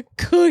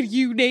could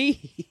you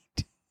need?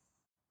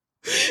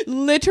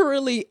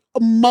 Literally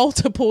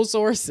multiple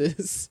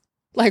sources.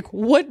 Like,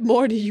 what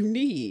more do you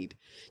need?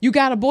 You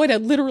got a boy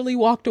that literally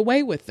walked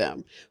away with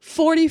them.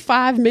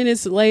 45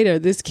 minutes later,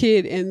 this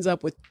kid ends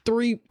up with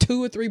 2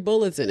 or 3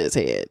 bullets in his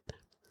head.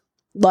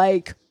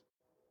 Like,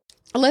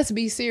 let's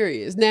be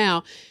serious.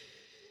 Now,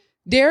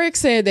 Derek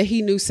said that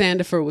he knew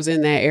Sandifer was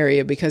in that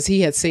area because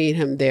he had seen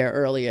him there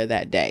earlier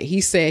that day. He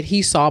said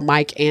he saw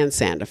Mike and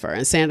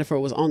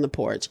Sandifer was on the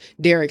porch.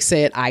 Derek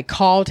said, I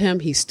called him.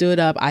 He stood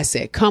up. I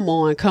said, come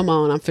on.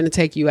 I'm finna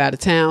take you out of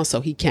town.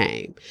 So he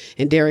came.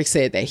 And Derek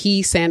said that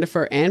he,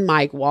 Sandifer, and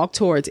Mike walked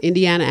towards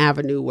Indiana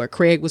Avenue where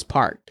Craig was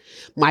parked.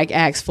 Mike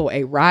asked for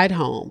a ride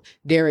home.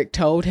 Derek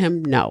told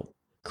him no.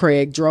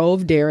 Craig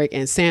drove Derek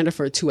and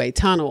Sandifer to a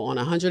tunnel on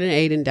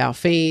 108 in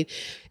Dauphine,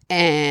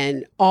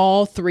 and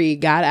all three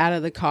got out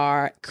of the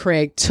car.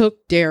 Craig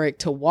took Derek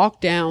to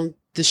walk down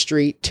the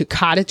street to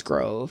Cottage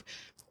Grove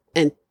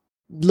and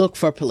look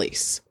for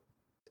police.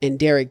 And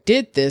Derek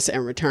did this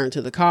and returned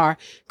to the car.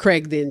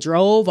 Craig then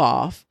drove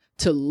off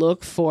to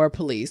look for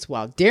police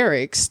while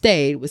Derek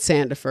stayed with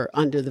Sandifer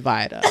under the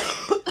viaduct.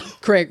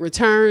 Craig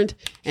returned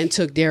and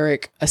took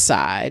Derek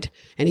aside,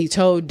 and he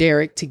told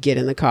Derek to get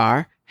in the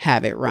car,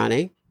 have it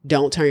running,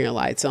 don't turn your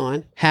lights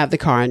on, have the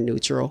car in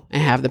neutral,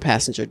 and have the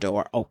passenger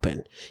door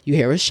open. You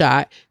hear a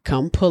shot,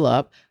 come pull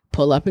up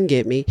and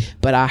get me.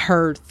 But I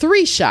heard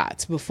 3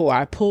 shots before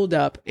I pulled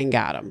up and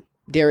got him.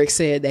 Derek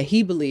said that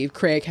he believed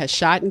Craig had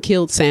shot and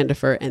killed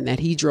Sandifer and that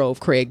he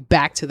drove Craig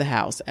back to the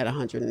house at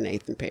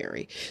 108th and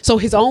Perry. So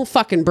his own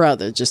fucking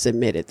brother just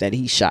admitted that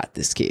he shot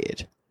this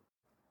kid.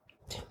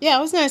 Yeah,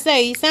 I was going to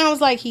say, he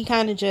sounds like he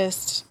kind of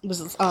just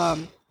was,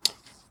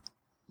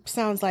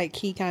 sounds like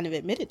he kind of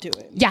admitted to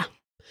it. Yeah.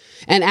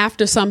 And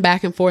after some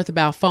back and forth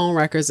about phone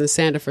records and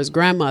Sandifer's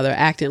grandmother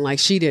acting like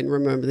she didn't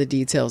remember the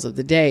details of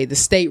the day, the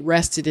state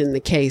rested in the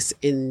case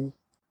in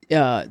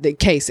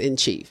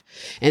chief.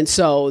 And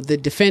so the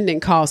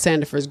defendant called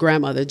Sandifer's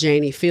grandmother,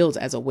 Janie Fields,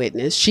 as a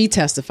witness. She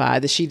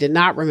testified that she did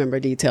not remember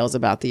details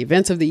about the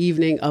events of the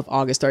evening of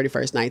August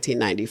 31st,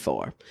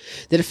 1994.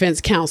 The defense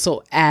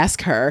counsel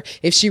asked her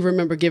if she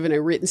remembered giving a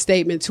written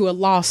statement to a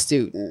law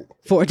student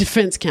for a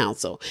defense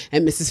counsel.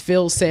 And Mrs.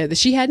 Fields said that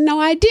she had no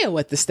idea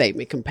what the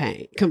statement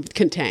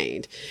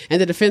contained.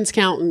 And the defense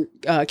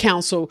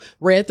counsel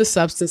read the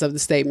substance of the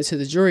statement to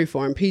the jury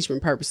for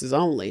impeachment purposes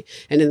only.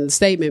 And in the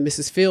statement,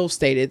 Mrs. Fields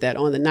stated that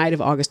on the night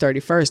of August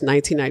 31st,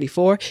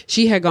 1994,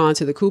 she had gone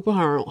to the Cooper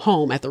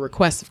home at the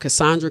request of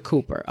Cassandra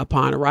Cooper.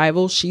 Upon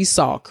arrival, she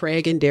saw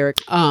Craig and Derek,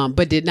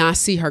 but did not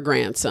see her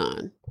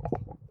grandson.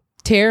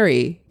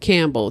 Terry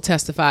Campbell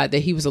testified that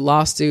he was a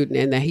law student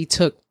and that he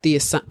took the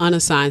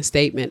unassigned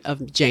statement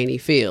of Janie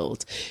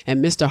Fields.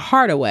 And Mr.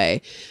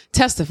 Hardaway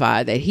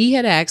testified that he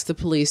had asked the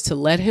police to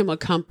let him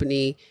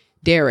accompany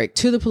Derek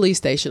to the police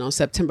station on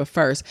September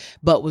 1st,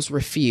 but was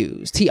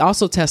refused. He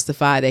also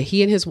testified that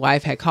he and his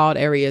wife had called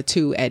Area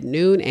 2 at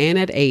noon and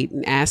at 8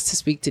 and asked to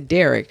speak to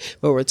Derek,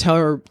 but were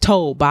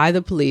told by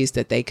the police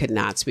that they could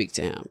not speak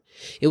to him.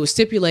 It was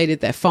stipulated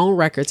that phone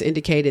records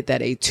indicated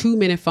that a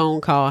 2-minute phone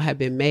call had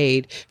been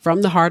made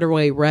from the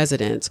Hardaway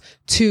residence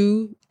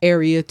to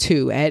Area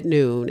 2 at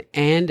noon,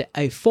 and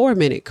a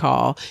 4-minute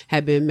call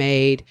had been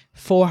made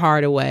for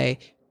Hardaway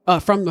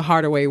from the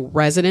Hardaway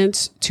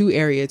residence to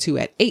Area 2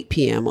 at 8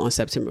 p.m. on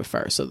September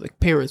 1st. So the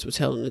parents were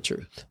telling the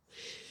truth.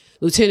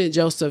 Lieutenant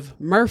Joseph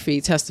Murphy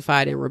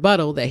testified in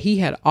rebuttal that he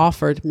had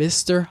offered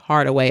Mr.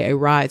 Hardaway a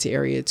ride to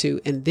Area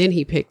 2, and then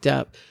he picked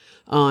up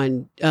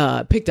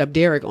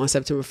Derek on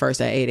September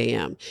 1st at 8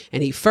 a.m.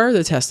 And he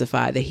further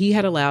testified that he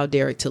had allowed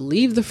Derek to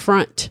leave the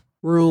front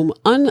room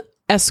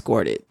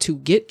unescorted to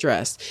get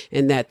dressed,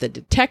 and that the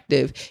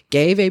detective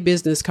gave a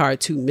business card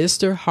to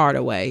Mr.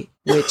 Hardaway,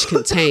 which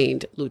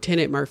contained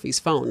Lieutenant Murphy's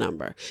phone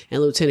number.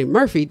 And Lieutenant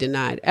Murphy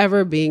denied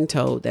ever being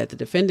told that the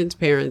defendant's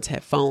parents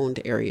had phoned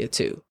Area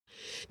 2.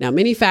 Now,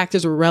 many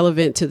factors were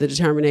relevant to the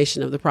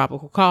determination of the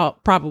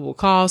probable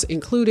cause,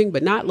 including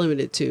but not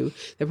limited to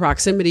the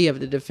proximity of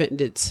the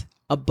defendant's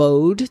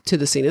abode to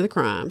the scene of the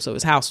crime, so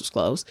his house was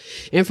close,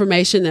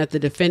 information that the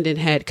defendant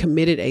had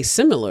committed a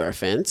similar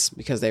offense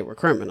because they were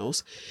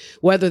criminals,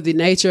 whether the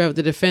nature of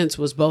the defense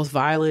was both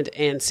violent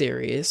and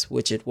serious,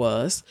 which it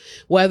was,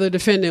 whether the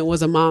defendant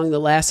was among the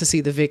last to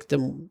see the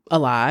victim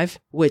alive,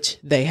 which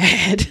they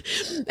had,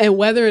 and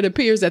whether it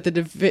appears that the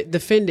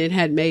defendant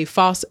had made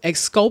false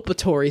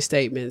exculpatory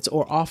statements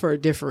or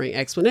offered differing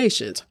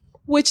explanations,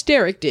 which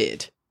Derek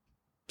did.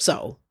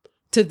 So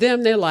to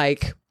them, they're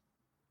like,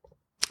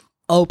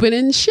 open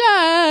and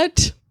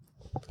shut.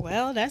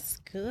 Well, that's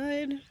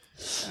good,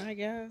 I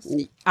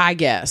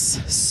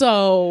guess.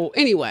 So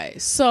anyway,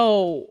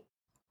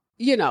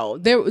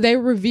 they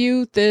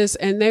reviewed this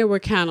and they were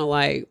kind of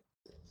like,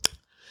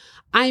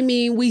 I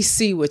mean, we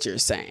see what you're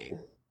saying.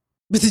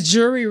 But the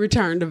jury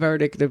returned a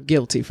verdict of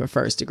guilty for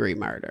first-degree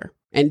murder.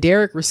 And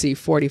Derek received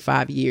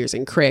 45 years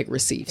and Craig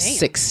received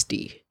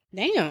 60.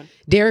 Damn.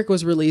 Derek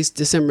was released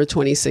December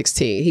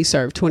 2016. He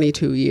served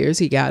 22 years.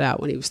 He got out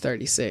when he was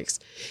 36.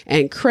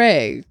 And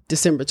Craig,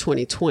 December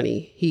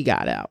 2020, he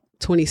got out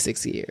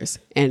 26 years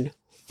and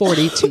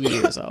 42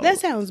 years old. That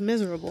sounds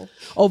miserable.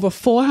 Over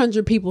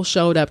 400 people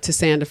showed up to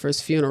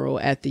Sandifer's funeral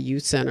at the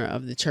youth center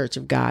of the Church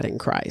of God in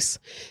Christ.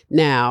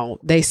 Now,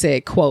 they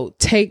said, quote,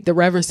 the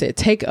Reverend said,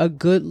 take a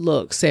good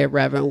look, said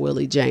Reverend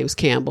Willie James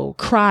Campbell.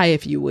 Cry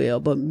if you will,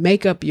 but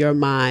make up your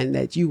mind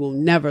that you will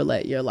never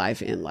let your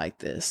life end like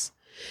this.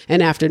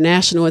 And after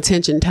national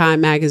attention,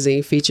 Time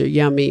magazine featured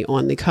Yummy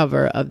on the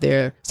cover of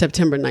their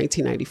September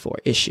 1994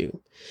 issue.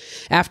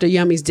 After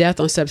Yummy's death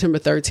on September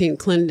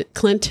 13th,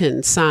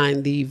 Clinton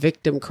signed the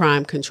Victim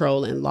Crime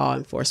Control and Law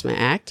Enforcement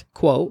Act,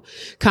 quote,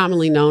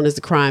 commonly known as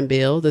the Crime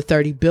Bill. The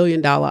 $30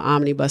 billion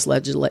omnibus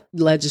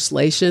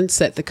legislation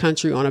set the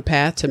country on a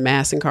path to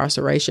mass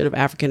incarceration of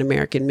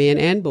African-American men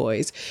and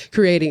boys,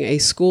 creating a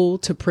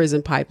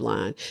school-to-prison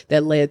pipeline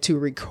that led to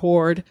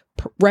record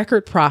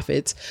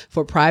profits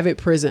for private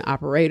prison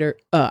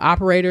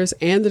operators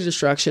and the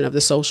destruction of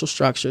the social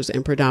structures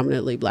in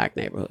predominantly Black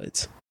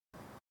neighborhoods.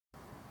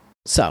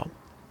 So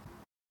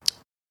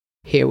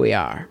here we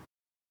are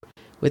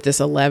with this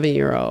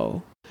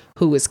 11-year-old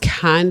who is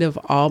kind of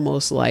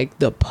almost like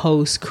the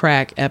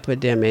post-crack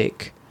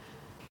epidemic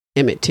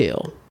Emmett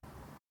Till.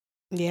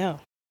 Yeah.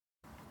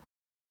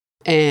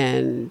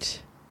 And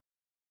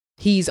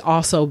he's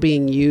also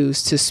being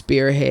used to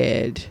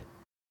spearhead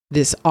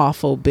this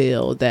awful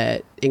bill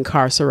that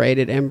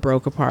incarcerated and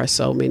broke apart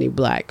so many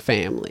Black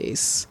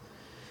families.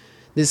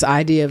 This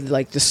idea of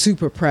like the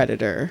super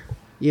predator.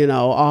 You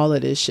know, all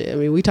of this shit. I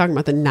mean, we talking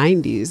about the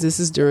 90s. This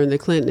is during the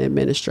Clinton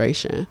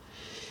administration.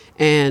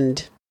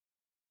 And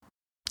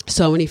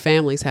so many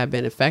families have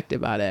been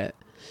affected by that.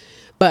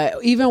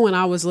 But even when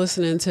I was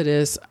listening to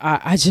this,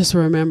 I just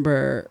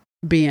remember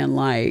being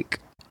like,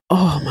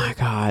 oh my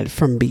God,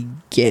 from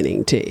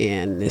beginning to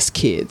end, this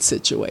kid's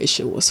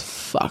situation was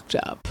fucked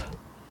up.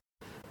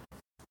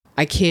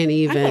 I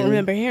don't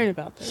remember hearing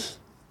about this.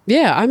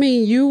 Yeah, I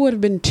mean, you would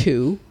have been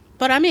 2.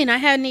 But I mean, I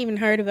hadn't even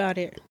heard about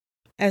it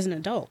as an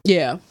adult.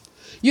 Yeah.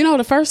 You know,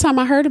 the first time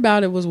I heard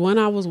about it was when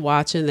I was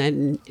watching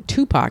that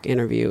Tupac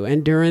interview.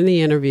 And during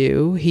the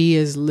interview, he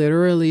is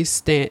literally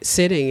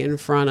sitting in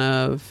front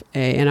of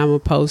and I'm going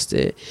to post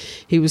it.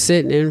 He was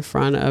sitting in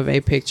front of a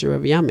picture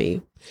of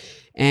Yummy.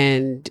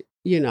 And,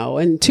 you know,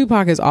 and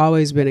Tupac has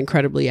always been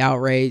incredibly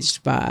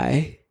outraged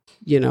by,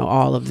 you know,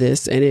 all of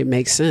this. And it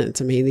makes sense.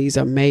 I mean, these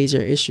are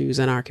major issues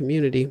in our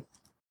community.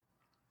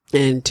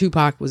 And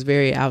Tupac was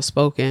very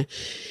outspoken,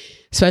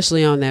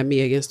 especially on that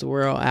Me Against the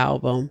World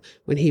album,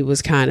 when he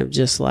was kind of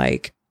just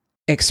like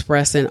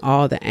expressing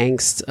all the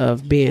angst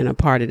of being a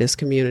part of this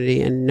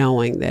community and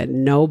knowing that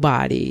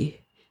nobody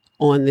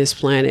on this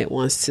planet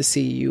wants to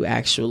see you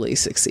actually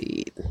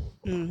succeed.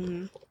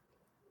 Mm-hmm.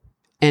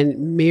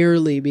 And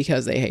merely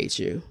because they hate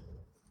you.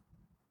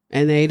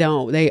 And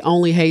they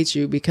only hate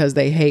you because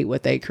they hate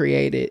what they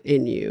created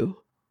in you.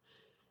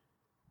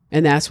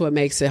 And that's what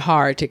makes it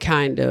hard to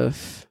kind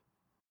of,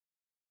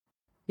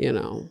 you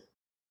know,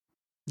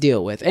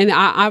 deal with. And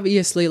I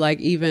obviously, like,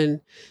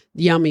 even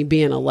Yummy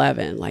being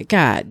 11, like,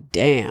 god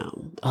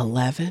damn,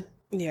 11.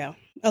 Yeah,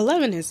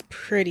 11 is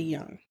pretty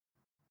young.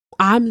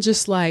 I'm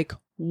just like,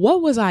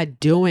 what was I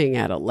doing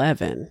at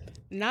 11?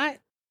 Not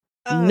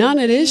none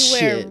of this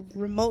shit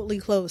remotely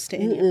close to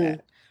any of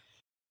that.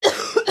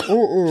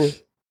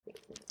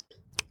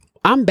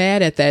 I'm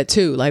bad at that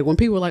too. Like when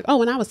people are like, oh,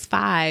 when I was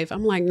 5,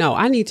 I'm like, no,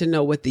 I need to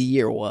know what the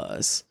year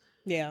was.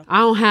 Yeah, I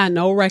don't have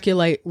no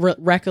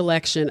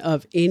recollection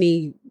of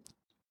any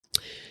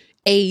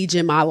age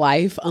in my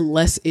life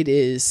unless it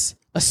is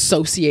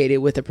associated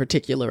with a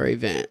particular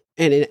event,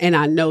 and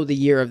I know the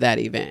year of that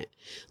event.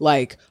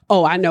 Like,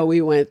 oh, I know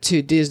we went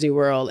to Disney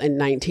World in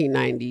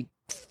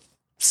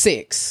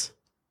 1996.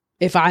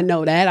 If I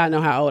know that, I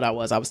know how old I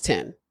was. I was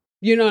 10.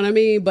 You know what I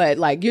mean? But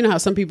like, you know how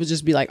some people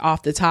just be like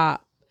off the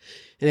top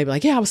and they be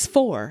like, yeah, I was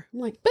 4. I'm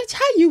like, bitch,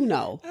 how you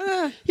know?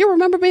 You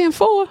remember being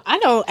 4? I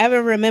don't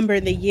ever remember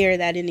the year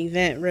that an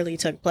event really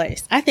took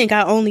place. I think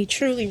I only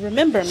truly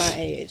remember my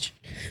age.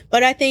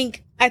 But I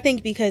think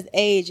because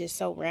age is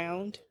so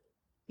round,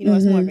 you know,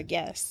 it's more of a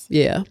guess.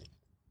 Yeah.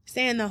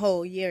 Saying the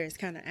whole year is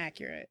kind of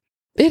accurate.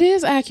 It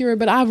is accurate,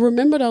 but I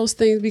remember those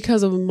things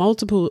because of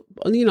multiple,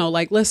 you know,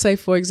 like let's say,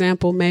 for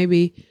example,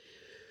 maybe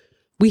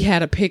we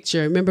had a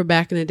picture. Remember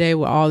back in the day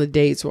where all the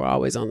dates were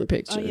always on the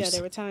pictures? Oh, yeah,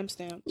 they were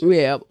timestamped.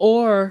 Yeah.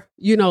 Or,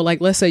 you know, like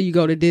let's say you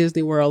go to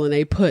Disney World and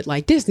they put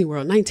like Disney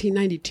World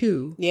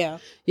 1992. Yeah.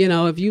 You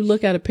know, if you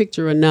look at a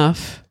picture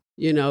enough,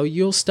 you know,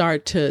 you'll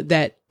start to,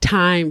 that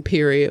time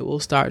period will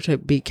start to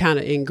be kind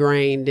of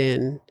ingrained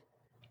in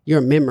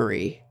your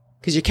memory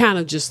because you're kind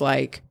of just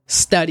like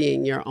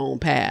studying your own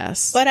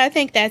past. But I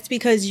think that's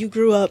because you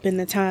grew up in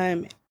the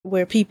time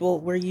where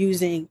people were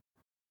using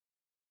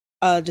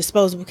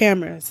disposable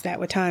cameras that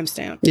were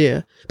timestamped.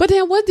 Yeah. But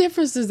then what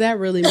difference does that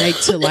really make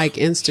to like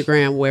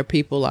Instagram where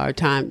people are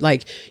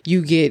like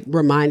you get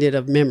reminded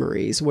of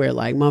memories where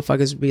like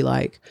motherfuckers be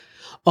like,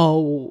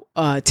 oh,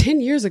 10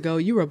 years ago,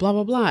 you were blah,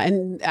 blah, blah.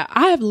 And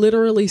I have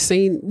literally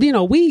seen, you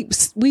know, we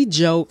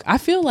joke. I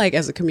feel like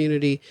as a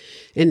community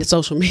in the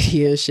social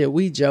media and shit,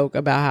 we joke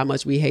about how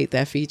much we hate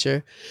that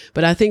feature.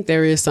 But I think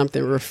there is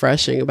something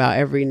refreshing about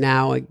every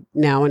now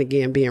and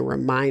again being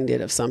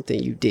reminded of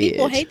something you did.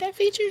 People hate that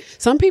feature?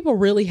 Some people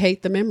really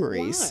hate the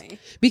memories. Why?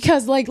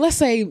 Because like, let's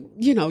say,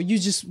 you know,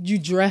 you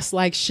dress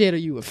like shit or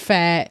you were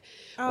fat.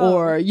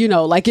 Or, you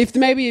know, like if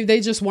they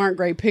just weren't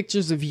great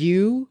pictures of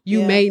you,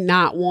 you may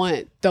not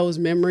want those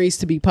memories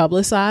to be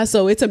publicized.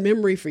 So it's a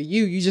memory for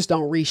you. You just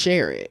don't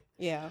reshare it.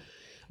 Yeah.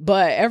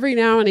 But every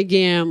now and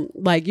again,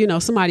 like, you know,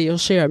 somebody will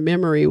share a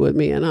memory with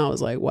me and I was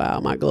like,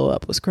 wow, my glow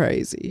up was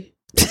crazy.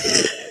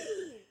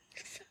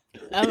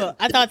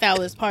 I thought that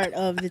was part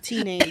of the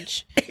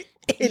teenage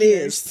It years.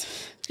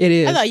 is. It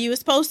is. I thought you were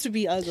supposed to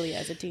be ugly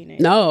as a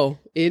teenager. No,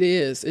 it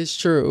is. It's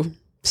true.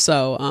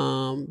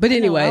 So, but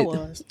anyway,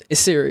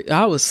 it's serious.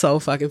 I was so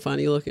fucking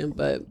funny looking,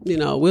 but you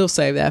know, we'll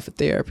save that for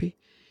therapy.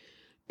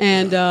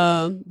 And,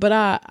 but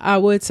I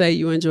would say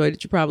you enjoyed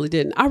it. You probably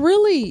didn't. I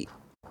really,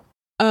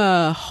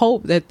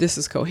 hope that this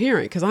is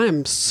coherent because I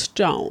am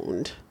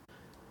stoned.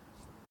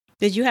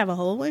 Did you have a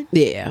whole one?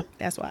 Yeah.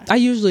 That's why. I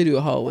usually do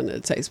a whole one of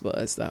the taste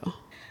buds though.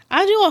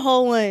 I do a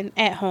whole one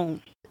at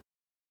home.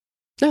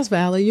 That's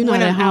valid. You're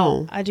not at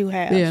home. I do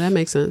half. Yeah, that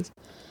makes sense.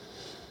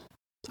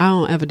 I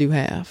don't ever do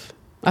half.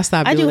 I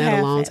stopped doing that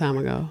a long time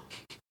ago.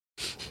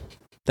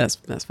 That's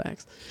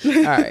facts. All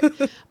right.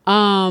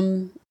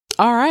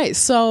 All right.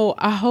 So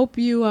I hope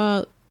you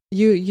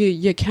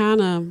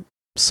kind of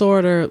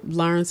sort of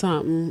learn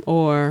something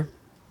or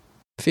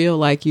feel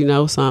like you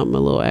know something a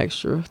little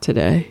extra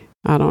today.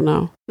 I don't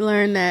know.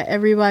 Learn that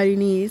everybody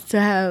needs to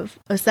have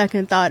a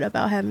second thought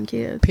about having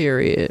kids.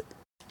 Period.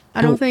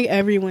 I don't think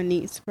everyone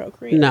needs to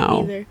procreate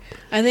No. either.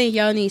 I think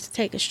y'all need to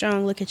take a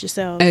strong look at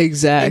yourself.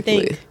 Exactly.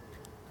 And think,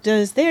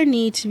 does there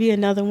need to be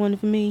another one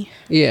of me?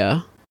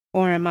 Yeah.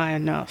 Or am I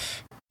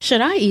enough?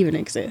 Should I even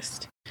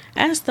exist?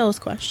 Ask those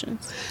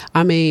questions.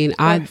 I mean,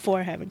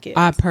 before having kids.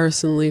 I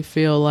personally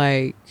feel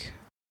like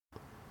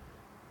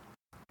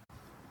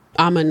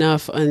I'm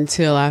enough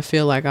until I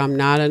feel like I'm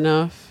not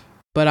enough.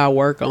 But I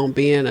work on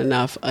being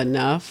enough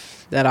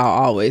that I'll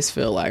always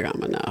feel like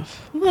I'm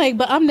enough. Like,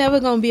 but I'm never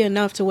going to be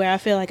enough to where I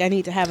feel like I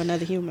need to have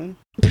another human.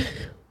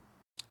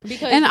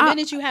 Because the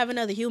minute you have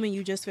another human,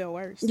 you just feel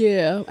worse.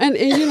 Yeah. And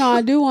you know,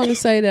 I do want to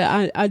say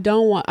that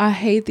I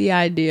hate the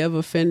idea of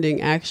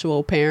offending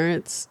actual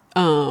parents.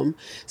 So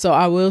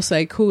I will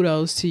say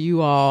kudos to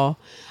you all.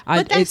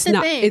 I just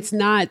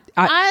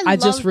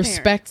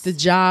respect parents. The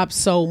job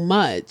so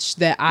much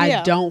that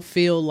I don't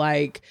feel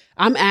like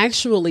I'm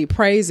actually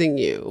praising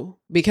you,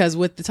 because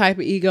with the type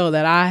of ego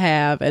that I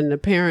have and the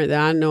parent that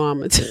I know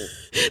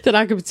that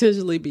I could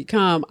potentially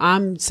become,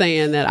 I'm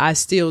saying that I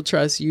still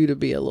trust you to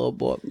be a little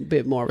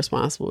bit more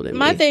responsible than me.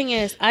 My thing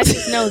is, I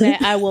just know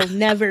that I will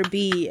never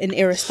be an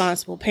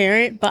irresponsible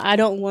parent, but I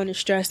don't want to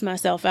stress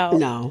myself out.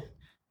 No.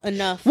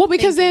 Enough. Well,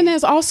 because then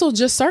there's also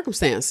just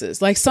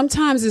circumstances. Like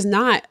sometimes it's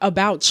not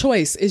about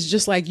choice. It's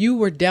just like you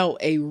were dealt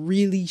a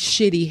really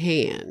shitty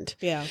hand.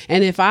 Yeah.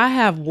 And if I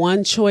have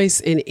one choice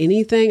in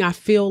anything, I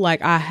feel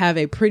like I have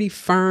a pretty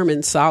firm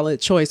and solid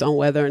choice on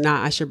whether or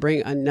not I should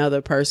bring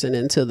another person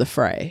into the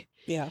fray.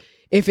 Yeah.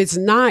 If it's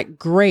not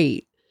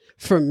great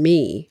for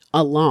me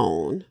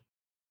alone,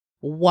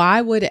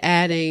 why would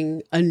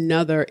adding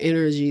another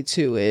energy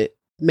to it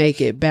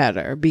make it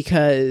better?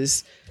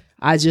 Because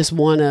I just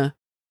want to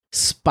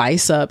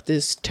spice up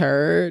this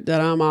turd that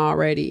I'm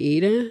already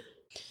eating.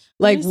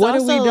 Like, what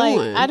are we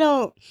doing? I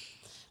don't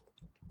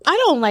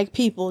like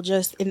people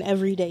just in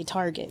everyday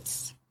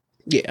targets.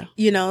 Yeah.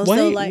 You know, wait,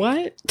 so like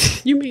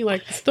what? You mean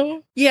like the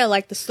store? Yeah,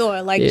 like the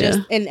store, like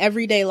just in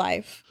everyday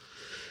life.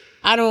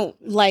 I don't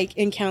like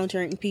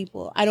encountering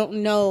people. I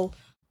don't know.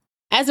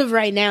 As of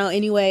right now,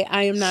 anyway,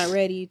 I am not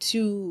ready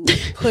to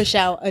push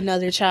out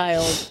another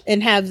child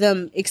and have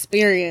them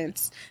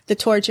experience the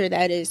torture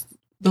that is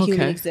the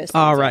human existence.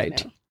 All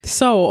right.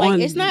 So like,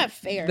 on it's not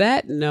fair.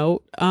 That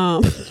note,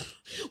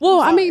 well,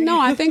 I mean, no,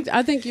 I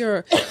think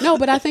you're no,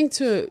 but I think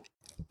to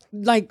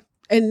like,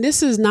 and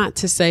this is not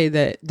to say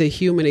that the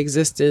human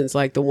existence,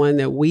 like the one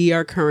that we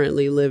are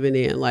currently living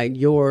in, like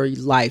your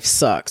life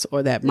sucks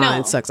or that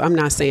mine sucks. I'm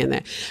not saying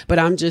that, but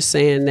I'm just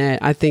saying that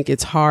I think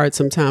it's hard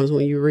sometimes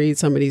when you read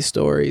some of these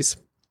stories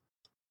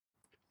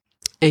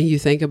and you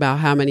think about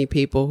how many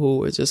people who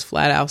were just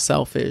flat out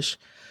selfish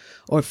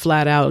or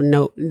flat out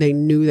they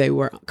knew they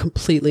were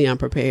completely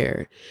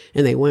unprepared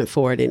and they went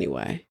for it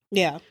anyway.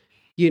 Yeah.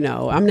 You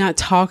know, I'm not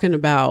talking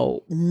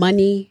about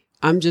money.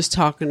 I'm just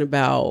talking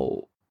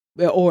about,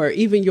 or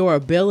even your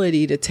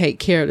ability to take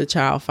care of the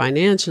child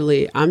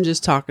financially. I'm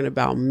just talking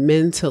about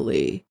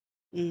mentally,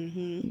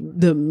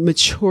 the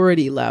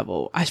maturity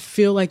level. I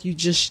feel like you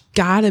just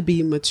gotta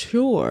be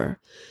mature.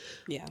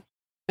 Yeah.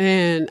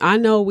 And I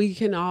know we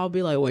can all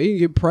be like, well, you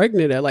get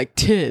pregnant at like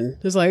 10.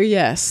 It's like,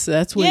 yes,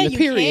 that's when the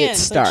period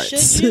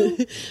starts.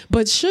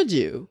 But should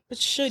you? But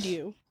should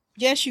you?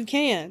 Yes, you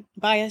can.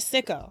 By a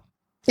sicko.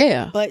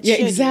 Yeah. But yeah,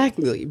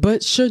 exactly.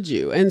 But should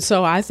you? And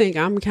so I think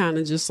I'm kind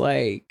of just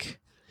like,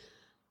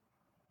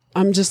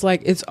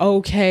 it's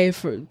okay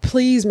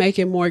please make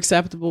it more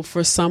acceptable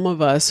for some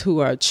of us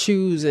who are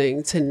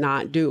choosing to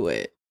not do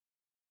it.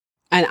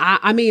 And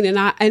I mean,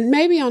 and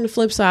maybe on the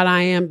flip side,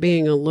 I am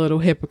being a little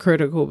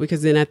hypocritical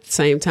because then at the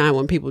same time,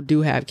 when people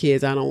do have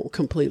kids, I don't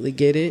completely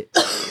get it.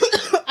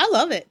 I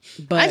love it.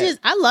 But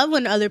I love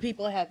when other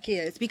people have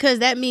kids because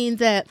that means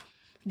that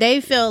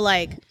they feel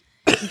like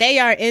they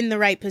are in the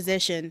right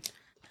position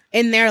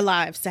in their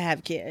lives to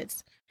have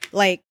kids.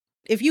 Like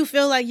if you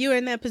feel like you're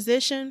in that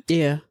position.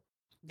 Yeah.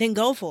 then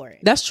go for it.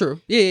 That's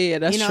true. Yeah,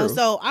 that's true.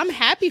 So I'm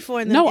happy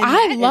for them. No,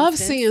 I love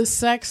seeing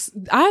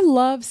I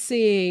love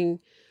seeing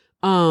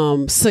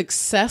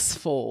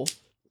successful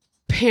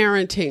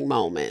parenting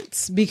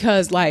moments,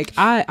 because like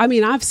I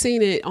mean I've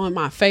seen it on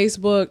my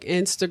Facebook,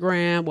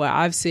 Instagram, where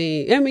I've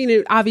seen, I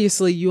mean,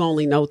 obviously you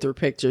only know through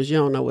pictures, you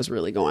don't know what's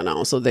really going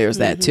on, so there's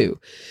that too.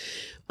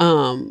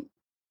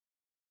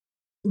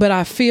 But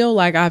I feel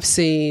like I've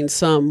seen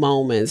some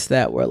moments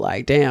that were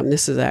like, damn,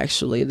 this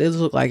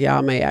look like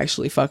y'all may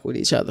actually fuck with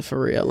each other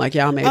for real. Like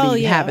y'all may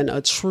be having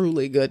a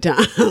truly good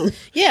time.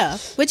 Yeah,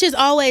 which is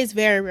always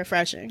very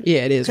refreshing. Yeah,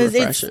 it is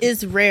refreshing.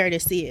 It's rare to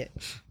see it.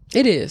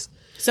 It is.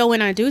 So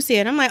when I do see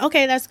it, I'm like,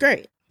 okay, that's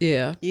great.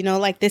 Yeah.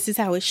 Like this is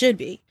how it should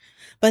be.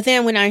 But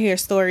then when I hear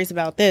stories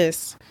about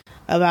this,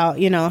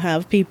 about,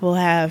 how people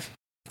have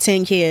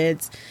 10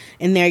 kids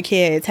and their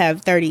kids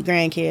have 30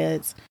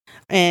 grandkids,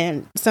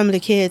 and some of the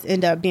kids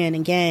end up being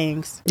in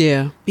gangs.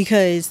 Yeah.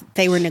 Because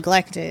they were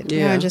neglected.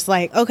 Yeah. And I'm just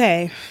like,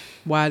 okay.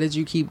 Why did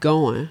you keep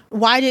going?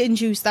 Why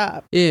didn't you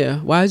stop? Yeah.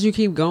 Why did you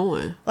keep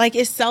going? Like,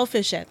 it's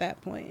selfish at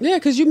that point. Yeah,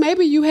 because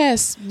maybe you had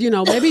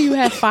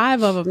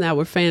 5 of them that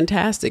were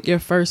fantastic. Your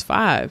first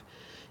 5.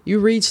 You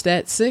reached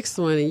that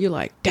 6th one and you're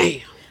like,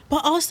 damn.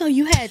 But also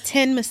you had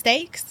 10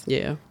 mistakes.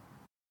 Yeah.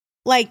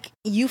 Like,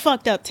 you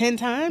fucked up 10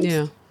 times.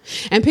 Yeah.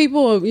 And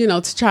people,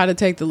 to try to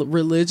take the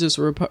religious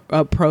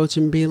approach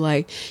and be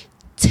like,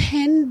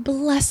 10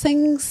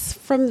 blessings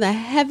from the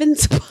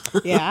heavens.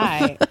 Yeah,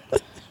 all right.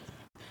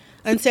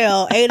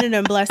 Until 8 of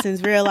them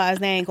blessings realize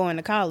they ain't going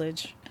to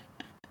college.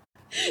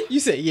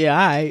 You said, yeah,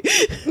 all right.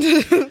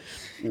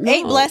 No.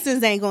 8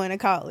 blessings ain't going to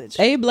college.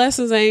 8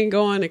 blessings ain't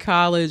going to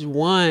college.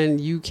 1,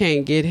 you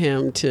can't get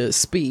him to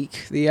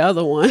speak. The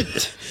other one...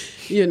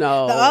 the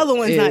other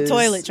one's not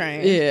toilet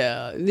trained.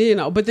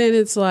 Yeah. But then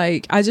it's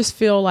like, I just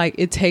feel like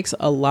it takes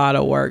a lot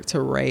of work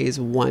to raise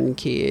one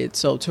kid.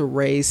 So to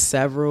raise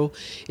several,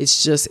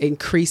 it's just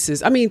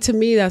increases. I mean, to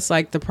me, that's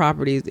like the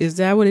property. Is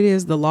that what it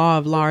is? The law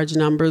of large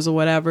numbers or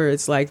whatever.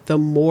 It's like the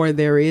more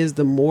there is,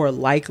 the more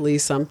likely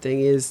something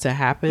is to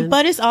happen.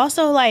 But it's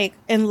also like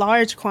in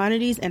large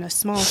quantities in a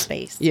small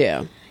space.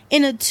 Yeah.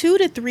 In a 2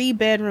 to 3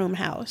 bedroom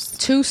house.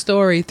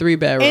 2-story, 3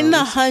 bedrooms. In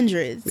the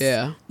hundreds.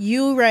 Yeah.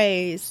 You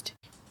raised...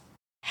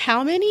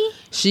 How many?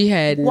 She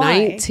had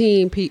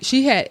 19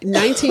 she had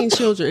 19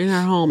 children in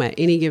her home at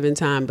any given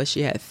time, but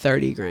she had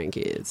 30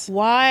 grandkids.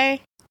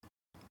 Why?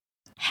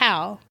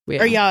 How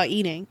are y'all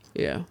eating?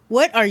 Yeah.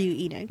 What are you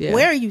eating? Yeah.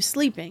 Where are you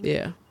sleeping?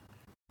 Yeah.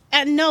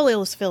 I know it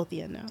was filthy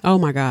enough. Oh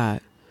my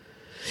God.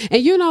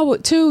 And you know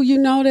what too,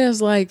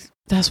 there's like,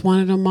 that's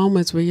one of the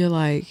moments where you're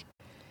like,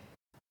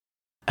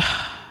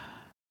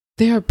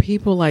 there are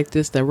people like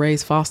this that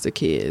raise foster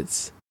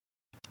kids.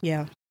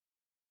 Yeah.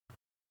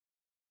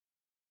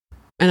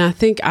 And I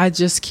think I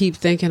just keep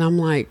thinking, I'm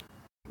like,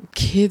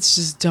 kids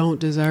just don't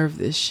deserve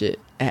this shit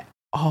at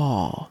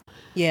all.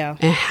 Yeah.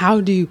 And how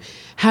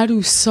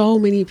do so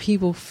many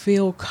people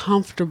feel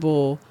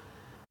comfortable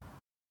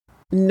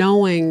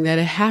knowing that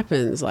it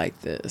happens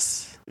like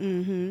this?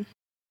 Mm-hmm.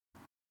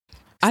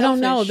 I don't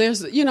know.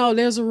 There's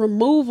a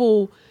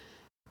removal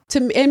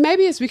to me, and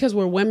maybe it's because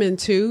we're women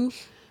too,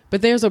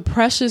 but there's a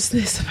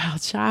preciousness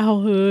about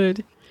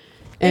childhood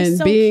and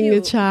being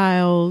a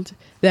child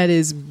that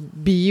is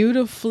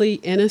beautifully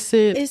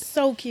innocent. It's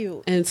so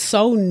cute. And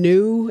so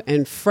new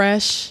and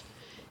fresh.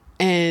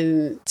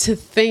 And to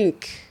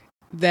think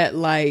that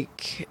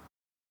like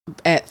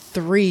at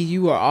 3,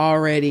 you are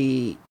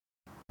already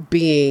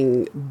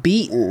being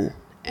beaten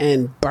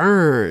and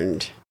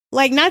burned.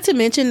 Like, not to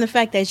mention the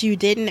fact that you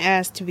didn't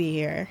ask to be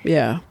here.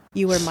 Yeah.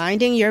 You were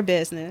minding your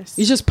business.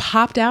 You just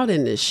popped out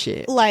in this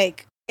shit.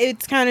 Like,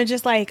 it's kind of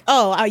just like,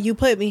 oh, you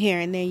put me here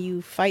and then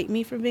you fight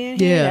me for being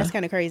here? Yeah. That's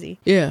kind of crazy.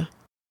 Yeah.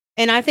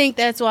 And I think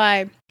that's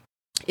why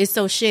it's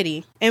so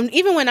shitty. And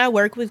even when I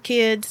work with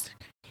kids,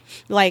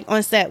 like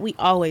on set, we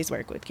always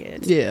work with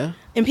kids. Yeah.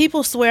 And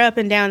people swear up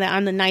and down that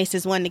I'm the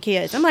nicest one to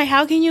kids. I'm like,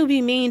 how can you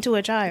be mean to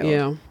a child?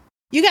 Yeah.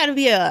 You got to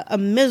be a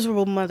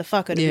miserable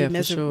motherfucker to be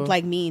miserable,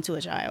 like mean to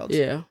a child.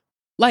 Yeah.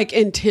 Like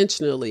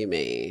intentionally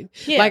mean.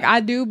 Yeah. Like I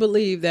do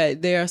believe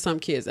that there are some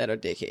kids that are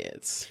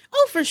dickheads.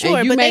 Oh, for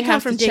sure. But they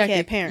come from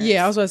dickhead parents.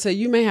 Yeah, I was going to say,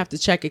 you may have to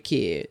check a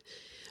kid.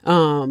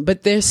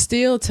 But there's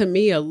still, to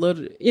me, a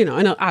little,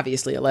 and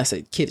obviously, unless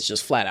a kid is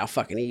just flat out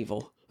fucking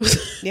evil.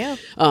 Yeah.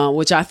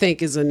 Which I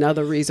think is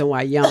another reason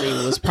why Yummy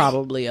was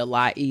probably a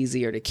lot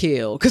easier to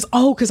kill.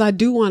 Because I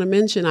do want to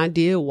mention, I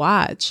did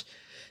watch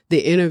the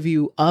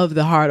interview of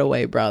the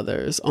Hardaway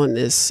brothers on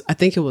this. I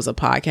think it was a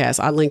podcast.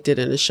 I linked it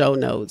in the show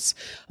notes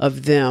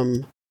of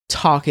them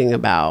talking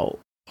about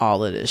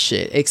all of this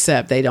shit,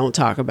 except they don't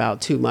talk about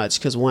too much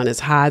because one is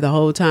high the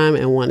whole time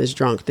and one is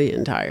drunk the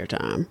entire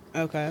time.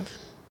 Okay.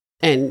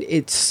 And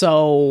it's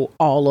so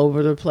all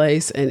over the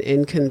place and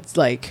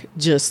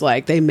just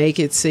like they make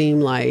it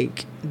seem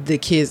like the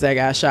kids that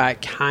got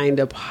shot kind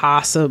of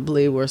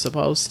possibly were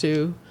supposed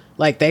to.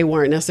 Like they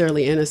weren't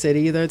necessarily innocent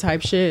either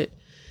type shit.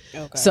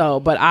 Okay. So,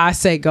 but I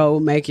say go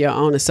make your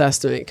own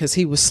assessment because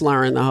he was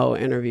slurring the whole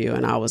interview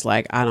and I was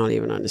like, I don't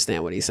even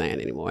understand what he's saying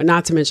anymore.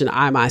 Not to mention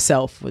I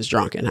myself was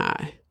drunk and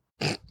high.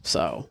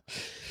 So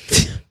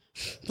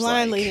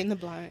blind leading the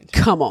blind.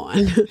 Come on.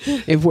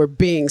 If we're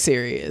being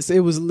serious, it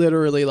was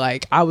literally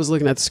like I was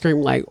looking at the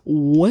screen like,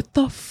 what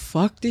the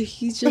fuck did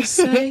he just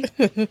say?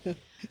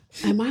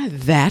 Am I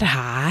that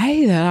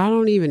high that I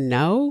don't even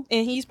know?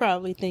 And he's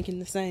probably thinking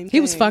the same thing. He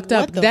was fucked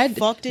up.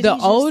 The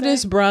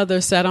oldest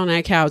brother sat on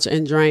that couch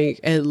and drank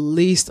at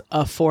least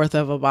a fourth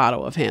of a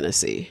bottle of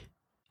Hennessy.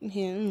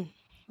 Yeah.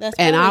 That's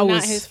probably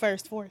not his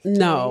first fourth.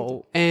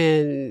 No.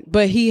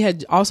 But he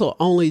had also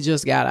only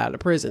just got out of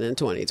prison in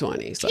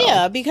 2020. So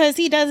yeah, because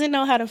he doesn't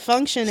know how to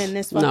function in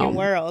this fucking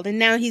world. And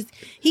now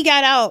he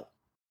got out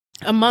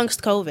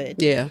amongst COVID.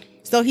 Yeah.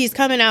 So he's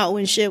coming out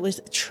when shit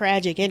was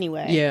tragic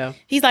anyway. Yeah.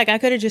 He's like, I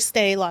could have just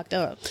stayed locked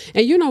up.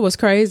 And you know what's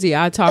crazy?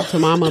 I talked to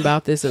Mama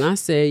about this and I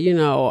said,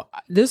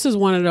 this is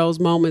one of those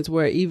moments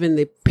where even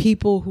the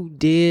people who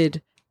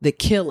did the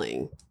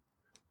killing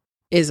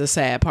is a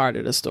sad part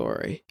of the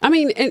story. I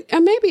mean,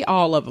 and maybe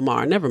all of them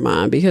are. Never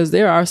mind, because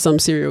there are some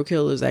serial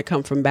killers that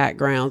come from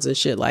backgrounds and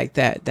shit like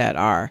that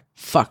are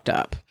fucked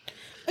up.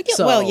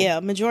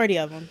 Majority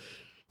of them.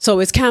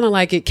 So it's kind of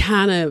like to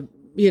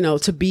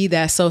be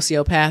that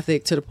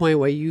sociopathic to the point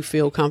where you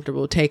feel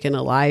comfortable taking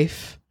a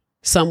life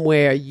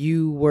somewhere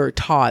you were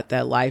taught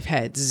that life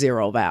had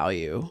zero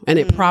value. And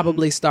it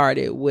probably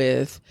started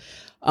with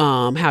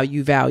how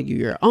you value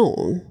your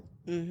own.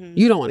 Mm-hmm.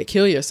 You don't want to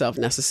kill yourself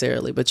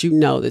necessarily, but you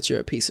know that you're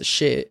a piece of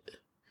shit.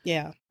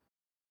 Yeah.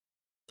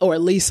 Or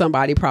at least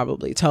somebody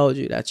probably told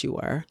you that you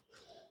were.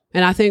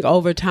 And I think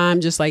over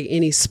time, just like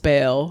any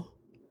spell,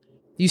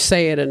 you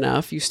say it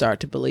enough, you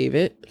start to believe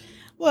it.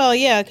 Well,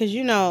 yeah, because,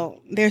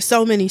 there's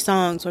so many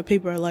songs where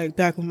people are like,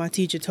 back when my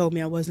teacher told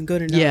me I wasn't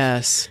good enough.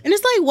 Yes. And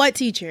it's like, what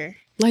teacher?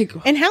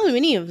 And how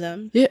many of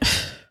them? Yeah.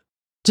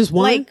 Just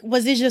one? Like,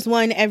 was it just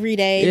one every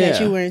day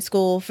that you were in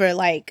school for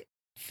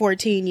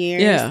 14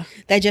 years? Yeah.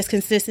 That just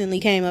consistently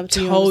came up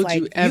to you and was like,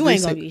 you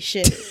ain't gonna be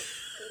shit.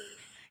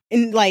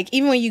 And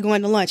even when you go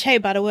into lunch, hey,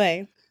 by the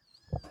way,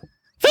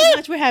 for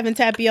lunch we're having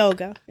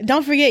tapioca.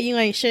 Don't forget you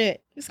ain't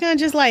shit. It's kind of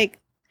just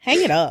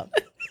hang it up.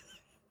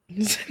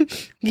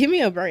 Give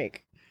me a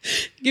break.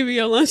 Give me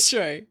your lunch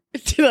tray.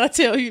 Did I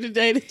tell you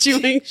today that you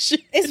ain't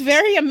shit? It's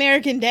very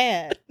American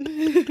Dad.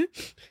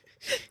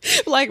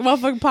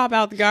 Motherfucker pop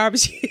out the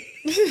garbage.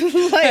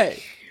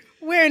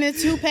 Wearing a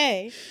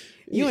toupee.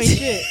 You ain't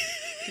shit.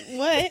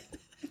 What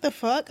the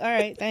fuck? All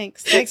right,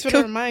 thanks. Thanks for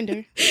the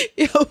reminder.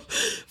 Yo,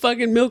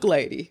 fucking milk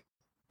lady.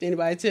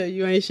 Anybody tell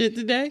you ain't shit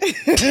today?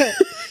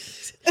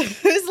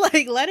 It's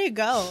let it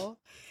go.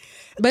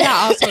 But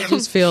I also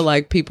just feel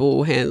like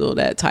people handle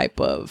that type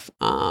of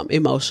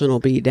emotional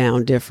beat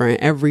down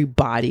different.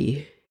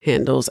 Everybody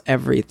handles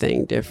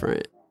everything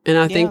different. And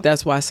I think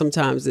that's why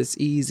sometimes it's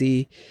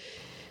easy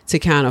to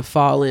kind of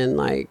fall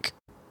in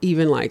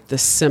even the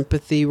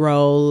sympathy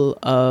role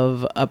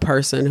of a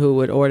person who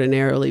would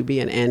ordinarily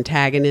be an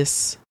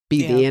antagonist,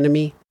 be the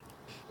enemy.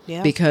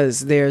 Yeah.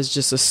 Because there's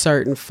just a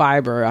certain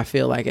fiber, I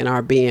feel like, in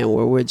our being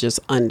where we're just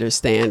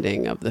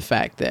understanding of the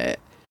fact that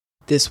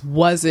this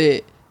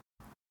wasn't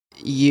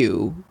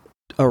you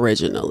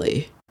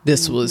originally.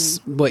 This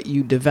was what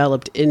you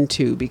developed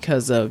into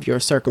because of your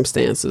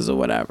circumstances or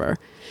whatever.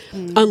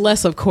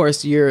 Unless, of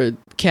course, you're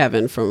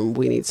Kevin from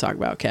We Need to Talk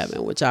About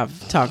Kevin, which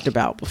I've talked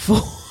about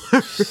before.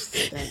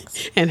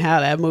 And how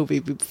that movie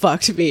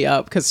fucked me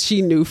up because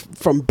she knew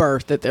from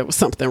birth that there was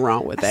something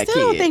wrong with that kid. I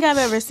still don't think I've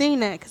ever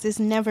seen that because it's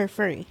never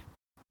free.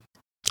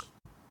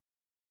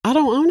 I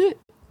don't own it.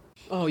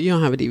 Oh, you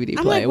don't have a DVD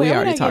player. We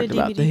already talked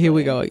about that. Here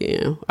we go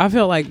again. I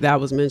feel like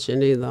that was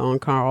mentioned either on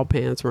Carl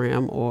Pants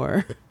Ram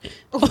or...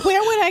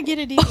 Where would I get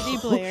a DVD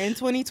player in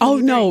 2020? Oh,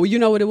 no. You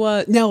know what it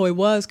was? No, it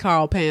was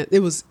Carl Pants. It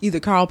was either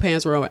Carl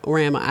Pants Ram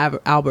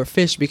or Albert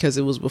Fish because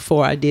it was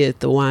before I did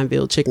the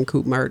Wineville Chicken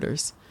Coop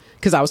murders.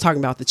 Because I was talking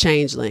about The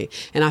Changeling.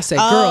 And I said,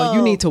 girl,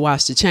 you need to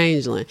watch The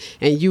Changeling.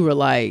 And you were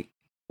like,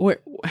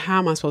 how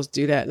am I supposed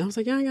to do that? And I was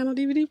like, I ain't got no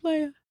DVD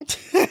player.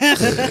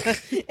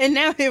 And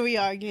now here we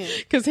are again.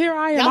 Because here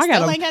I am.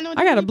 I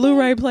got a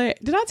Blu-ray player.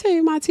 Did I tell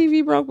you my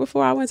TV broke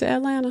before I went to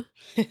Atlanta?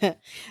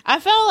 I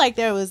felt like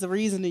there was a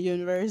reason the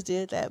universe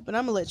did that, but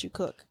I'm going to let you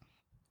cook.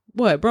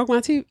 What? Broke my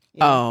TV?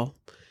 Yeah. Oh.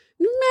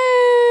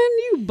 Man,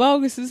 you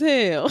bogus as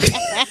hell.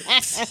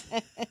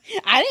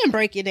 I didn't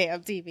break your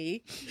damn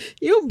TV.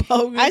 You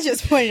bogus. I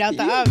just pointed out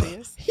the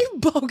obvious. You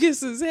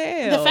bogus as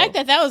hell. The fact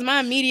that was my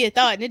immediate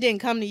thought and it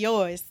didn't come to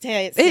yours.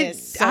 I didn't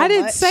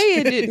say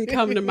it didn't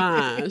come to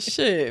mine.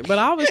 Shit. But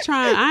I was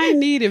trying. I ain't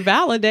need it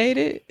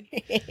validated.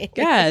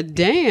 God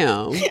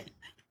damn.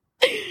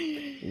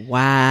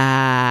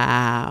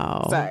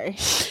 Wow. Sorry.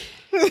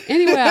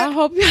 Anyway, I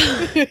hope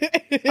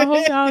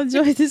y'all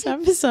enjoyed this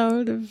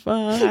episode of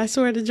I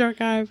Swear to Jerk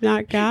I Am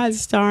Not God,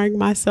 starring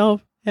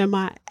myself and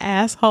my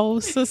asshole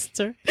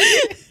sister.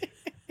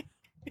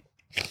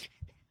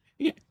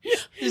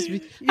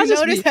 You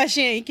notice how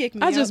she ain't kicked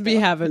me out. I'll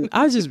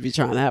just be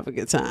trying to have a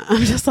good time.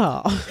 That's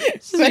all.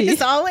 But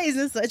it's always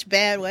in such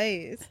bad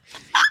ways.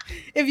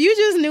 If you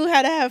just knew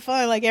how to have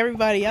fun like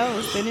everybody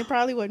else, then it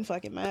probably wouldn't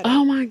fucking matter.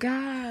 Oh my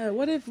God.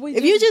 What if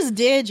you just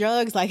did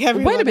drugs like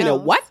everyone else? Wait a minute,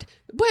 what?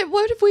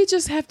 What if we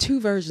just have two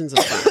versions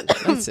of fun?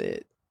 That's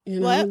it. You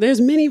know, what?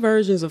 There's many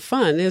versions of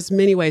fun. There's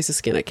many ways to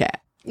skin a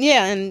cat.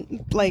 Yeah,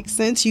 and like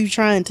since you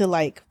trying to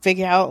like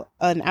figure out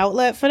an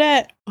outlet for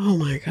that, oh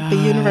my God, the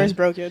universe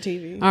broke your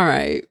TV. All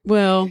right,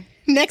 well,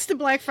 next to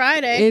Black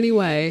Friday.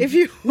 Anyway, if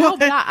you no,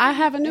 but I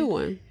have a new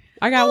one.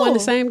 I got one the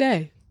same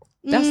day.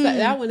 That's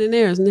that one in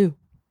there is new.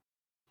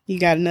 You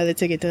got another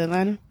ticket to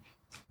Atlanta?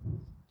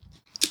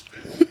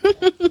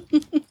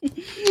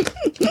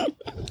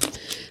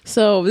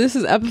 So this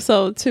is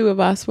episode 2 of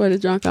I Swear to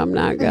Drunk I'm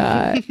Not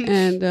God,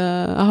 and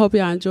I hope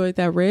y'all enjoyed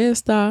that Red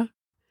Star.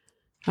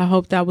 I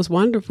hope that was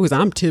wonderful because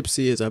I'm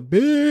tipsy as a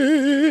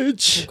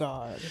bitch. Oh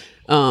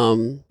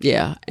God.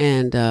 Yeah,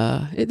 and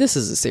this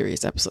is a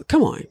serious episode.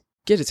 Come on,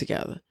 get it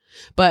together.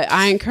 But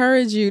I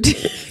encourage you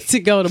to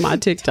go to my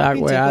TikTok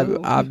where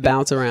I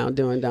bounce around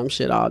doing dumb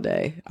shit all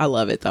day. I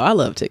love it though. I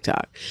love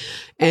TikTok.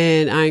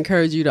 And I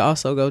encourage you to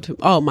also go to,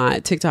 my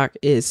TikTok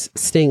is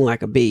Sting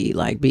Like a Bee,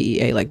 like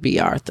BEA, like B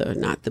Arthur,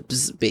 not the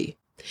B.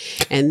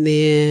 And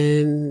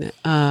then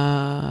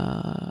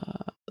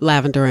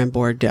Lavender and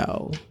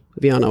Bordeaux.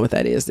 If you don't know what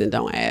that is, then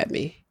don't add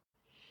me.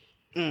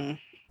 God.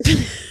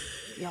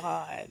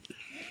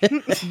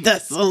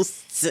 That's on,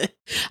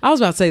 I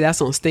was about to say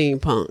that's on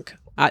Steampunk.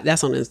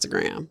 That's on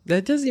Instagram.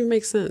 That doesn't even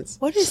make sense.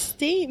 What is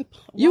steampunk?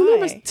 You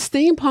remember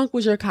Steampunk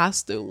was your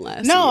costume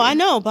last year? I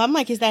know, but I'm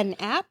like, is that an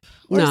app?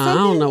 No, I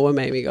don't know what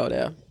made me go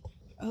there.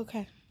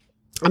 Okay.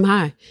 I'm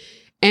high.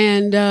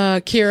 And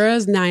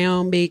Kira's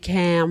Naomi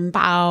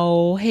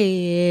Campbell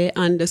head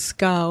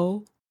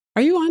 _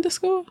 Are you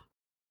 _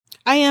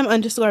 I am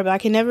 _ but I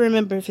can never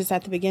remember if it's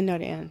at the beginning or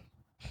the end.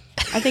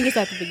 I think it's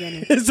at the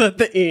beginning. It's at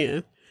the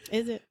end.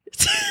 Is it?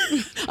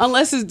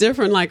 Unless it's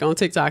different like on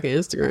TikTok and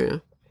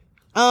Instagram.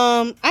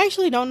 I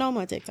actually don't know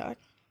my TikTok.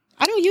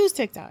 I don't use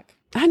TikTok.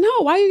 I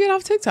know. Why you get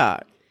off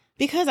TikTok?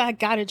 Because I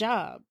got a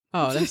job.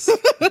 Oh, that's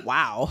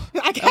wow.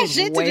 I got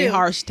shit to do. Way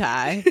harsh,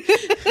 Ty.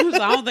 I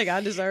don't think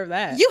I deserve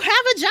that. You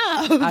have a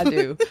job. I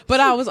do.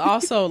 But I was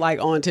also like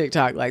on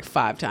TikTok like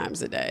 5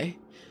 times a day.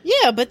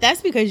 Yeah, but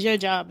that's because your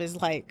job is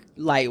like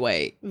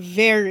lightweight.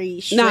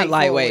 Very not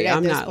lightweight.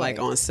 I'm not point. like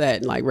on set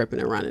and like ripping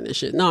and running and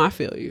shit. No, I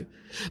feel you.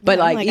 But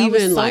like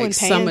even like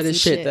some of the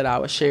shit that I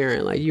was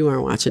sharing, like you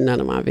weren't watching none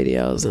of my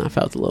videos and I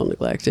felt a little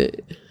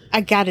neglected.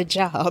 I got a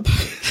job.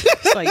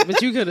 It's like,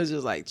 but you could have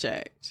just like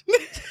checked.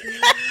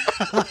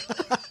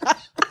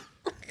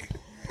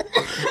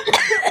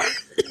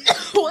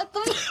 What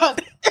the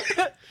fuck?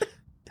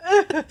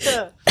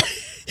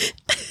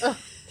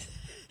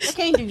 I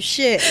can't do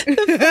shit.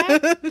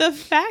 The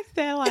fact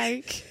that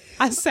like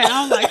I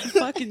sound like a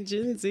fucking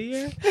Gen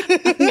Zer.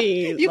 I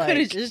mean, you could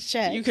have just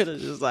checked. You could have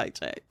just like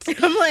checked.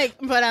 I'm like,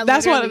 but I.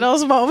 That's one of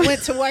those moments.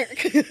 Went to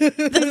work.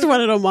 That's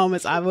one of those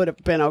moments I would have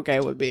been okay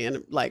with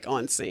being like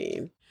on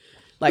scene,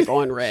 like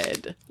on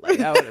red. Like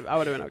I would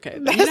have been okay.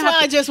 That's why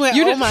I just went.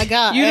 Oh my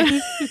God!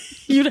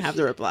 You didn't have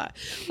to reply.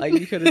 Like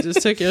you could have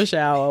just took your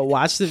shower,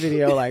 watched the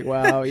video. Like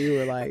wow, you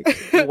were like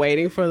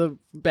waiting for the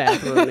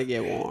bathroom to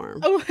get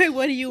warm. Oh,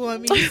 what do you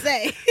want me to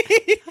say?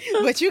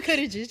 But you could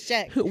have just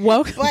checked.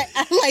 Welcome. But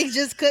I like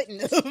just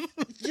couldn't.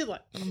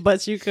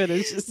 But you could have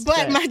just. But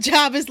checked. my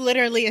job is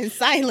literally in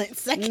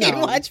silence. I can't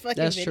watch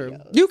fucking that's videos. True.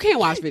 You can't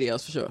watch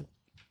videos for sure.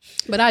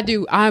 But I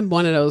do. I'm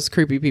one of those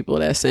creepy people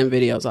that send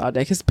videos all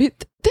day because there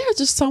are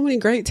just so many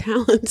great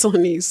talents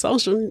on these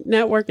social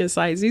networking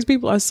sites. These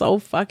people are so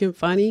fucking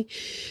funny,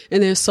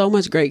 and there's so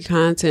much great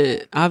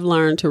content. I've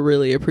learned to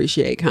really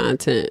appreciate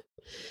content.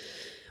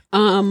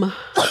 All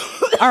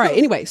right.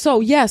 Anyway, so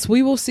yes,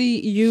 we will see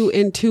you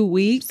in 2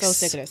 weeks. So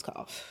sick of this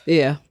cough.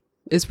 Yeah,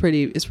 it's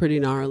pretty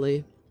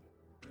gnarly.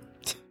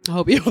 I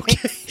hope you're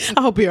okay.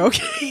 I hope you're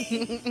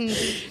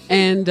okay.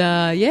 And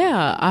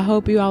yeah, I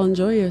hope you all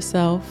enjoy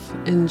yourself.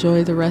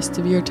 Enjoy the rest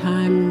of your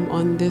time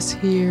on this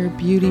here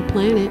beauty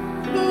planet.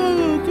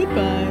 Oh,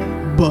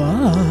 goodbye.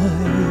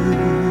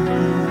 Bye.